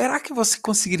é: será que você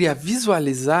conseguiria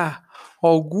visualizar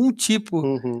algum tipo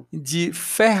uhum, de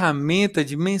ferramenta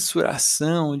de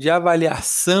mensuração, de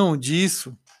avaliação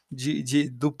disso,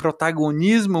 do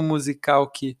protagonismo musical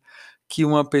que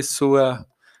uma pessoa,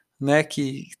 né,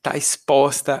 que está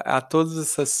exposta a todas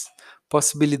essas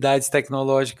possibilidades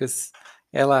tecnológicas,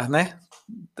 ela, né,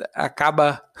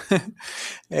 acaba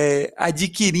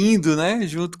adquirindo, né,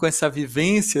 junto com essa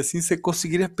vivência, assim, você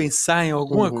conseguiria pensar em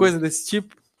alguma uhum. coisa desse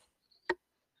tipo?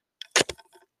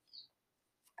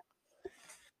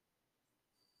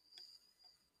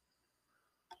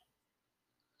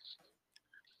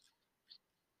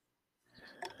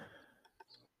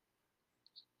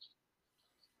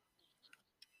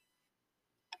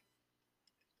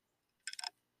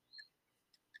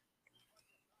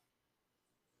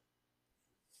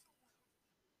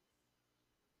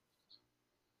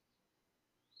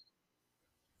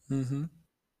 Uhum,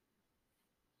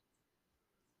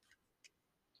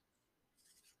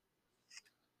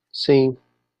 Sim,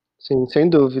 sim, sem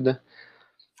dúvida.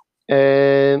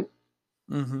 É,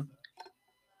 uhum,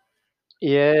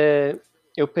 e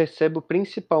eu percebo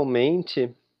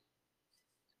principalmente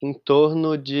em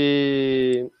torno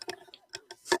de,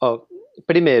 ó,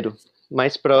 primeiro,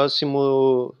 mais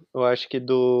próximo, eu acho que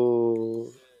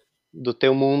do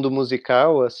teu mundo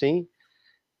musical, assim,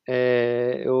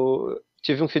 eu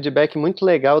tive um feedback muito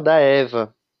legal da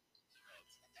Eva.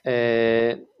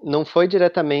 Não foi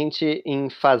diretamente em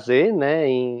fazer, né,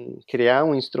 em criar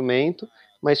um instrumento,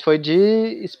 mas foi de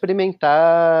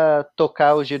experimentar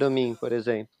tocar o giromin, por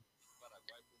exemplo,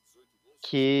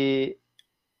 que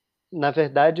na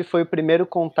verdade foi o primeiro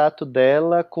contato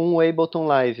dela com o Ableton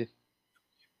Live.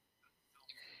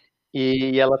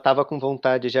 E ela estava com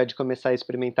vontade já de começar a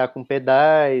experimentar com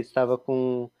pedais, estava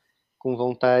com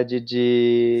vontade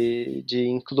de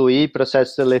incluir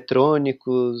processos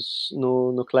eletrônicos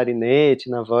no clarinete,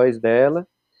 na voz dela.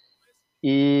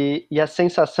 E a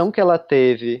sensação que ela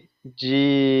teve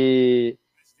de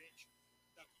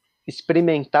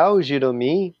experimentar o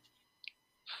Giromin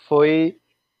foi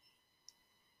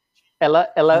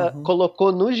ela Uhum.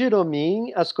 colocou no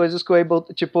Giromin as coisas que o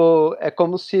Ableton, tipo, é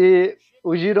como se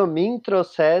o Giromin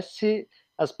trouxesse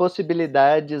as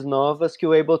possibilidades novas que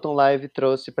o Ableton Live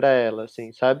trouxe para ela,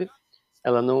 assim, sabe?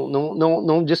 Ela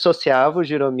não dissociava o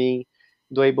Giromin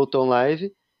do Ableton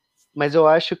Live, mas eu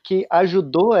acho que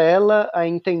ajudou ela a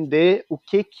entender o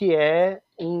que é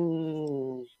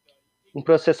um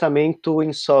processamento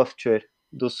em software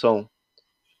do som.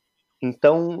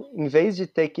 Então, em vez de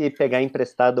ter que pegar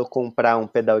emprestado ou comprar um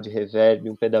pedal de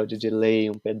reverb, um pedal de delay,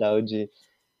 um pedal de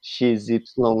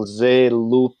XYZ,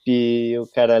 loop, o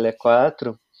caralho é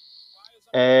 4,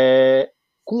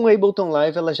 com o Ableton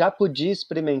Live ela já podia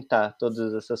experimentar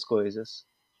todas essas coisas.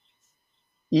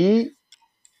 E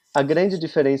a grande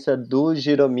diferença do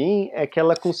Giromin é que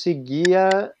ela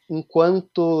conseguia,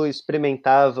 enquanto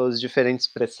experimentava os diferentes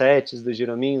presets do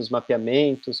Giromin, os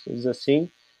mapeamentos, coisas assim,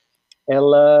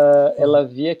 ela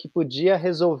via que podia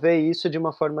resolver isso de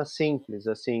uma forma simples,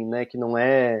 assim, né? Que não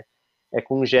é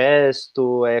com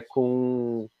gesto, é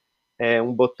com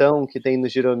um botão que tem no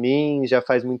Giromin, já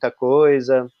faz muita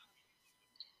coisa.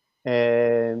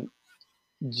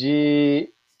 De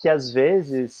que às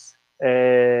vezes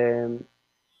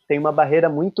tem uma barreira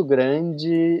muito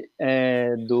grande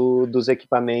dos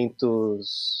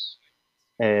equipamentos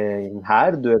em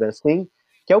hardware, assim,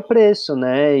 que é o preço,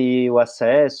 né? E o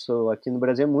acesso. Aqui no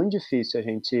Brasil é muito difícil a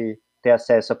gente ter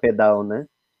acesso a pedal, né?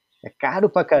 É caro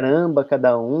pra caramba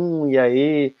cada um, e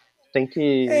aí tem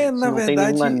que, se Na não tem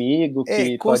nenhum verdade, amigo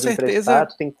que com pode emprestar, certeza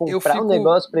tu tem que eu comprar um fico.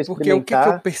 negócio para Porque o que que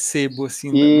eu experimentar, percebo,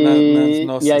 assim, nas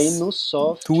e aí nossas no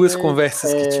duas software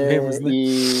conversas que tivemos, né?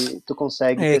 e tu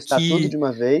consegue É testar tudo que, de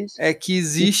uma vez, é que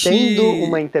e tendo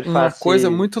uma existe uma coisa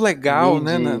interface muito legal,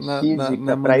 né, MIDI na física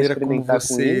para maneira como experimentar com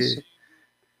você, isso,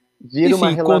 vira uma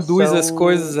enfim, conduz as relação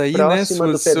coisas aí, né, próxima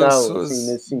do pedal, assim, suas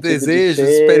nesse sentido de desejos,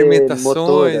 ser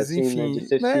motor, experimentações, assim, né, de enfim,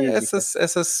 ser né, física.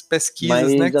 essas pesquisas,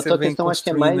 né, Mas que a você tua vem questão acho que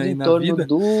é construindo mais aí em na torno vida,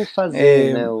 do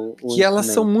fazer, né, o que elas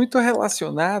são instrumento. muito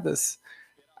relacionadas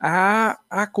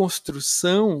à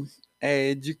construção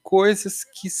de coisas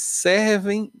que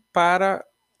servem para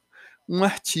um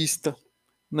artista,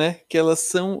 né? Que elas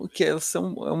são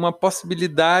uma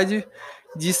possibilidade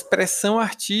de expressão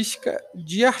artística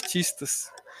de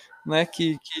artistas, né?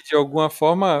 Que de alguma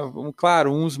forma,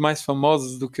 claro, uns mais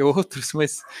famosos do que outros,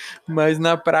 mas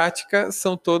na prática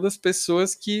são todas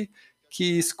pessoas que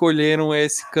escolheram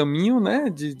esse caminho, né,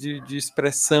 de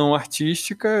expressão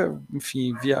artística,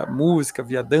 enfim, via música,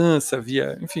 via dança,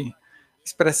 via, enfim,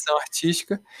 expressão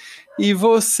artística, e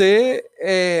você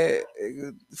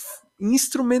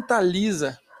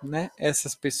instrumentaliza, né,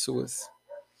 essas pessoas.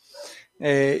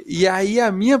 E aí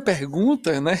a minha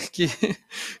pergunta, né, que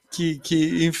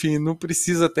enfim, não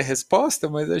precisa ter resposta,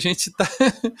 mas a gente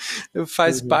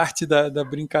faz Uhum, parte da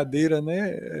brincadeira,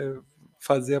 né,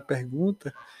 fazer a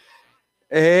pergunta,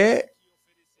 é,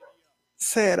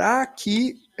 será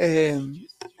que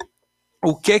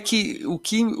o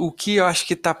que eu acho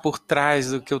que está por trás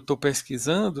do que eu estou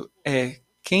pesquisando é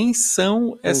quem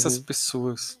são essas uhum,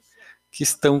 pessoas que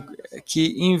estão, que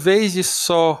em vez de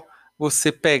só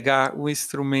você pegar o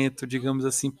instrumento, digamos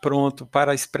assim, pronto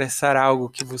para expressar algo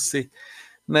que você,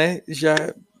 né, já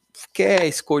quer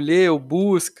escolher ou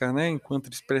busca, né, enquanto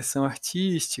expressão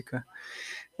artística,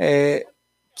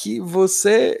 que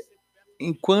você,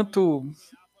 enquanto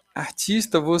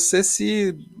artista, você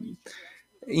se,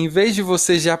 em vez de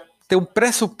você já ter um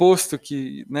pressuposto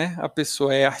que, né, a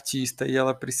pessoa é artista e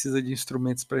ela precisa de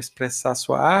instrumentos para expressar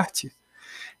sua arte,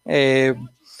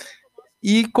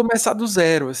 e começar do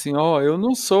zero, assim, ó, eu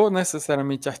não sou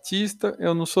necessariamente artista,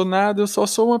 eu não sou nada, eu só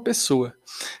sou uma pessoa.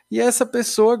 E essa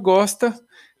pessoa gosta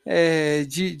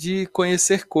de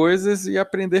conhecer coisas e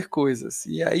aprender coisas.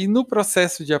 E aí, no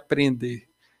processo de aprender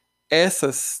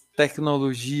essas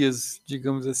tecnologias,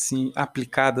 digamos assim,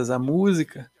 aplicadas à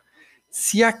música,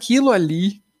 se aquilo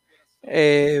ali,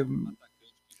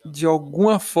 de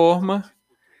alguma forma,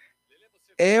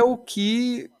 é o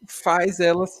que faz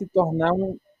ela se tornar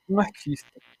um artista,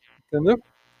 entendeu?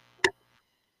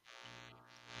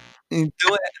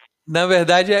 Então, na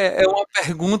verdade, é uma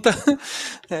pergunta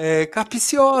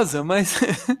capciosa, mas,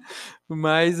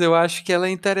 mas eu acho que ela é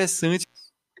interessante.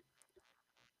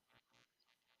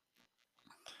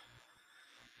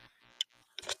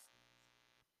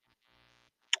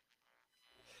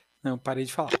 Não, parei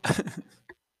de falar.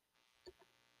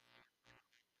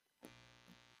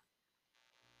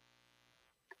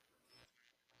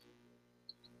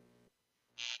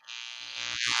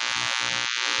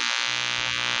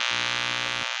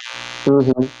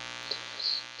 uhum.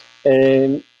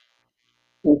 É,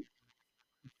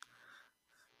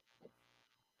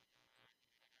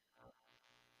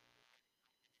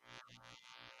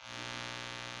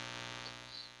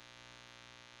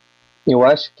 Eu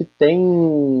acho que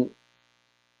tem.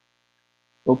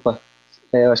 Opa,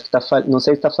 eu acho que não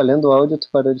sei se tá falhando o áudio ou tu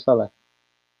parou de falar.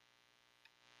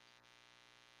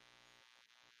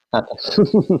 Ah, tá.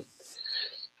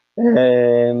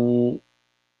 É,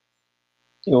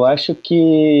 eu acho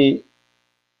que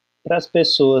para as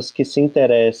pessoas que se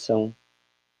interessam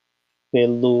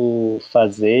pelo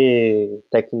fazer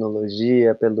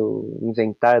tecnologia, pelo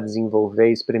inventar,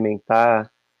 desenvolver, experimentar,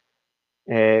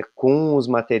 com os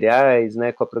materiais,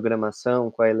 né, com a programação,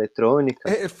 com a eletrônica,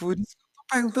 É por isso que eu tô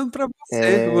perguntando para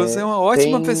você. Você é uma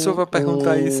ótima pessoa tem para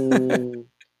perguntar isso.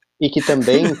 e que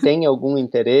também tem algum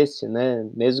interesse, né,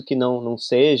 mesmo que não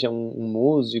seja um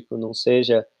músico, não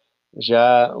seja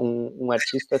já um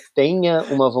artista, tenha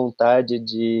uma vontade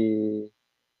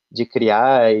de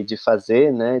criar e de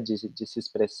fazer, né, de se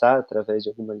expressar através de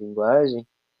alguma linguagem,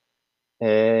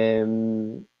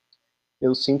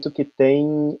 eu sinto que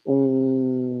tem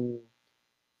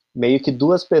meio que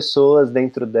duas pessoas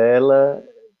dentro dela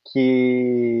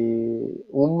que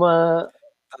uma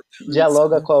Isso,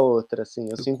 dialoga né? com a outra, assim,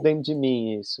 eu Do sinto cu- dentro de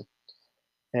mim isso.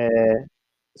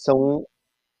 São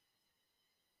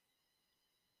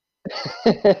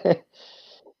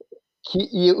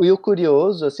e o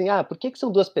curioso, assim, por que que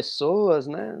são duas pessoas,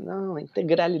 né? Não, a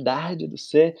integralidade do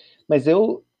ser, mas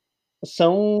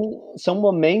são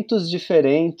momentos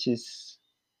diferentes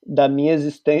da minha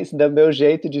existência, do meu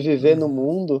jeito de viver no Uhum.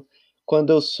 mundo,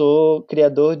 quando eu sou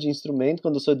criador de instrumento,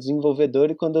 quando eu sou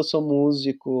desenvolvedor e quando eu sou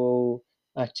músico ou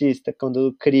artista, quando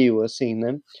eu crio, assim,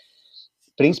 né?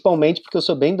 Principalmente porque eu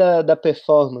sou bem da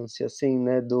performance, assim,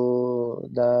 né?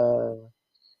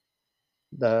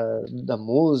 Da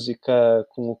música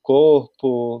com o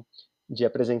corpo, de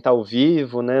apresentar ao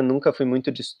vivo, né? Nunca fui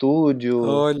muito de estúdio.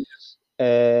 Olha,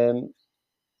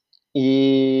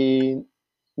 E,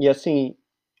 e assim,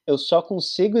 eu só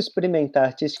consigo experimentar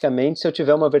artisticamente se eu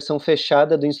tiver uma versão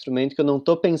fechada do instrumento, que eu não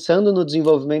estou pensando no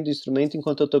desenvolvimento do instrumento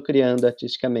enquanto eu estou criando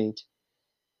artisticamente.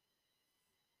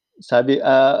 Sabe?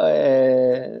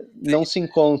 Não se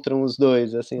encontram os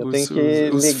dois, assim, eu tenho que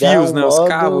os ligar fios, um né? Os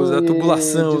cabos, modo a e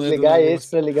tubulação, né, do desligar esse negócio.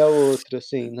 para ligar o outro,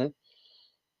 assim, né?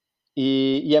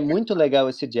 E é muito legal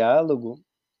esse diálogo,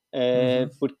 Uhum.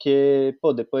 porque,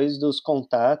 pô, depois dos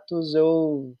contatos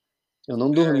eu não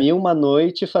dormi uma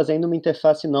noite fazendo uma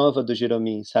interface nova do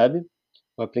Giromin, sabe?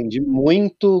 Eu aprendi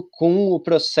muito com o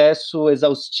processo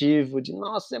exaustivo de,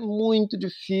 nossa, é muito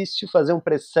difícil fazer um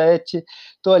preset,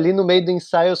 estou ali no meio do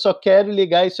ensaio, eu só quero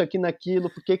ligar isso aqui naquilo,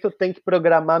 por que que eu tenho que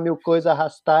programar mil coisas,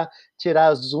 arrastar,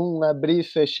 tirar zoom, abrir,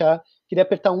 fechar? Queria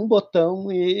apertar um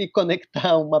botão e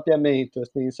conectar um mapeamento,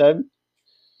 assim, sabe?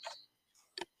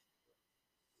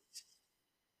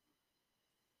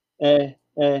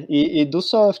 E do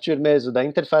software mesmo, da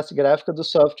interface gráfica do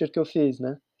software que eu fiz,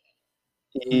 né?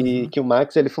 E Uhum. que o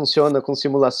Max ele funciona com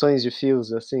simulações de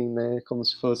fios, assim, né? Como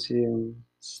se fosse um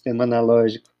sistema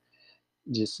analógico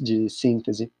de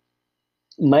síntese.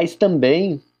 Mas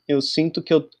também eu sinto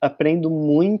que eu aprendo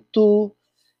muito,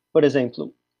 por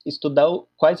exemplo, estudar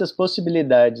quais as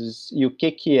possibilidades e o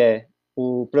que que é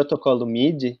o protocolo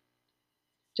MIDI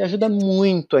te ajuda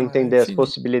muito a Ah, entender as infinito.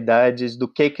 possibilidades do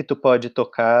que tu pode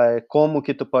tocar, como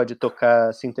que tu pode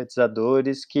tocar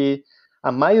sintetizadores que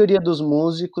a maioria dos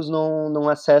músicos não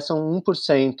acessam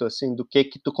 1% assim do que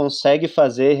tu consegue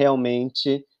fazer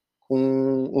realmente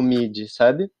com o MIDI,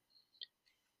 sabe?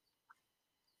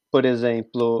 Por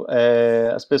exemplo,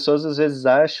 as pessoas às vezes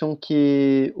acham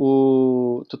que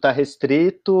tu tá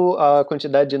restrito à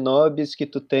quantidade de knobs que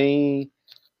tu tem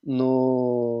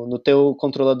no teu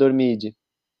controlador MIDI.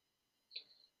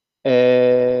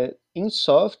 Em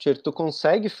software, tu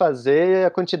consegue fazer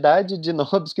a quantidade de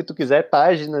knobs que tu quiser,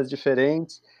 páginas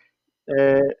diferentes,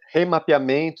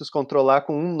 remapeamentos, controlar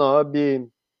com um knob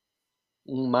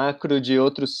um macro de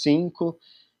outros cinco,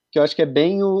 que eu acho que é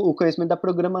bem o conhecimento da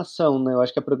programação, né? Eu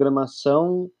acho que a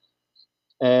programação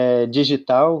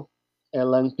digital,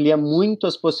 ela amplia muito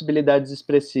as possibilidades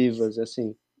expressivas,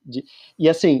 assim. De, e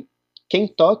assim, quem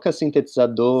toca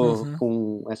sintetizador Uhum.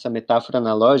 com essa metáfora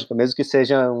analógica, mesmo que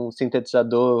seja um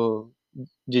sintetizador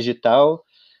digital,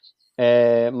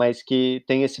 mas que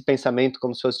tem esse pensamento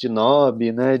como se fosse de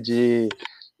knob, né, de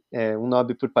um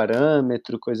knob por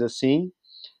parâmetro, coisa assim,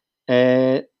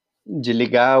 de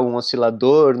ligar um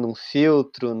oscilador num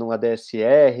filtro, num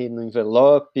ADSR, no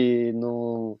envelope,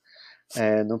 no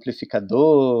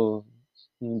amplificador,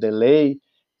 num delay,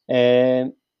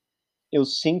 eu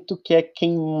sinto que é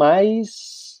quem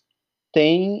mais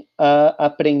tem a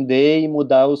aprender e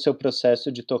mudar o seu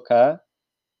processo de tocar,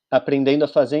 aprendendo a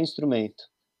fazer instrumento.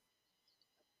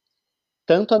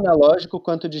 Tanto analógico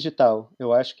quanto digital.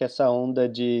 Eu acho que essa onda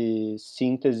de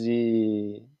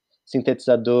síntese.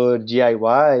 sintetizador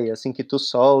DIY, assim, que tu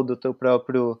solda o teu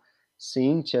próprio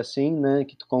synth, assim, né,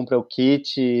 que tu compra o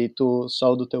kit e tu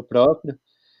solda o teu próprio,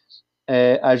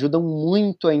 ajudam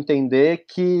muito a entender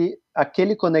que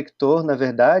aquele conector, na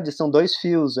verdade, são 2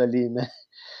 fios ali, né,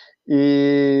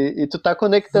 e tu tá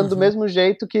conectando do mesmo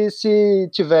jeito que se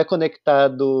tiver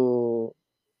conectado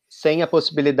sem a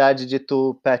possibilidade de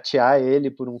tu pratear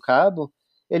ele por um cabo,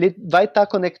 ele vai estar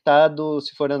conectado,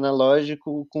 se for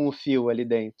analógico, com o fio ali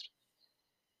dentro.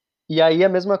 E aí a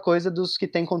mesma coisa dos que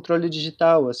tem controle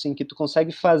digital, assim, que tu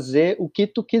consegue fazer o que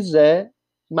tu quiser,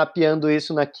 mapeando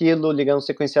isso naquilo, ligar um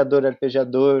sequenciador,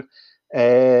 arpejador,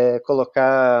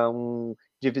 colocar um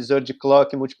divisor de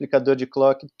clock, multiplicador de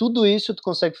clock, tudo isso tu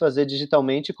consegue fazer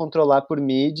digitalmente e controlar por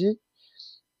MIDI,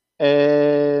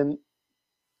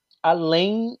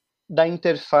 além da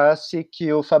interface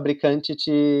que o fabricante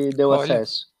te deu Olha,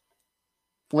 acesso.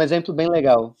 Um exemplo bem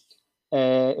legal.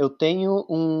 Eu tenho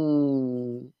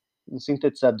um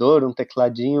sintetizador, um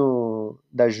tecladinho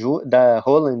da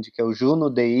Roland, que é o Juno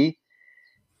DI,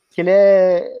 que ele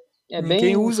é ninguém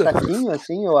bem usa. fraquinho,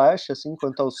 assim, eu acho, assim,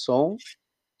 quanto ao som,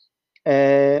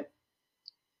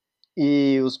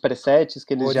 e os presets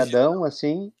que O eles já original. dão,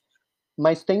 assim,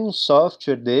 mas tem um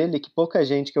software dele que pouca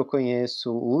gente que eu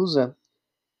conheço usa,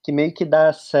 que meio que dá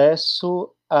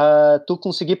acesso a tu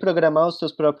conseguir programar os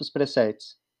teus próprios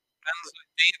presets.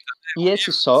 E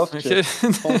esse software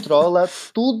controla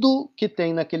tudo que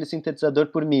tem naquele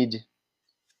sintetizador por MIDI.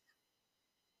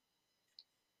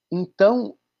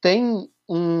 Então, tem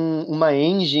uma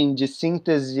engine de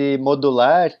síntese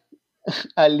modular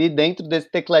ali dentro desse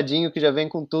tecladinho que já vem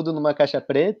com tudo numa caixa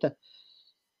preta,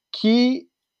 que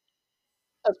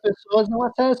as pessoas não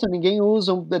acessam, ninguém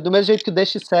usa. Do mesmo jeito que o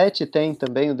DX7 tem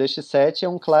também. O DX7 é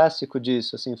um clássico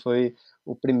disso, assim, foi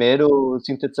o primeiro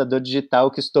sintetizador digital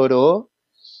que estourou,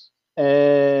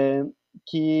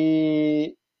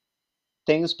 que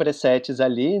tem os presets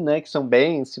ali, né, que são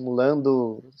bem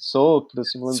simulando sopro,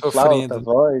 simulando flauta, Sofrendo.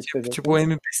 voz, coisa Tipo assim. o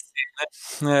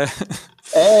MPC, né?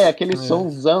 Aquele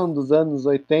sonzão dos anos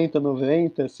 80,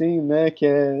 90, assim, né, que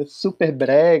é super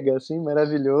brega, assim,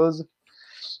 maravilhoso.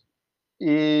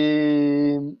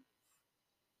 E,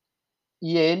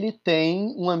 e ele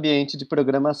tem um ambiente de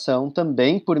programação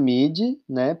também por MIDI,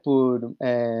 né, por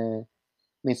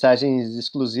mensagens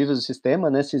exclusivas do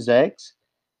sistema, né, sysex,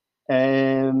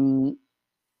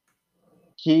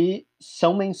 que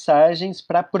são mensagens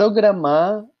para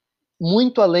programar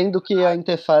muito além do que a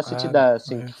interface te Claro. dá,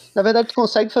 assim. Na verdade, tu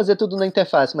consegue fazer tudo na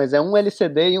interface, mas é um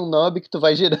LCD e um knob que tu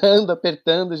vai girando,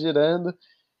 apertando, girando,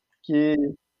 que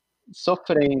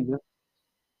sofrendo.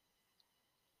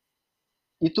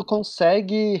 E tu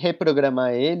consegue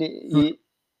reprogramar ele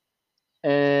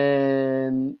é,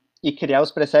 e criar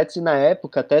os presets, e na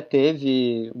época até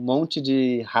teve um monte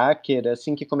de hacker,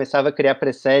 assim, que começava a criar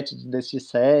preset desse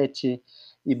set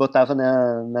e botava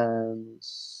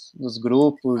nos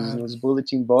grupos, Claro. nos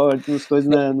bulletin boards, nas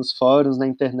coisas, nos fóruns, na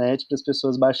internet, para as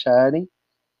pessoas baixarem.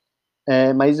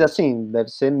 Mas, assim, deve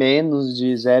ser menos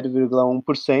de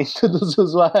 0,1% dos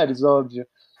usuários, óbvio.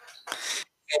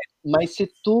 Mas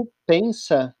se tu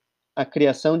pensa a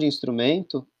criação de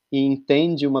instrumento e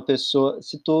entende uma pessoa,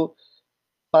 se tu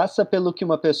passa pelo que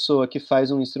uma pessoa que faz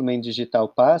um instrumento digital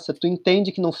passa, tu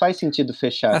entende que não faz sentido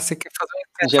fechar. Você quer fazer uma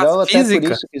Em interface geral, até por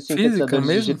física? isso que Física sintetizadores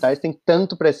mesmo? digitais têm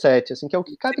tanto preset, assim, que é o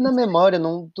que cabe na memória.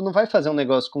 Tu não vai fazer um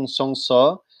negócio com um som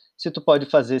só, se tu pode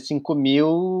fazer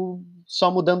 5.000 só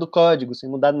mudando o código, sem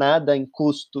mudar nada em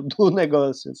custo do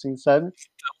negócio, assim, sabe?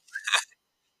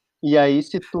 E aí,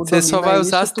 se tu Você só domina vai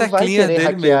usar isso, as tu vai teclinhas querer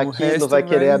dele hackear mesmo. O aquilo, vai resto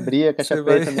querer vai. abrir a caixa Você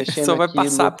vai. preta, mexer Só vai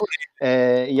passar naquilo, por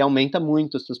e aumenta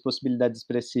muito as tuas possibilidades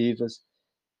expressivas.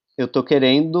 Eu tô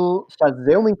querendo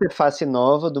fazer uma interface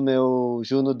nova do meu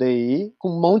Juno DI, com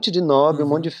um monte de knob, ele. um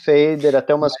monte de Uhum. fader,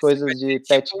 até umas Mas você vai coisas ter de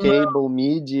patch tipo cable,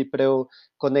 MIDI, para eu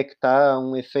conectar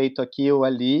um efeito aqui ou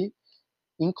ali.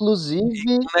 Inclusive,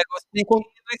 um negócio um con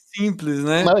pequeno e simples,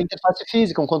 né? uma interface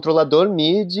física, um controlador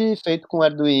MIDI feito com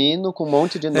Arduino, com um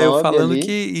monte de Eu knob falando ali.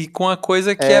 que. E com uma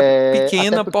coisa que é Até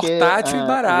pequena, porque portátil e o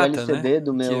barata, né? LCD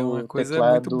do Que é uma meu coisa muito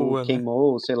teclado boa, né?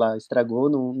 queimou, sei lá, estragou,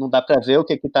 não dá para ver o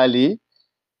que tá ali.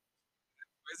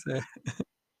 Pois é.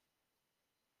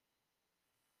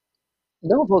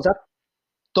 Não, vou usar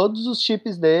todos os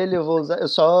chips dele, eu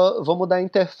só vou mudar a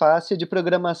interface de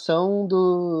programação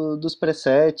dos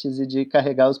presets e de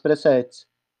carregar os presets.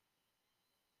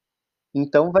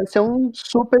 Então vai ser um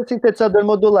super sintetizador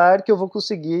modular que eu vou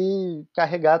conseguir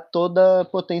carregar toda a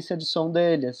potência de som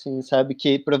dele, assim, sabe?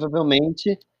 Que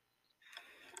provavelmente.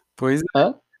 Pois é.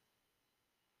 Hã?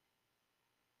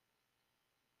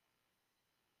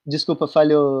 Desculpa,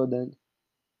 falhou, Dani.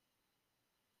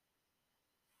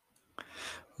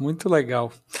 Muito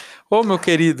legal. Ô, meu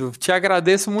querido, te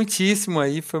agradeço muitíssimo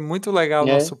aí, foi muito legal o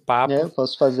nosso papo. Eu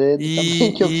posso fazer do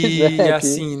tamanho que eu quiser E aqui,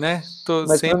 assim, né? Tô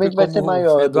mas sempre, provavelmente vai ser como o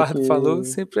maior Eduardo falou,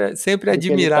 sempre do que ele tá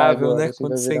admirável, agora, né? assim,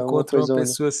 Quando vai você virar uma encontra uma coisona.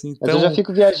 pessoa assim Mas eu já tão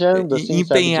fico viajando, assim, sabe, de, pô,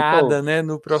 empenhada, né,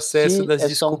 no processo se das é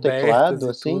só um descobertas teclado, e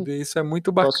assim, tudo. E isso é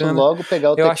muito posso bacana. logo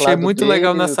pegar o Eu achei teclado muito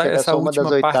legal dele, nessa pegar essa só uma das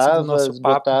última parte do nosso oitavas,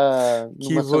 papo botar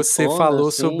que numa você sanfona, falou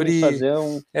assim, e sobre fazer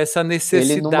essa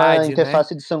ele numa necessidade, né?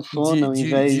 interface de sanfona, ao De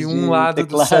invés um de lado do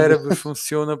teclado. cérebro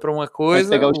funciona para uma Mas coisa,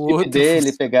 pegar o o chip outro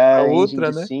dele, para pegar a engine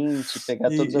outra, de né? synth, pegar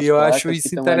todas E as eu acho placas que isso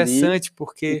estão ali interessante e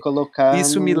porque colocar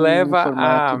isso me num leva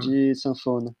formato de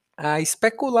sanfona. a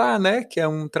especular, né? Que é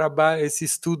um trabalho, esse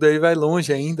estudo aí vai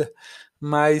longe ainda,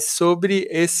 mas sobre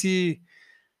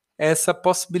essa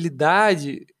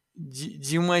possibilidade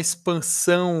de uma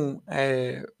expansão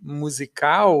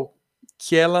musical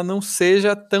que ela não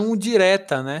seja tão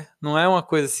direta, né? Não é uma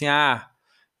coisa assim,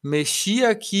 mexi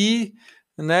aqui,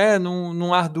 né,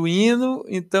 num Arduino,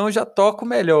 então já toco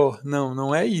melhor. Não,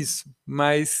 não é isso.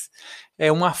 Mas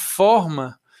é uma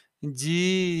forma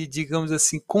de, digamos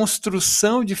assim,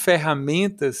 construção de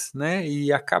ferramentas, né,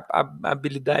 e a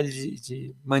habilidade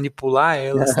de manipular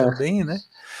elas também, né,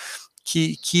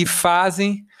 que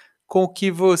fazem com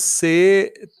que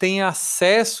você tenha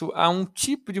acesso a um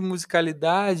tipo de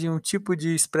musicalidade, um tipo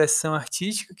de expressão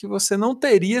artística que você não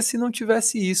teria se não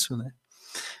tivesse isso, né?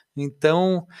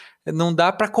 Então, não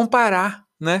dá para comparar,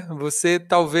 né? Você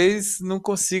talvez não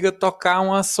consiga tocar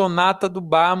uma sonata do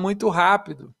Bach muito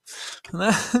rápido, né?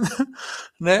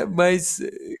 né? Mas,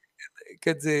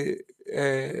 quer dizer,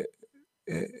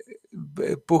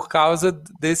 por causa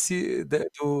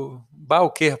do Bach, o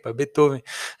quê, rapaz? Beethoven,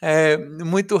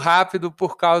 muito rápido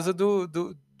por causa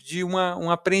de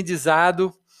um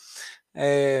aprendizado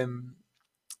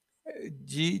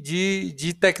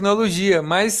de tecnologia,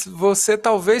 mas você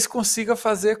talvez consiga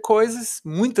fazer coisas,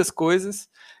 muitas coisas,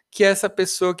 que essa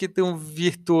pessoa que tem um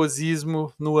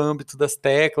virtuosismo no âmbito das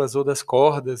teclas ou das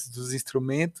cordas, dos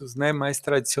instrumentos, né, mais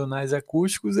tradicionais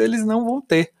acústicos, eles não vão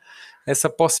ter essa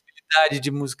possibilidade de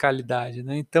musicalidade,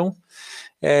 né? Então,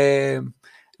 é,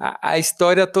 a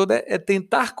história toda é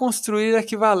tentar construir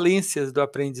equivalências do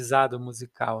aprendizado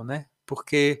musical, né?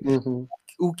 Porque Uhum.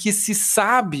 o que se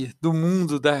sabe do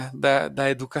mundo da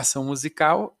educação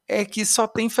musical é que só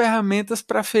tem ferramentas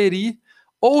para ferir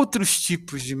outros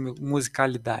tipos de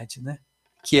musicalidade, né?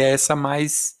 Que é essa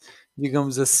mais,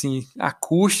 digamos assim,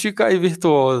 acústica e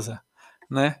virtuosa,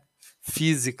 né?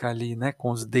 Física ali, né?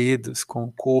 Com os dedos, com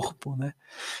o corpo, né?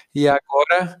 E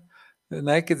agora,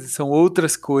 né? Quer dizer, são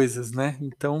outras coisas, né?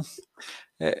 Então,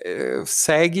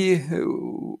 segue,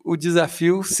 o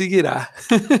desafio seguirá.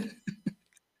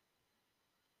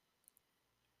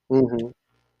 Uhum.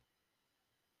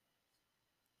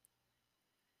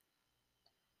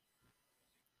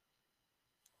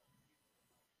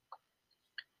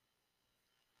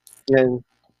 É.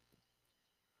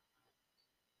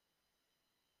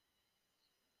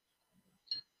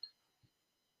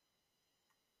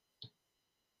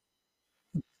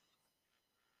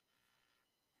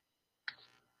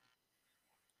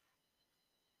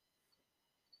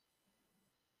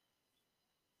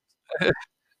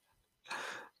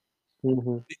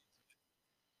 Uhum.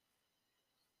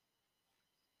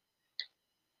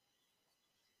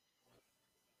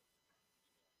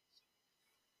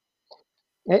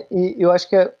 E eu acho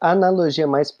que a analogia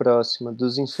mais próxima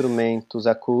dos instrumentos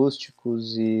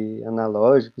acústicos e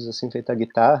analógicos, assim, feita a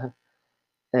guitarra,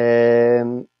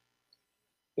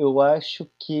 eu acho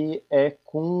que é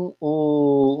com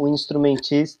o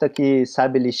instrumentista que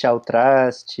sabe lixar o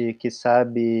traste, que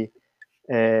sabe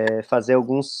fazer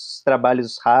alguns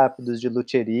trabalhos rápidos de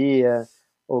luthieria,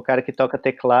 ou o cara que toca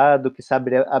teclado, que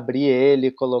sabe abrir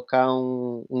ele, colocar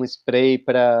um spray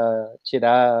para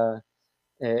tirar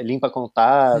limpa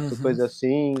contato, Uhum. coisa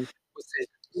assim, Ou seja,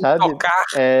 o sabe? tocar,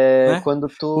 né? Quando O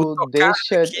tu tocar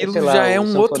deixa, sei daquilo já lá, é o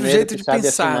um outro sanfoneiro jeito que de sabe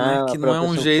pensar, né? afinar a Que não é própria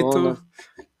um jeito, sanfona,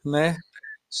 né?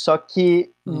 só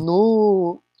que Hum.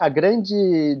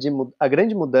 a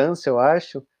grande mudança, eu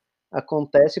acho,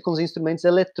 acontece com os instrumentos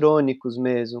eletrônicos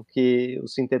mesmo, que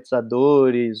os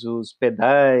sintetizadores, os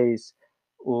pedais,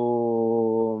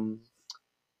 o,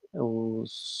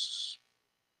 os,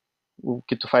 o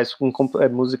que tu faz com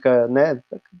música, né,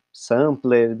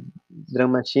 sampler, drum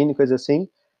machine, coisa assim,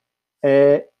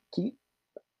 que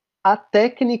a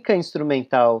técnica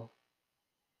instrumental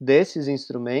desses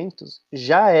instrumentos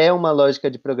já é uma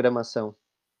lógica de programação.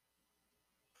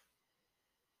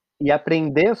 E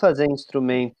aprender a fazer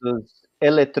instrumentos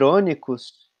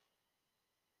eletrônicos,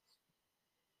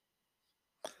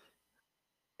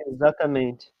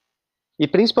 exatamente. E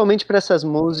principalmente para essas que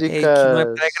não é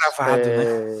músicas pré-gravado,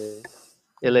 né?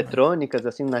 eletrônicas,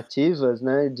 assim, nativas,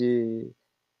 né? De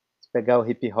pegar o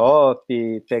hip hop,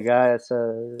 pegar essa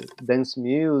dance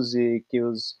music,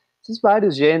 esses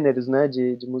vários gêneros, né?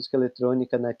 De música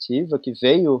eletrônica nativa que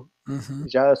veio,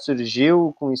 já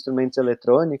surgiu com instrumentos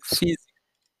eletrônicos. Físico.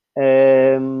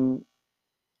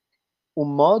 O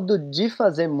modo de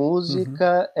fazer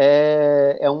música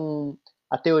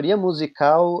a teoria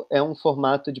musical é um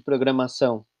formato de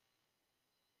programação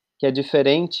que é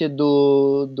diferente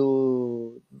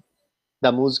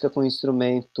da música com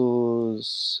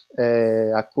instrumentos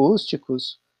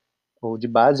acústicos ou de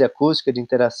base acústica, de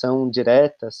interação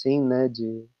direta, assim, né?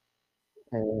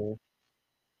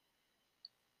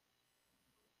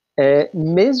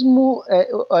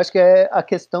 Eu acho que é a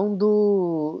questão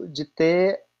de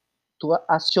tu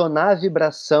acionar a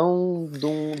vibração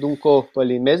de um corpo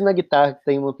ali. Mesmo na guitarra, que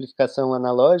tem uma amplificação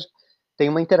analógica, tem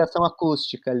uma interação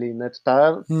acústica ali, né? Tu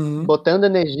tá botando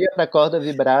energia para a corda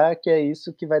vibrar, que é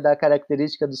isso que vai dar a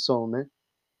característica do som, né?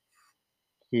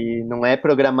 Que não é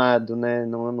programado, né?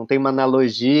 Não tem uma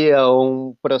analogia ou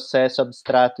um processo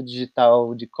abstrato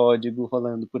digital de código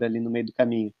rolando por ali no meio do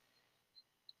caminho.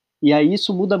 E aí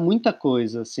isso muda muita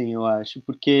coisa, assim, eu acho,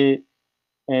 porque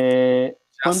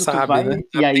Já quando tu sabe, né? vai. Já E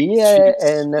tem aí os chips,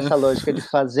 né? nessa lógica de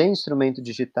fazer instrumento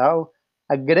digital,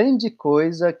 a grande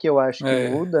coisa que eu acho que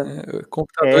muda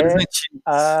Computadores é antigos,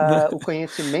 né? o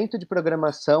conhecimento de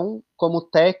programação como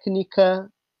técnica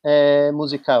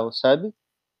musical, sabe?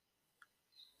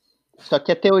 Só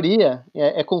que a teoria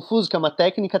é confuso, que é uma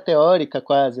técnica teórica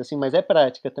quase, assim, mas é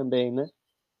prática também, né?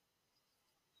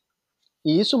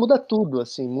 E isso muda tudo,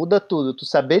 assim, muda tudo. Tu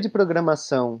saber de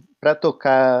programação para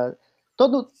tocar.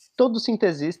 Todo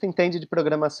sintesista entende de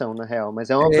programação, na real, mas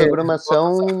é uma Bota os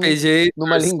programação numa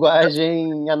arpejators,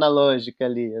 linguagem analógica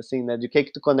ali, assim, né? De que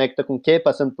tu conecta com o que,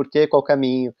 passando por quê, qual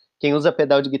caminho. Quem usa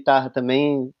pedal de guitarra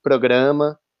também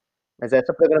programa, mas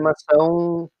essa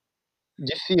programação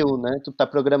de fio, né? Tu tá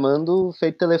programando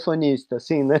feito telefonista,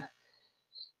 assim, né?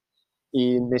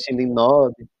 E mexendo em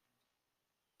knob.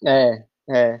 É,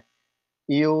 é.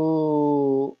 E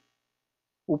o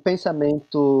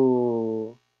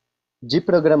pensamento de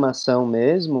programação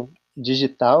mesmo,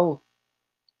 digital,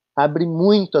 abre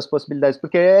muito as possibilidades,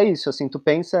 porque é isso, assim, tu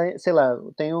pensa, sei lá,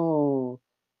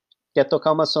 quer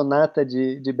tocar uma sonata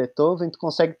de Beethoven, tu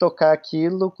consegue tocar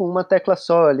aquilo com uma tecla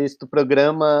só ali, se tu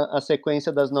programa a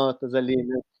sequência das notas ali,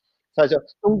 né? Faz, ó,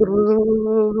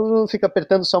 fica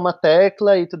apertando só uma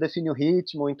tecla e tu define o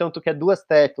ritmo, então tu quer duas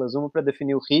teclas, uma para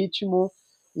definir o ritmo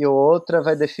e outra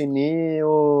vai definir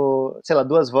sei lá,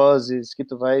 duas vozes que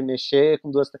tu vai mexer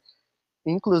com duas.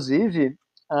 Inclusive,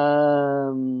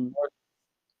 a,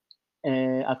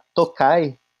 a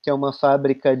Tokai, que é uma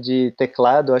fábrica de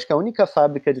teclado, acho que é a única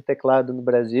fábrica de teclado no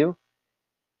Brasil,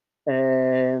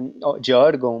 de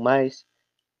órgão, mais,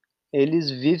 eles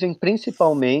vivem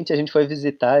principalmente, a gente foi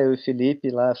visitar, eu e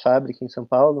Felipe, lá a fábrica em São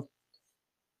Paulo,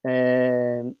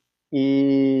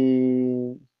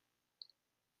 e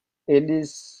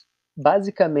eles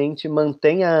basicamente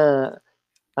mantêm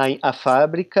a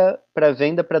fábrica para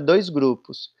venda para dois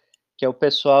grupos, que é o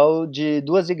pessoal de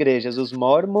duas igrejas, os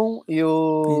Mormon e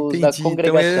os da Entendi. Então é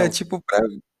congregação. tipo pra.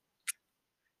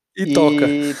 E toca.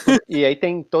 E aí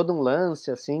tem todo um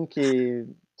lance, assim, que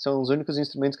são os únicos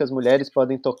instrumentos que as mulheres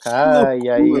podem Que tocar, e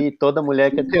loucura, aí toda mulher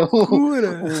que quer ter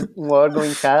loucura. um órgão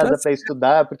em Tá casa para certo.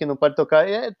 estudar, porque não pode tocar.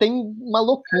 Tem uma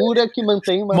loucura que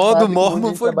mantém uma Modo fábrica, um monte de Mormon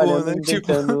gente foi bom, trabalhando, né?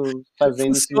 Tipo, inventando, fazendo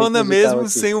instrumento funciona musical mesmo aqui.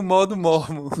 sem o modo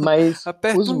Mormon. Mas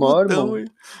Aperta os um botão Mormon,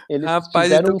 e. eles Rapaz,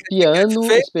 fizeram então um quer dizer que é piano fake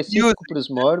news, específico para os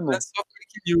não é Mormon, só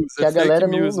fake news, que é a fake galera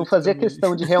não music fazia também.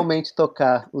 questão de realmente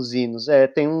tocar os hinos.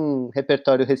 Tem um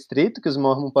repertório restrito que os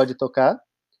Mormon pode tocar,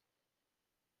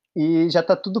 e já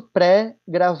tá tudo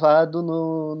pré-gravado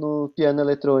no piano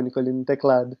eletrônico ali no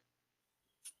teclado.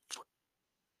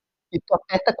 E tu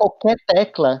aperta qualquer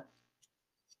tecla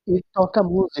e toca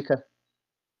música.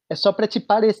 É só para te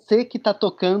parecer que tá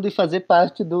tocando e fazer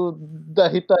parte da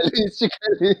ritualística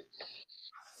ali.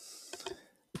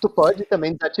 Tu pode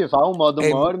também desativar o modo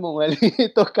É, Mormon ali e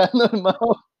tocar normal.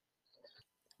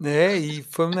 e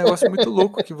foi um negócio muito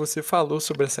louco que você falou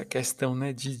sobre essa questão,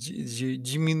 né, de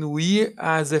diminuir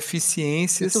as E tu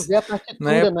eficiências, vê a né,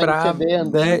 partitura no para, MPB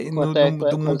andando né, com a tecla,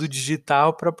 do mundo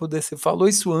digital para poder ser. Falou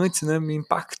isso antes, né? Me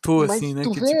impactou assim, mas né?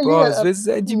 tu Que vê tipo, ali, ó, às vezes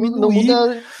é não diminuir,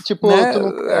 muda, tipo, né, tu não,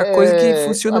 a coisa que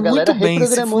funciona a galera muito bem. Se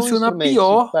reprogramou o funcionar instrumento, se tu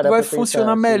pior, parar vai pra pensar,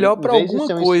 funcionar assim, melhor em para vez de alguma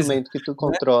ser um coisa, instrumento que tu né?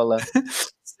 controla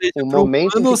Seja o para o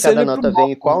momento em humano que ou cada seja para o nota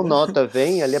vem e qual mormon, nota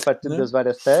vem ali a partir né? das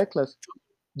várias teclas,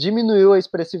 diminuiu a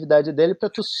expressividade dele para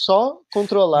tu só Muito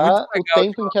controlar o legal.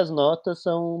 tempo em que as notas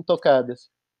são tocadas.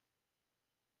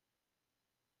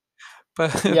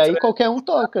 E aí qualquer um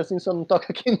toca, assim, só não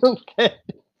toca quem não quer.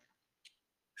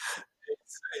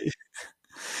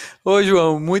 Ô,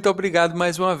 João, muito obrigado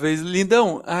mais uma vez.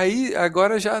 Lindão, aí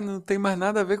agora já não tem mais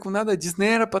nada a ver com nada disso, nem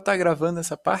era para estar gravando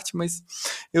essa parte, mas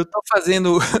eu estou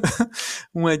fazendo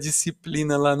uma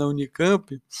disciplina lá na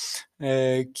Unicamp,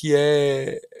 que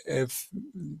é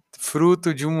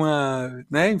fruto de uma,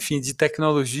 né, enfim, de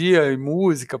tecnologia e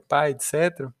música, pai,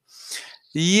 etc.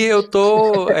 E eu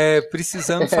tô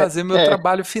precisando fazer meu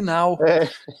trabalho final, É,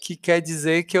 que quer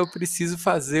dizer que eu preciso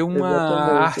fazer uma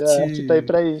exatamente. A arte tá aí arte,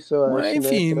 para isso, eu acho, né?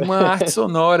 enfim, uma arte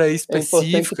sonora É importante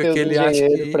específica ter que os ele acha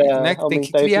engenheiros que, para né, que tem que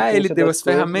aumentar a criar. Ele eficiência deu das as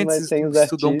coisas, ferramentas, mas sem os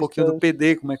estudou um pouquinho do artistas,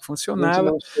 PD, como é que a gente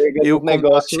funcionava. não chega Eu, no como eu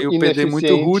negócio achei o PD muito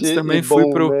ineficiente roots, e também fui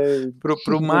bom, né?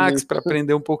 pro Max Bonito. para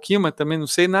aprender um pouquinho, mas também não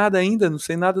sei nada ainda, não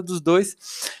sei nada dos dois.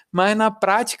 Mas na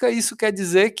prática isso quer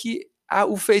dizer que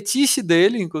o fetiche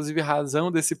dele, inclusive a razão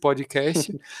desse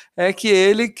podcast, é que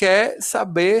ele quer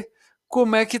saber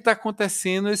como é que está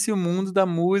acontecendo esse mundo da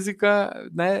música,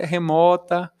 né,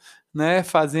 remota, né,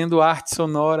 fazendo arte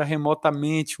sonora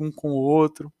remotamente um com o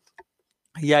outro.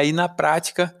 E aí, na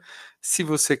prática, se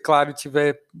você, claro,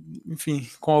 tiver, enfim,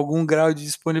 com algum grau de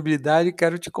disponibilidade,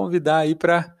 quero te convidar aí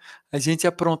para a gente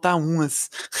aprontar umas,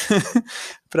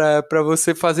 para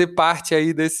você fazer parte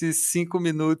aí desses 5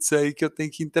 minutos aí que eu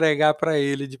tenho que entregar para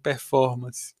ele de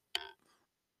performance.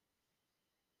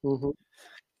 Uhum,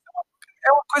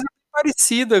 É uma coisa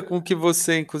parecida com o que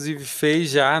você, inclusive, fez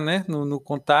já, né, no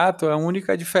contato. A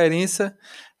única diferença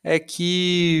é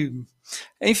que,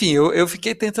 enfim, eu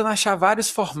fiquei tentando achar vários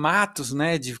formatos,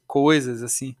 né, de coisas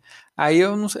assim. Aí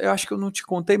eu não, eu acho que eu não te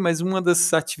contei, mas uma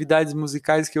das atividades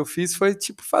musicais que eu fiz foi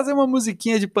tipo fazer uma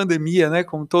musiquinha de pandemia, né,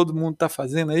 como todo mundo está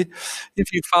fazendo aí.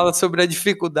 Enfim, fala sobre a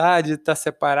dificuldade de estar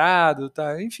separado,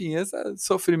 tá? Enfim, esses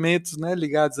sofrimentos, né,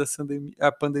 ligados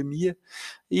à pandemia.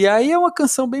 E aí é uma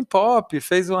canção bem pop,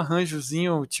 fez um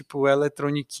arranjozinho tipo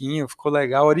eletroniquinho, ficou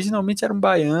legal. Originalmente era um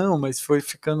baião, mas foi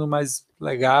ficando mais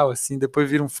legal assim. Depois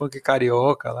vira um funk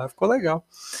carioca lá, ficou legal.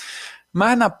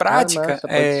 Mas na ah, prática, massa,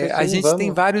 pode ser a sim, gente tem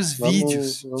vamos, vários vamos,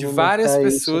 vídeos de vamos várias marcar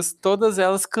isso. pessoas, todas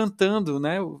elas cantando,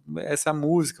 né, essa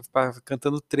música,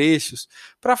 cantando trechos,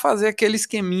 para fazer aquele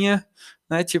esqueminha,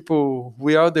 né, tipo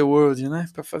We Are the World, né,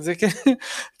 para fazer aquele,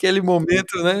 aquele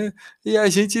momento, né, e a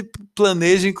gente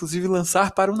planeja, inclusive,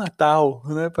 lançar para o Natal,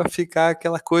 né, para ficar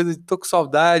aquela coisa de tô com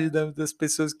saudade das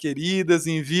pessoas queridas,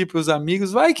 envie para os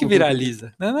amigos, vai que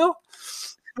viraliza, né, não?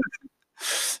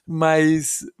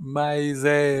 Mas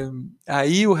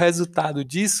aí o resultado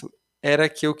disso era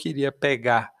que eu queria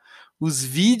pegar os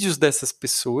vídeos dessas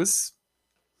pessoas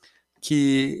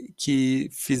que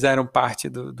fizeram parte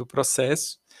do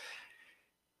processo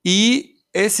e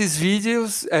esses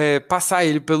vídeos, passar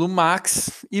ele pelo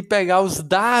Max e pegar os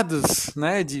dados,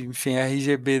 né, de, enfim,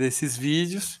 RGB desses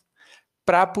vídeos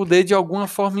para poder de alguma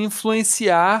forma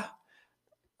influenciar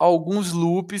alguns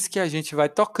loops que a gente vai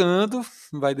tocando,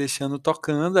 vai deixando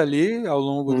tocando ali ao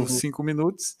longo dos Uhum, 5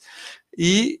 minutos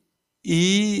e,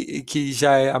 e que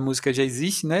já a música já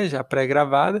existe, né? Já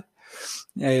pré-gravada,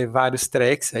 vários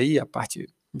tracks aí, a parte,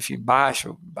 enfim,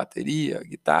 baixo, bateria,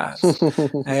 guitarras.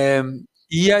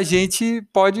 E a gente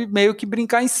pode meio que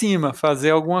brincar em cima,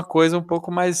 fazer alguma coisa um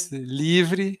pouco mais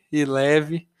livre e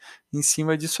leve em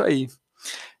cima disso aí.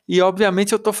 E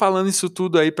obviamente eu estou falando isso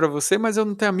tudo aí para você, mas eu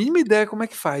não tenho a mínima ideia como é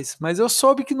que faz. Mas eu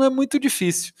soube que não é muito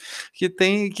difícil, que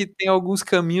tem alguns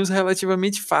caminhos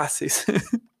relativamente fáceis.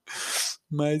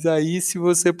 Mas aí, se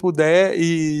você puder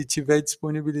e tiver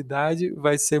disponibilidade,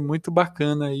 vai ser muito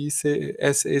bacana aí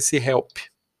esse help.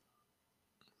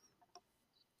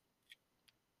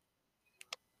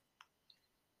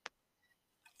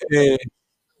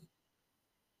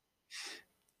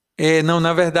 É, não,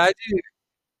 na verdade,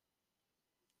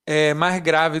 é mais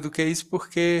grave do que isso,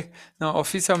 porque não,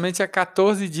 oficialmente é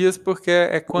 14 dias, porque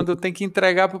é quando eu tenho que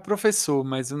entregar para o professor,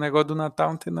 mas o negócio do Natal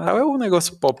não tem nada. É um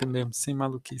negócio pop mesmo, sem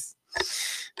maluquice.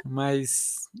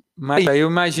 Mas aí eu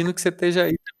imagino que você esteja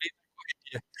aí.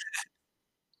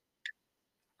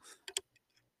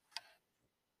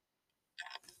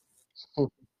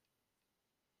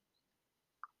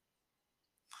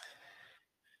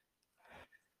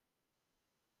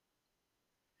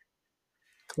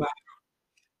 Claro.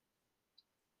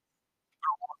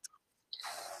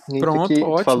 isso Pronto, que tu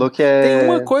ótimo. falou que Tem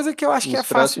uma é coisa que eu acho que é nos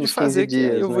fácil de próximos 15 fazer, que aí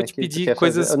dias, eu vou né, te que tu pedir quer fazer.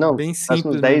 coisas Não, bem próximos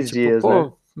simples mesmo, 10 tipo, dias, né?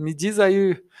 pô, me diz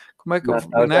aí como é que eu,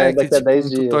 Natal já né, é que daqui a tipo 10 um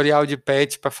dias. tutorial de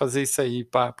pet para fazer isso aí,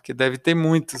 pá, porque deve ter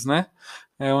muitos, né?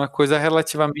 É uma coisa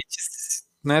relativamente,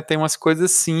 né, tem umas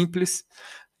coisas simples.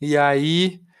 E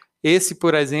aí esse,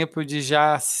 por exemplo, de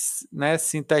já, né,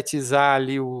 sintetizar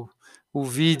ali o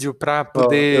vídeo para Ó,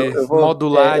 poder eu vou,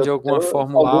 modular eu de alguma tô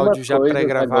forma com o algumas áudio já coisas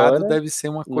pré-gravado, agora, deve ser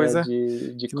uma né, coisa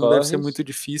de que não deve ser corres, muito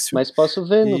difícil. mas posso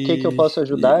ver no que eu E, posso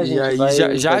ajudar, a e, e gente aí já,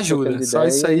 vai já trocando ajuda. Só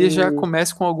isso ideia aí já e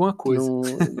começa com alguma coisa. não,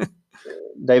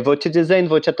 daí vou te dizendo,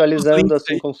 vou te Os atualizando, links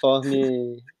assim, aí.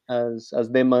 conforme as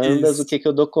demandas, o Isso. que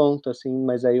eu dou conta, assim,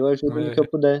 mas aí eu ajudo no que eu É.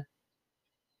 puder.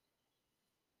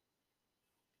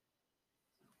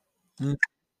 Hum,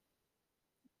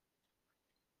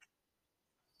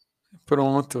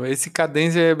 Pronto. Esse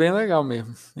Cadência é bem legal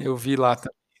mesmo. Eu vi lá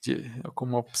também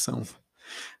como opção.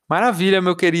 Maravilha,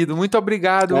 meu querido. Muito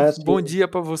obrigado. Ah, Bom sim. dia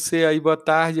para você aí. Boa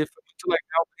tarde. Foi muito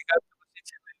legal. Obrigado pela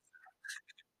gentileza.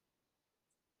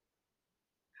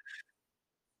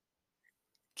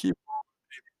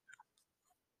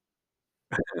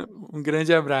 Um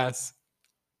grande abraço.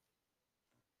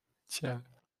 Tchau.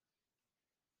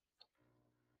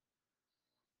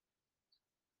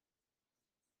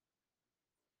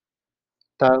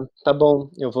 Tá bom,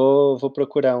 eu vou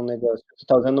procurar um negócio. Tu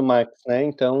tá usando o Max, né,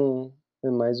 então é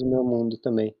mais o meu mundo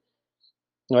também.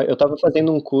 Eu estava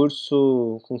fazendo um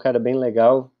curso com um cara bem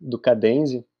legal, do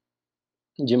Cadenze,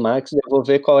 de Max, eu vou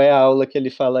ver qual é a aula que ele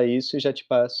fala isso e já te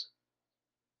passo.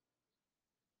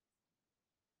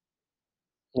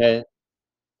 É,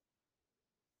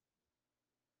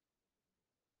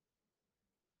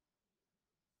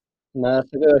 massa,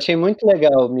 eu achei muito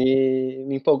legal,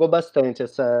 me empolgou bastante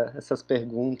essas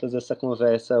perguntas, essa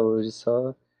conversa hoje,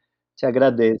 só te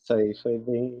agradeço aí, foi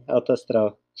bem alto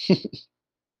astral.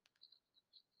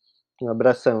 Um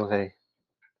abração, velho.